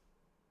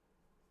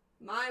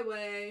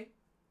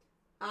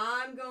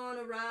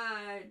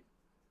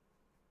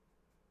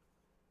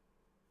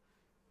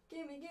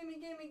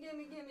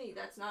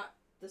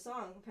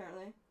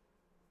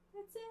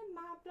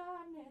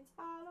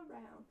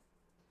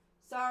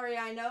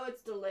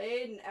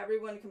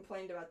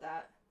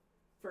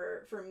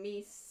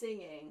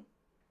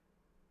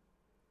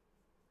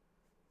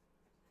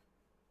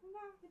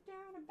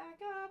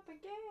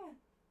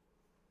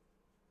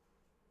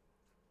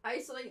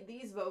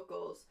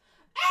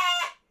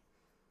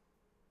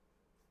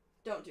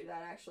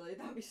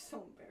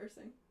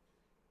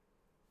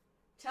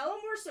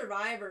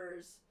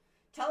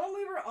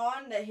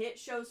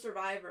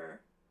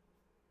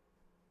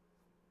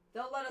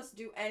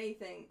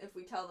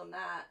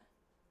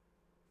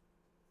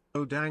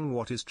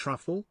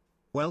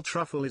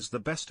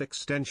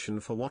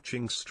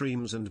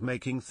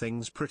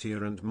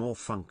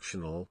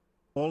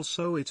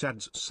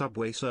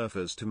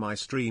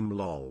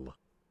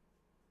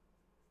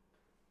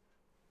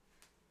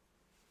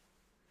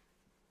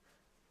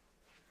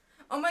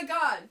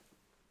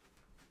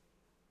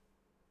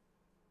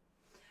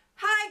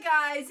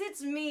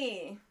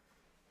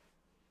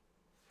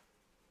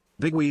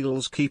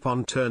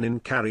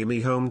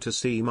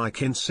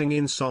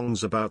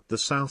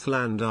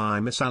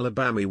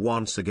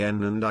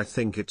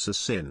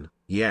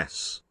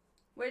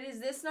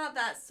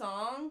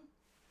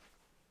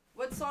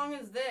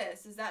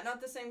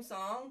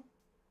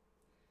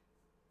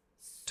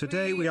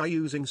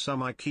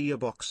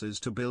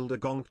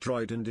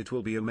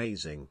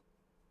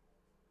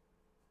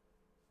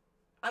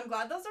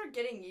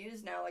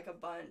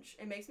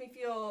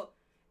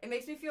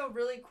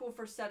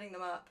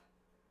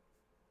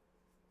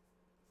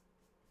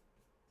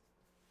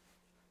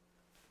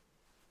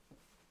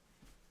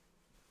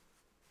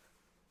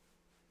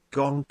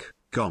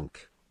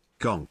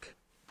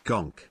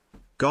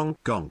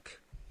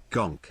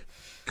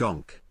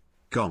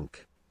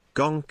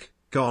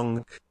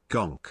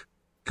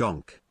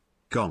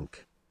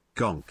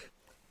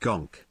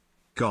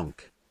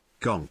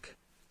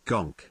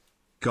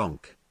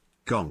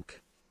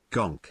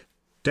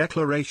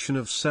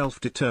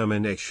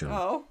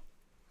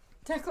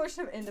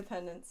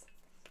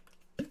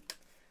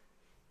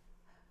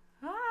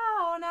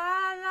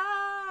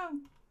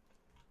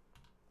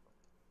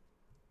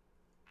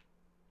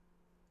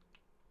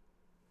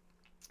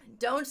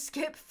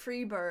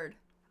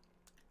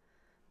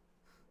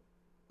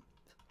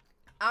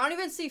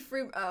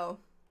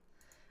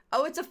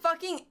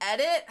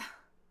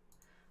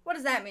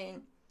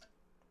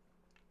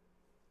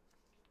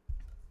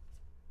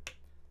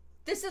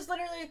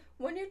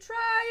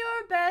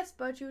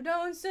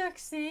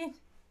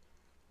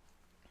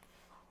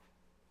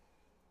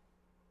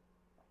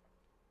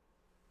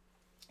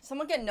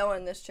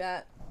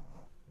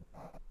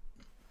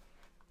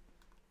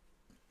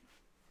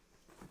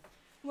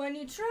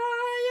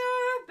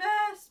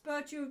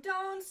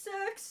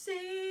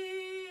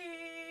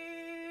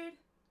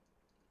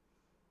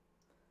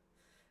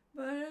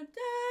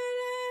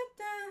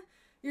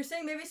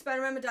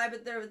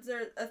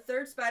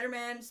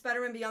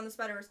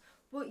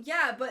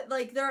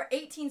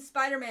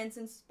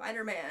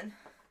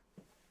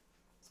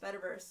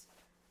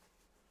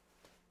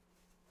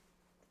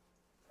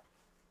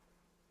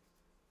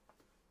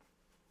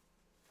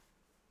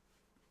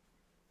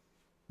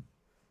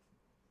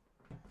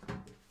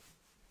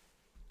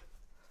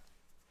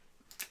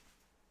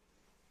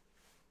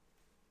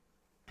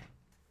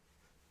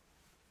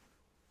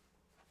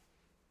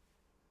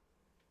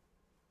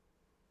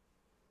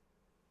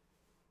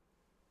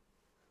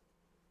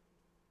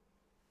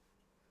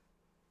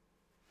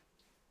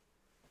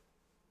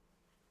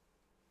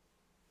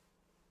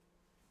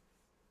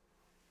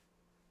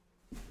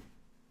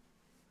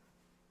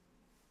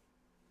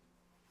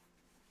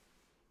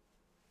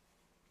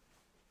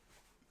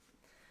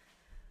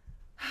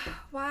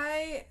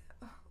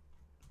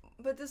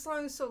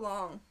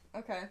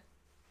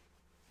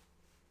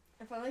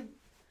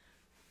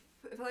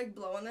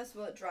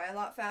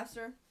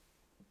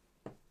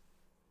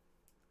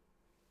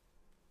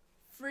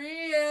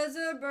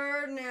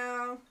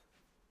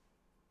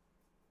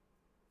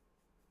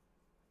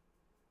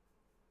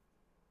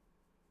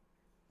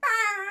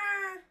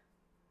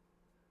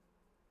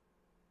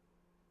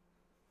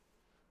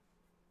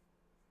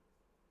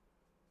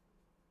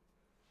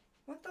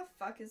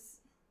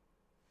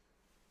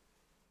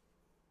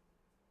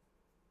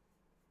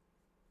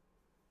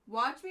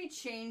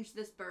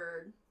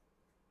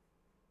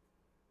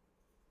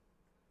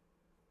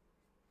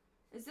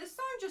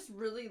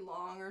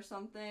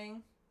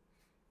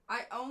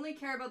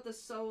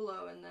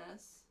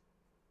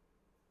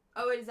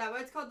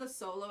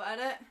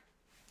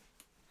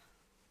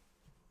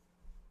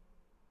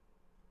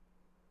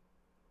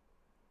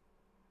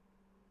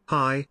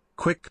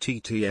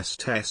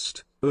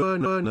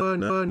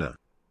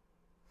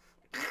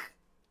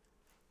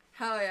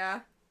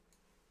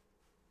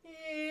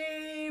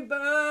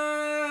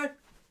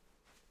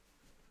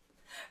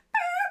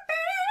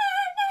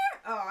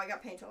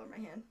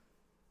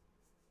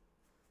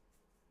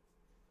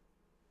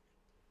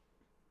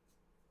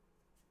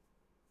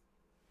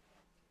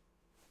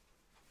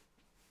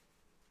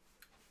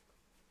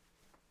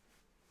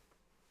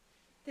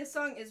 This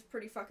song is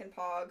pretty fucking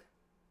pog.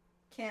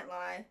 Can't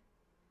lie.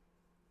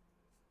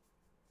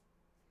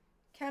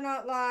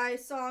 Cannot lie,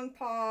 song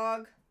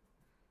pog.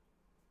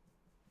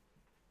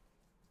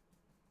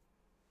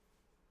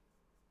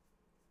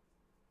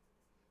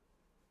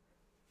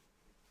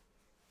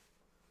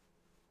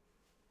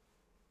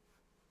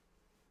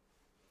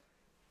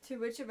 To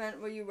which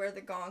event will you wear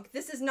the gonk?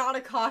 This is not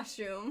a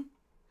costume.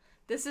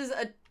 This is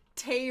a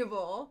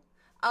table.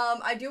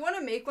 I do want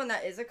to make one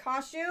that is a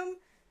costume,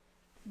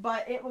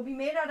 but it will be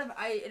made out of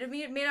it'll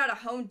be made out of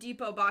Home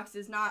Depot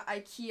boxes, not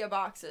IKEA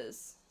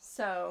boxes.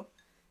 So,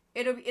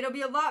 it'll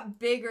be a lot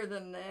bigger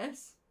than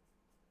this,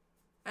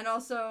 and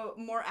also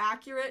more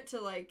accurate to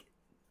like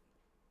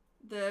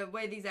the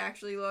way these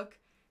actually look.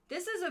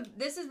 This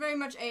is very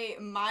much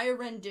my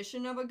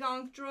rendition of a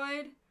gonk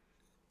droid.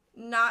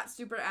 Not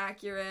super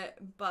accurate,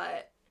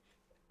 but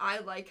I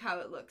like how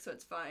it looks, so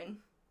it's fine.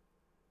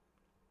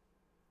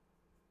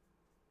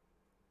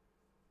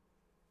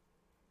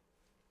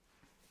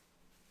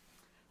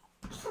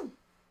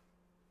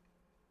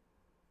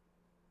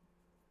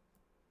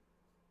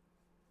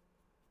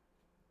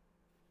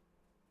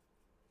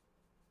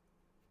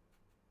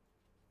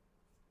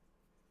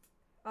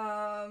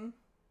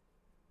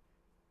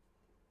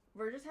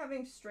 We're just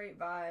having straight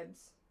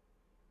vibes.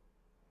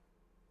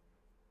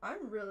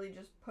 I'm really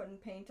just putting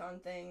paint on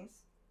things.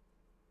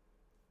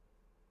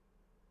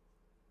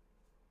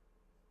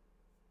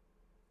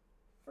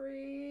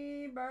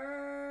 Free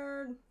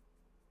bird.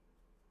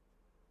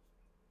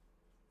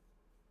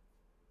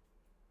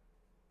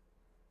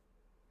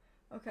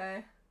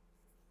 Okay.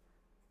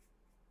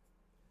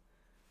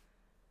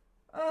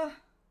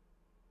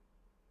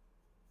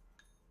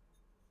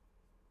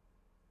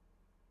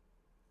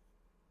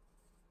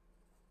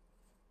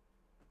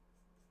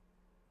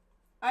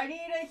 I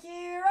need a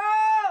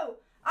hero!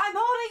 I'm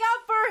holding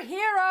out for a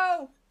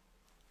hero!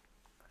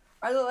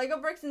 Are the Lego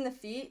bricks in the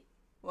feet?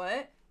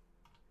 What?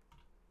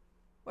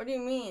 What do you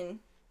mean?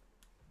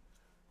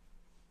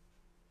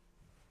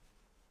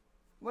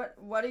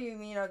 What do you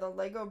mean are the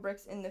Lego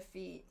bricks in the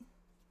feet?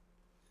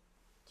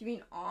 Do you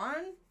mean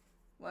on?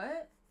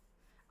 What?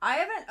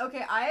 I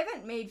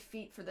haven't made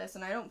feet for this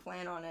and I don't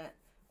plan on it.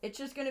 It's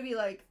just gonna be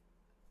like,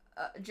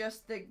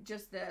 just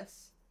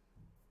this.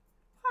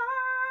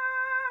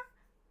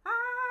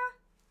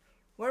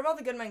 What about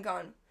the Good Men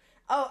Gone?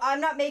 Oh, I'm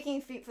not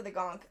making feet for the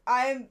gonk.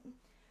 I'm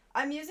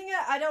using it.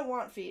 I don't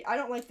want feet. I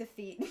don't like the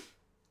feet. To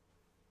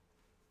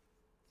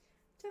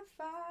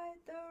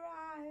fight the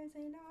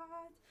rising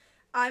odds.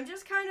 I'm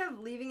just kind of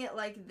leaving it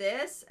like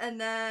this, and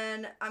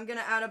then I'm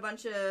gonna add a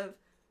bunch of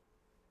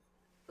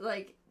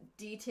like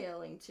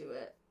detailing to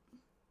it.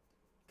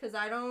 Cause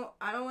I don't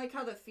like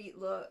how the feet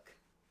look.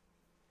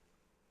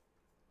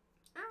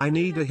 I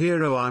need a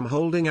hero, I'm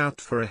holding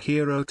out for a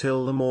hero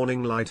till the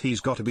morning light,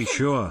 he's gotta be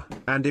sure,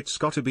 and it's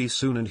gotta be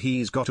soon, and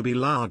he's gotta be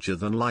larger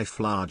than life,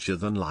 larger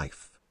than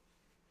life.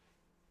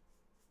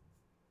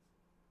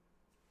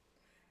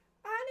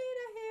 I need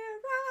a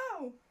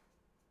hero!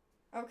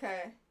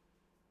 Okay.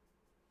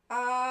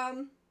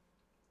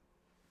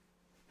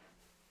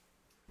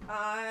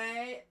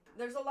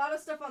 There's a lot of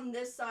stuff on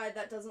this side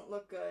that doesn't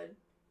look good.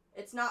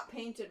 It's not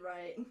painted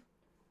right.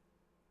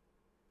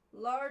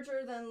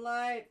 Larger than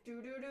life.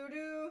 Do.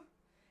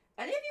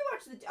 Any of you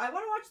I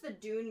want to watch the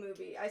Dune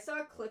movie. I saw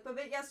a clip of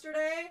it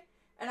yesterday,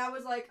 and I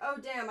was like, oh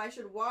damn, I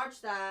should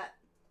watch that.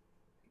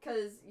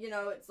 Because, you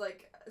know, it's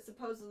like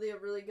supposedly a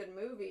really good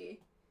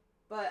movie.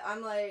 But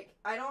I'm like,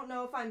 I don't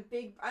know if I'm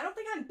big. I don't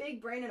think I'm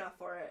big brain enough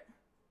for it.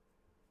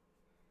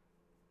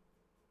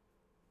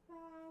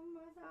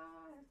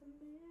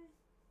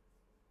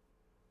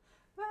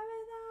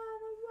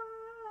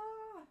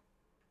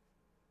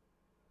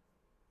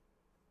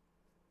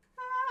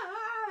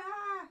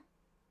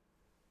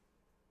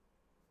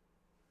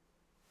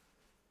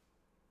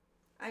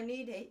 I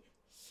need a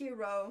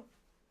hero.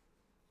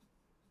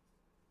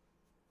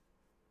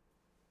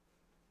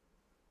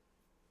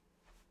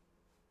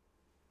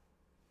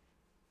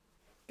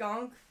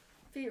 Gonk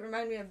feet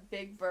remind me of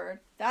Big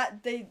Bird.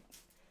 That they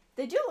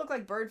do look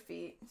like bird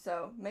feet,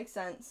 so makes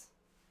sense.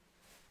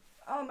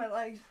 Oh, my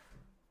legs.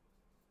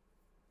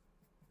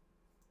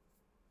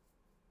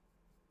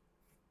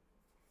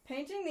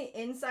 Painting the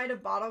inside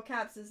of bottle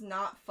caps is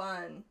not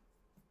fun.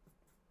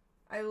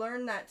 I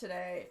learned that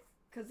today,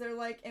 because they're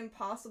like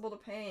impossible to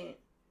paint.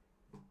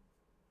 We're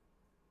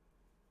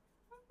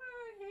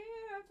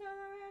here till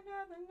the end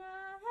of the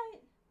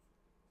night.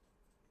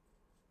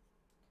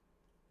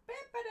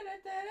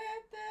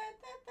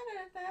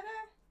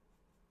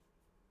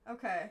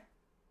 Okay.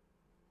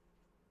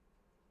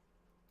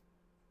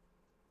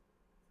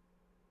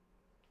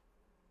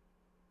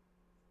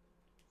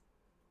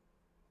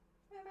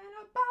 Heaven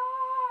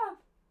above.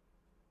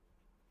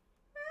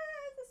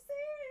 Where's the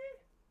sea?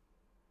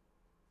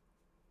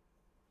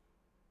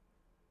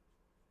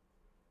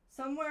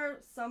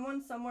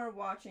 Someone somewhere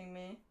watching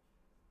me.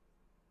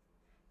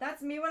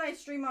 That's me when I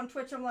stream on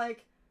Twitch. I'm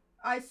like,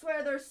 I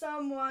swear there's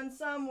someone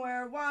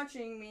somewhere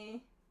watching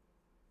me.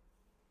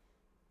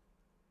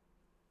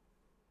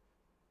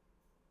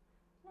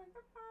 Like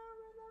a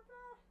fire in the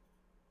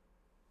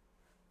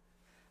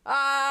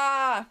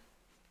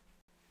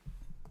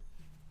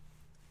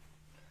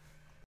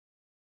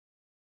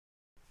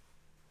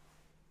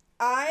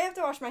have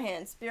to wash my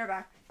hands. Be right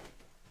back.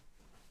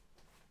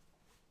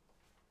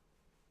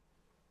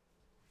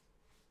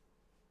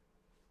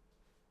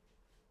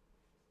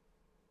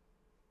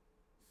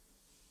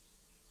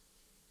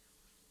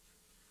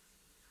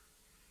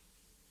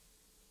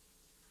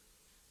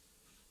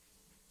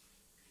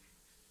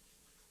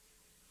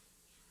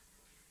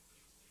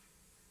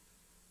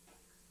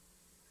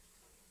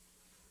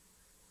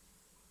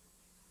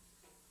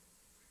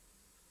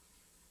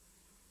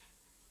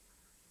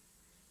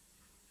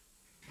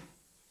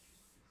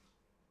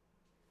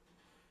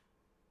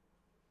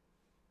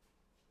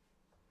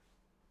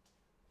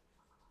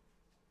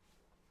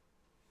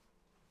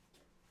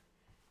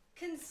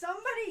 Can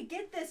somebody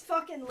get this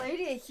fucking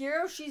lady a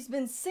hero? She's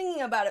been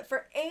singing about it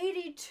for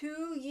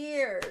 82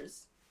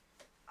 years.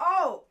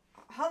 Oh,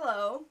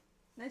 hello.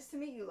 Nice to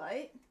meet you,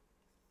 Light.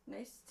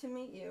 Nice to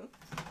meet you.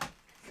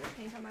 Is there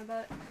paint on my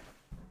butt?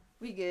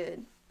 We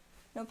good.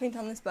 No paint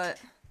on this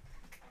butt.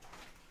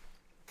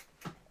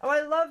 Oh,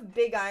 I love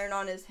Big Iron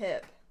on his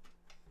hip.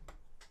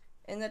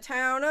 In the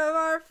town of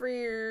our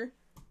freer.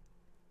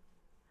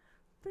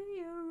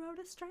 Freer rode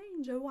a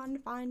stranger one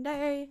fine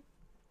day.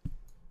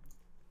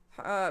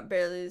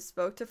 Barely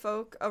spoke to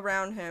folk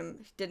around him.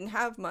 He didn't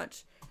have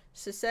much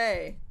to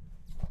say.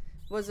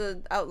 Was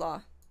an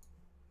outlaw.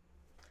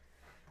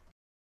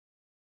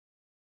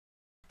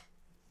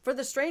 For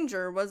the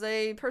stranger was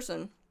a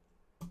person.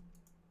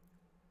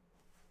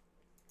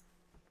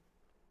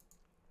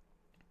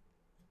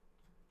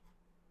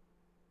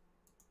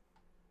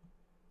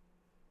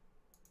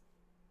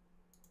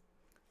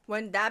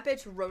 When that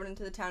bitch rode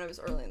into the town, it was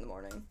early in the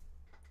morning.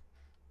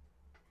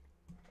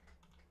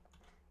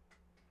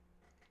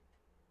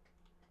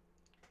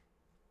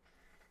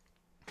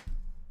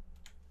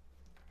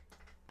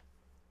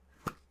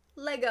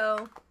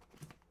 Lego.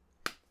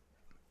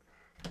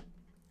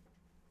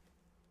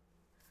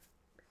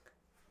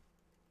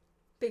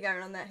 Big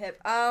Iron on that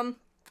hip.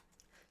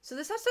 So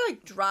this has to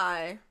like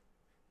dry.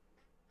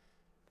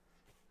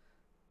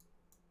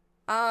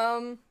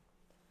 I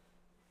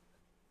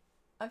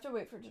have to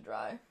wait for it to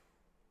dry.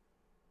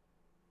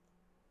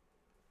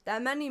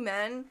 That many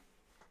men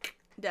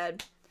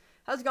dead.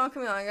 How's GONK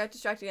coming on? I got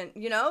distracted again.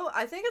 You know,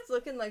 I think it's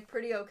looking like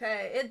pretty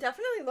okay. It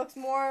definitely looks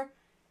more,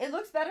 it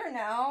looks better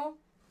now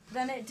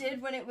than it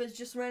did when it was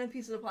just random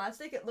pieces of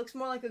plastic. It looks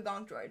more like a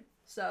GONK droid.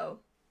 So,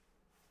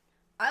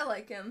 I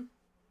like him.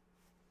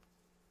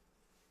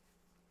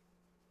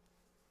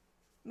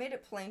 Made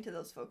it plain to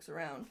those folks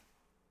around.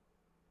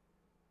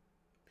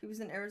 He was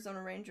an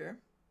Arizona Ranger.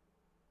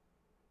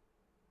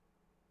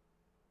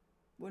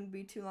 Wouldn't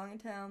be too long in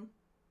town.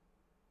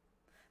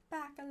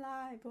 Back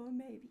alive or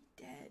maybe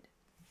dead.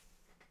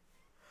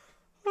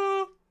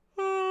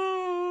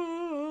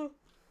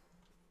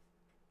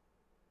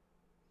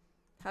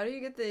 How do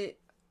you get the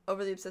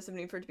overly obsessive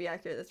need for it to be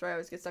accurate? That's why I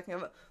always get stuck in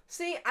it.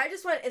 See, I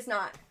just want, it's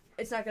not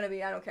gonna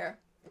be, I don't care.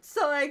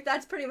 So, like,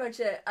 that's pretty much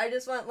it. I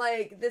just want,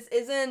 like, this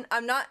isn't,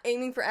 I'm not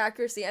aiming for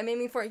accuracy. I'm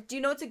aiming for, do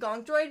you know it's a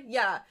GONK droid?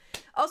 Yeah.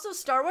 Also,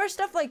 Star Wars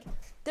stuff, like,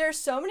 there's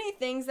so many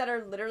things that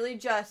are literally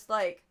just,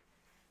 like,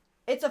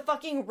 it's a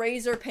fucking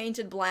razor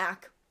painted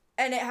black.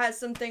 And it has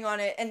something on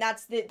it, and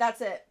that's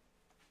it.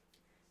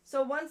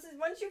 So once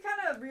you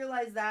kind of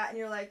realize that, and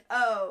you're like,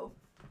 oh,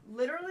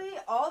 literally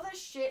all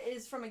this shit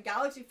is from a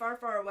galaxy far,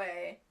 far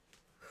away.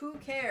 Who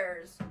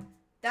cares?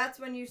 That's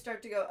when you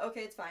start to go,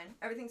 okay, it's fine.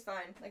 Everything's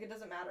fine. Like, it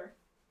doesn't matter.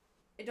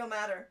 It don't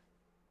matter.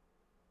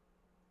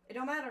 It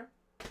don't matter.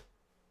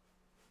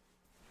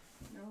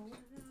 No.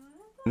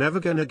 Never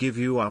gonna give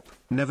you up,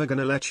 never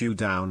gonna let you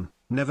down,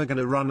 never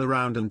gonna run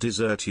around and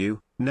desert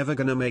you, never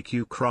gonna make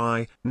you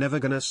cry, never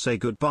gonna say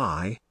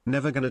goodbye,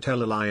 never gonna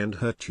tell a lie and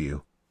hurt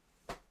you.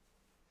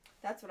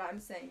 That's what I'm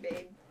saying,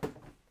 babe.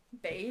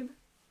 Babe?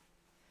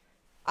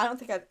 I don't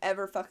think I've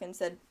ever fucking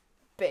said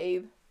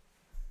babe.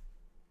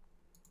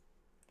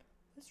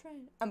 That's right.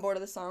 I'm bored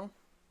of the song.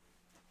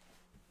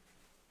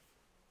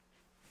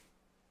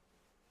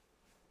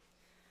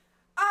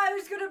 I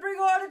was gonna bring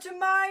order to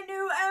my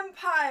new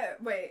empire.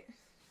 Wait.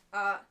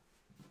 I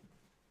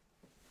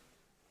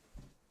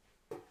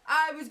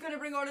was gonna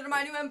bring order to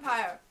my new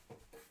empire.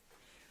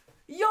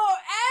 Your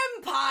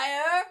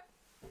empire?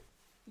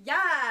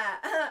 Yeah.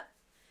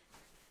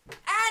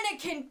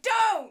 Anakin,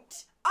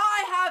 don't!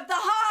 I have the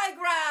high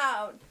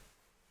ground!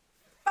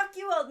 Fuck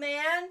you, old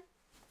man.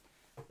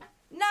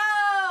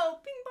 No!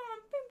 Ping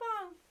pong, ping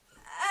pong.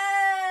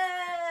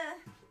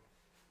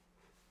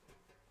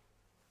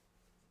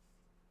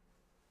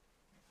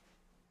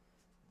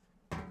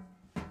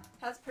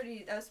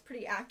 That was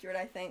pretty accurate,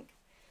 I think.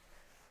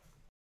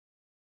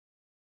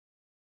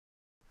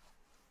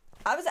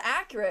 I was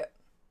accurate.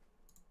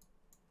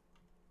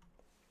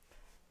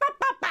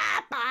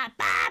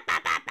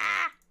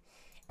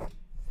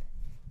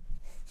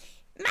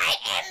 My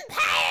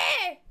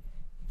empire!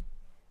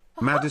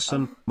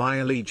 Madison, my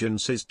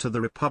allegiance is to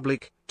the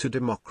Republic, to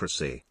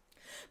democracy.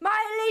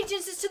 My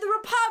allegiance is to the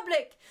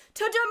Republic,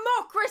 to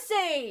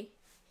democracy!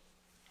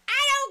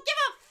 I don't give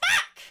a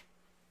fuck!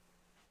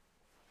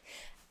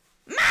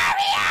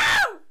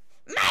 Mario!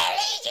 My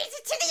allegiance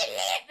is to the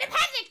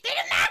Republic, to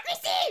democracy!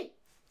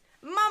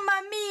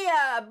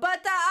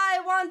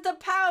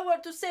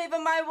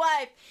 saving my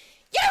wife.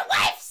 Your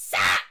wife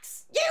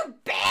sucks, you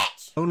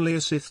bitch! Only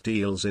a Sith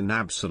deals in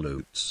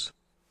absolutes.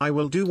 I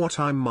will do what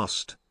I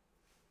must.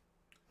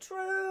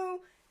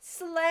 True.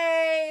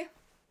 Slay.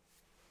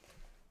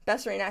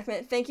 Best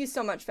reenactment. Thank you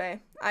so much, Faye.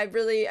 I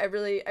really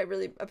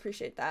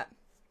appreciate that.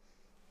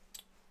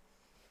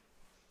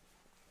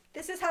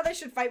 This is how they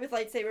should fight with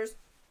lightsabers.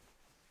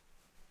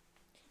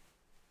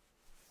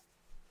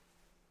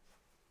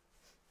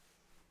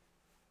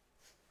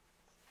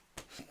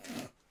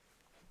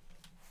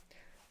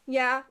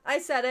 Yeah, I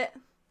said it.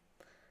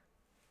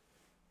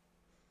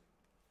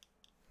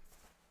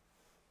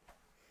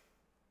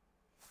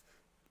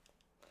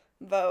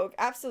 Vogue.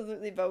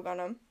 Absolutely Vogue on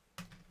him.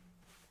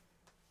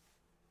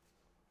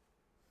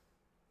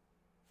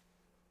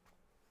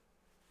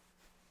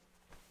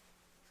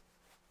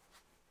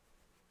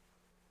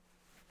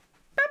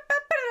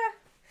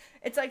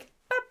 It's like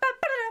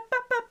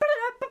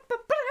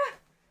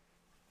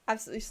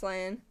absolutely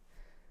slaying.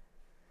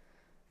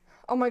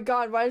 Oh my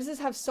god, why does this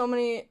have so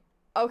many?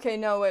 Okay,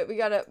 no,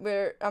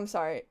 wait, I'm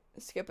sorry,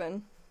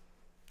 skipping.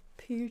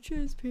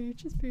 Peaches,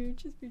 peaches,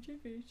 peaches, peaches,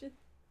 peaches.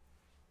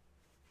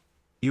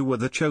 You were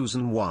the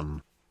chosen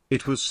one.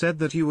 It was said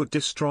that you would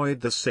destroy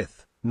the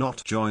Sith,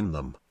 not join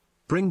them.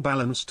 Bring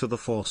balance to the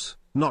Force,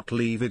 not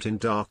leave it in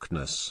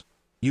darkness.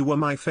 You were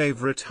my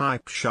favorite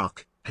hype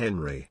shark,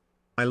 Henry.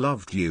 I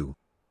loved you.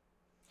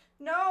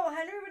 No,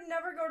 Henry would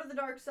never go to the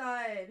dark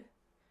side.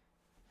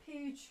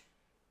 Peach.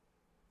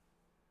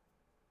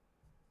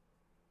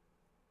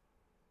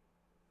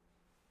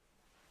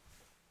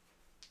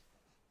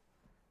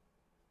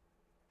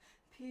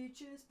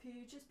 Peaches,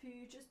 peaches,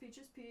 peaches,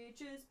 peaches,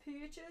 peaches,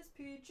 peaches,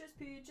 peaches,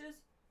 peaches.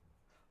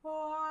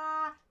 Oh,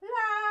 I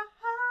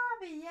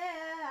love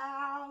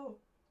you.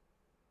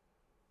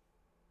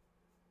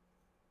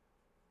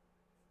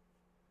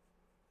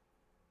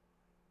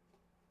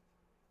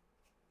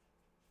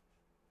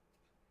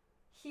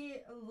 He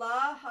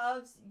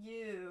loves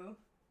you.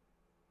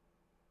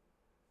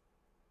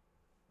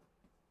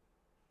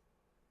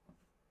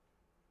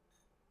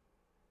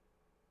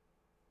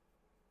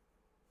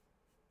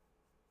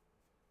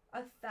 A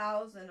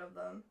 1,000 of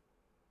them.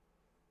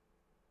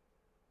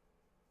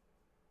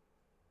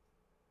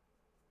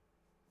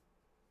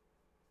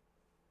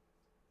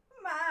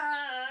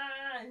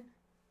 Mine.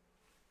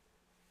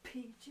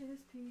 Peaches,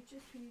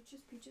 peaches,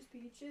 peaches, peaches,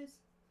 peaches.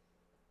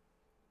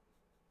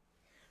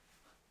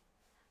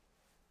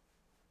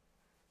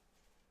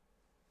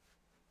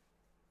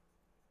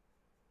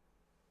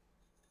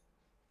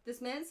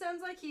 This man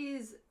sounds like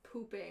he's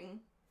pooping.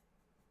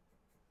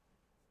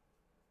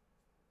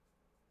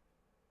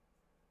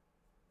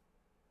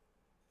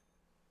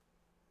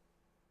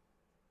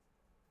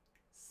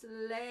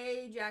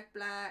 Slay, Jack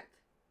Black.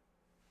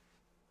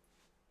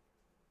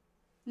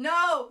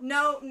 No,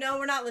 no, no,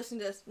 we're not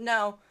listening to this.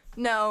 No,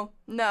 no,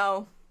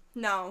 no,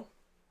 no.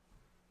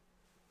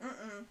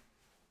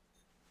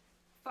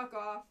 Fuck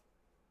off.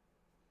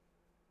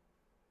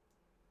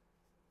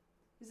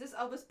 Is this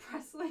Elvis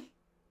Presley?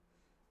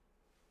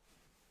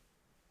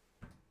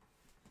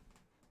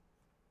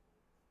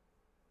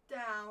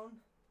 Down.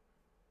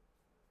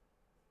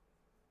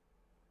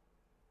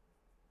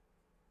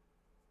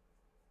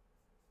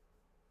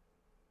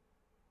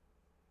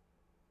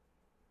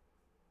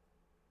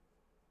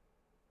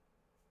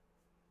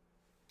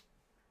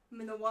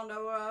 I'm in the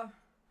wanderer.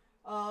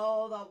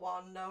 Oh, the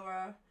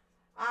wanderer.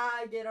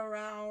 I get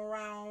around,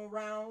 round,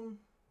 round.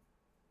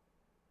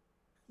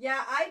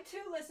 Yeah, I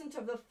too listen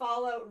to the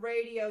Fallout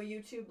Radio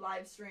YouTube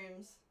live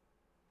streams.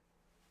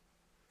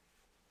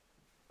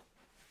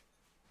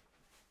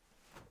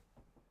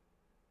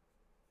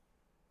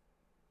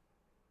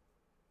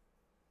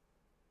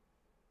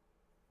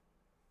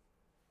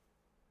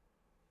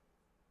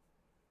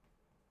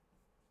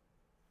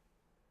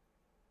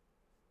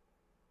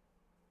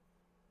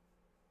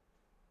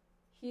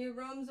 He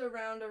roams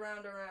around,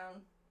 around,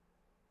 around.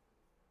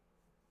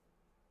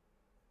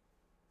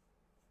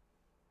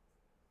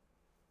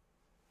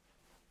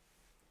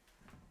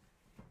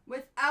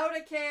 Without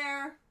a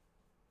care.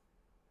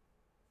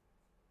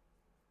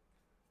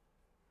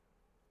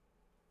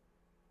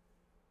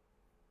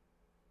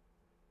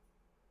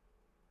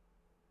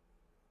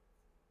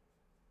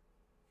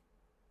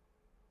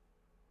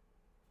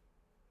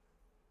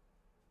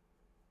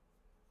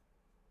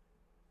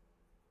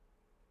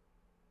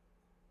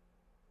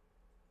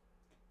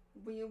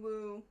 Wee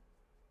woo.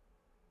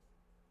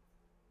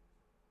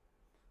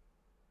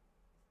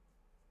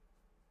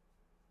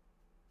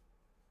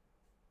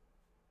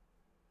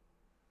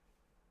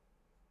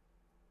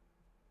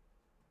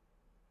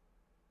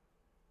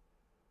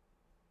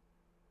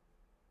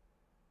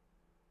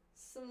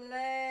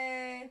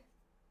 Slay.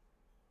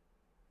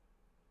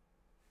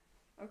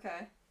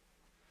 Okay.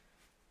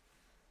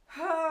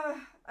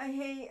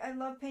 I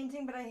love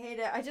painting, but I hate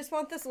it. I just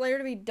want this layer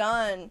to be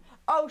done.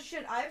 Oh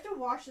shit, I have to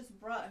wash this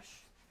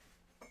brush.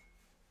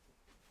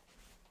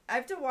 I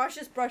have to wash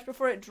this brush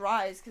before it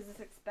dries because it's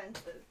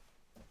expensive.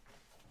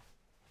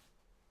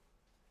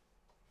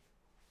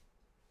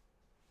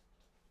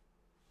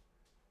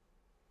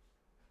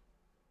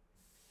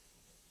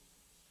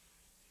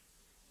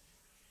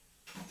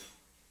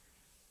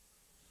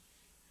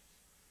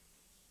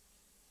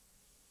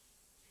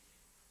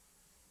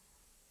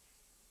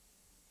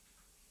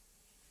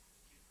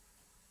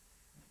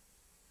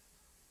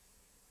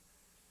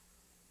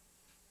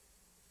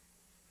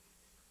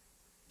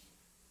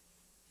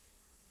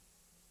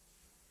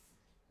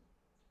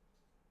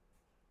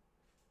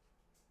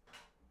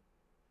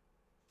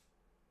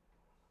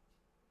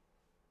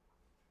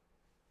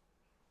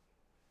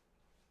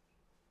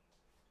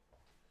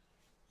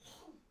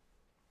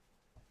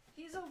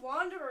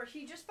 wanderer.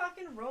 He just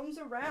fucking roams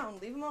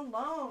around. Leave him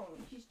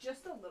alone. He's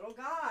just a little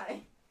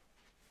guy.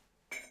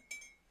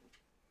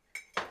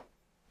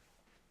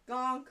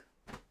 Gonk.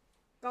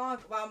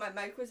 Gonk. Wow, my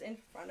mic was in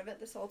front of it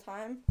this whole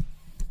time.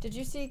 Did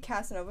you see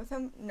Casanova with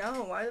him?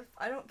 No,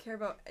 I don't care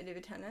about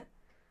David Tennant.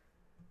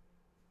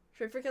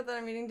 Should I forget that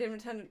I'm meeting David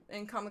Tennant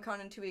in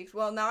Comic-Con in 2 weeks?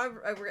 Well, now I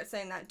regret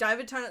saying that.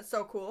 David Tennant's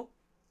so cool.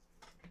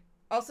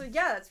 Also,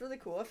 yeah, that's really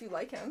cool if you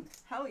like him.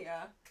 Hell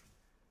yeah.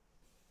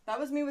 That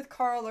was me with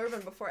Carl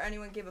Urban before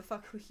anyone gave a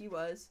fuck who he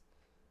was.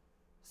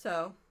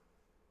 So.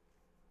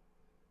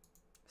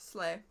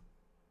 Slay.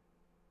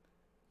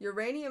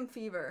 Uranium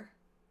fever.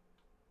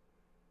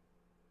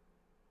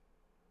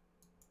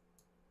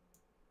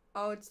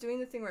 Oh, it's doing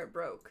the thing where it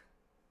broke.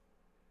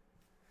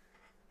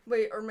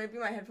 Wait, or maybe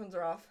my headphones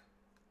are off.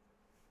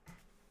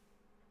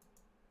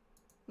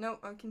 Nope,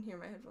 I can hear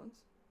my headphones.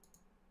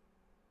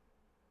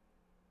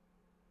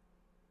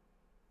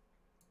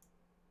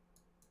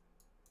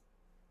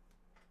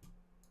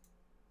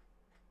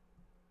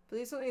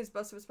 Believe something is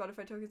busted with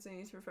Spotify tokens and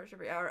you need to refresh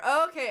every hour.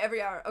 Oh, okay,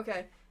 every hour.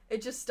 Okay.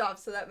 It just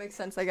stops, so that makes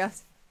sense, I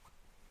guess.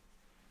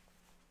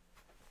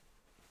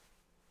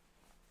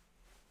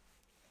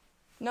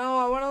 No,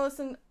 I want to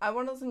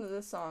listen to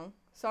this song.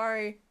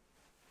 Sorry.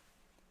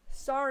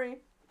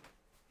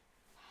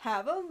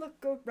 Have a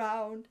look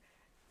around.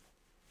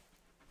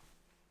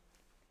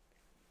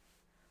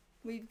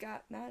 We've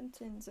got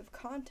mountains of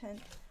content.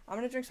 I'm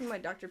going to drink some of my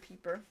Dr.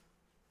 Pepper.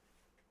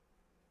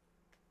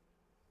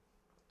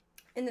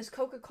 In this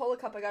Coca-Cola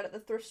cup I got at the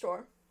thrift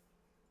store.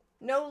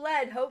 No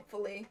lead,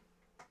 hopefully.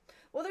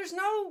 Well, there's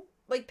no,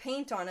 like,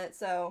 paint on it,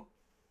 so.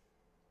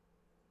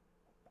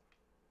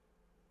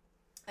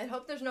 I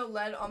hope there's no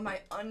lead on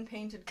my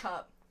unpainted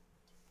cup.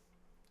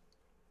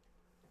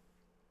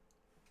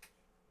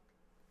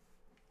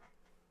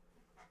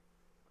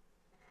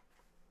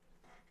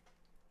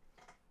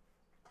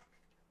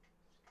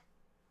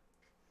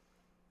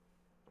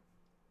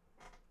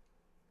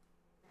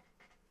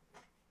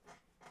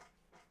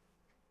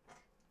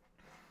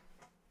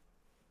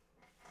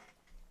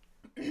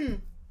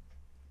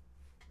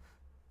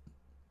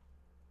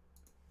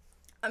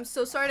 I'm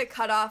so sorry to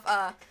cut off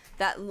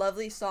that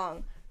lovely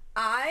song.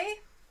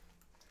 I'm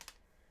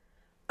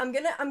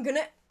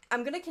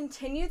gonna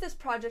continue this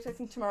project I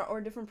think tomorrow, or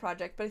a different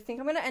project, but I think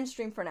I'm gonna end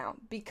stream for now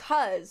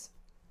because,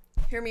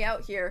 hear me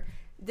out here,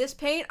 this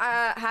paint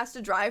has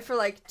to dry for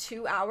like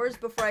 2 hours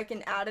before I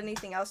can add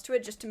anything else to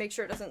it, just to make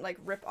sure it doesn't like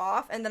rip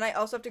off, and then I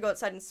also have to go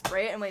outside and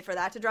spray it and wait for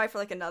that to dry for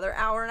like another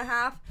hour and a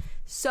half.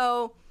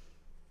 So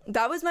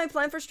that was my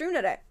plan for stream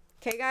today.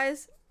 Okay,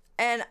 guys,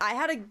 and I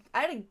had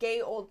a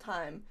gay old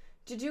time.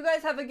 Did you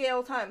guys have a gay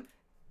old time?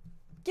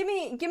 Give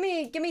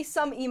me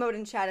some emote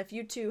in chat if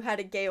you two had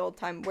a gay old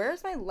time.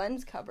 Where's my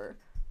lens cover?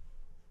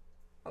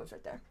 Oh, it's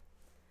right there.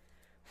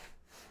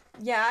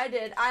 Yeah, I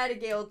did. I had a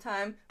gay old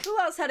time. Who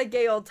else had a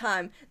gay old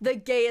time? The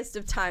gayest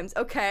of times.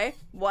 Okay,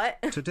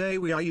 what? Today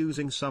we are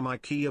using some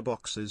IKEA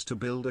boxes to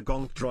build a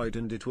GONK droid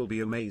and it will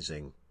be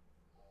amazing.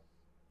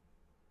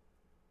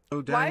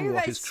 Oh damn, why are you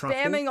what guys is Truffle?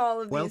 spamming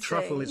all of Well, these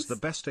Truffle things? is the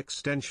best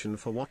extension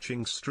for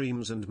watching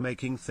streams and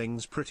making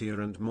things prettier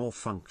and more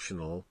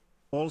functional.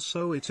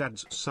 Also it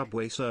adds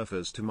Subway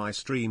Surfers to my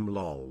stream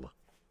lol.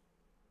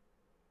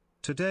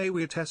 Today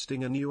we're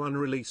testing a new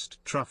unreleased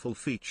Truffle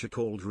feature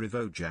called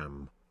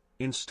RevoJam.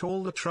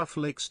 Install the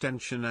Truffle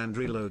extension and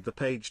reload the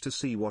page to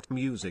see what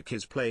music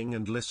is playing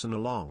and listen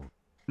along.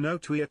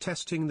 Note we are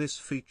testing this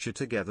feature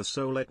together,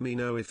 so let me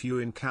know if you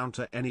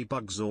encounter any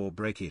bugs or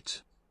break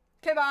it.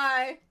 Okay,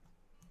 bye.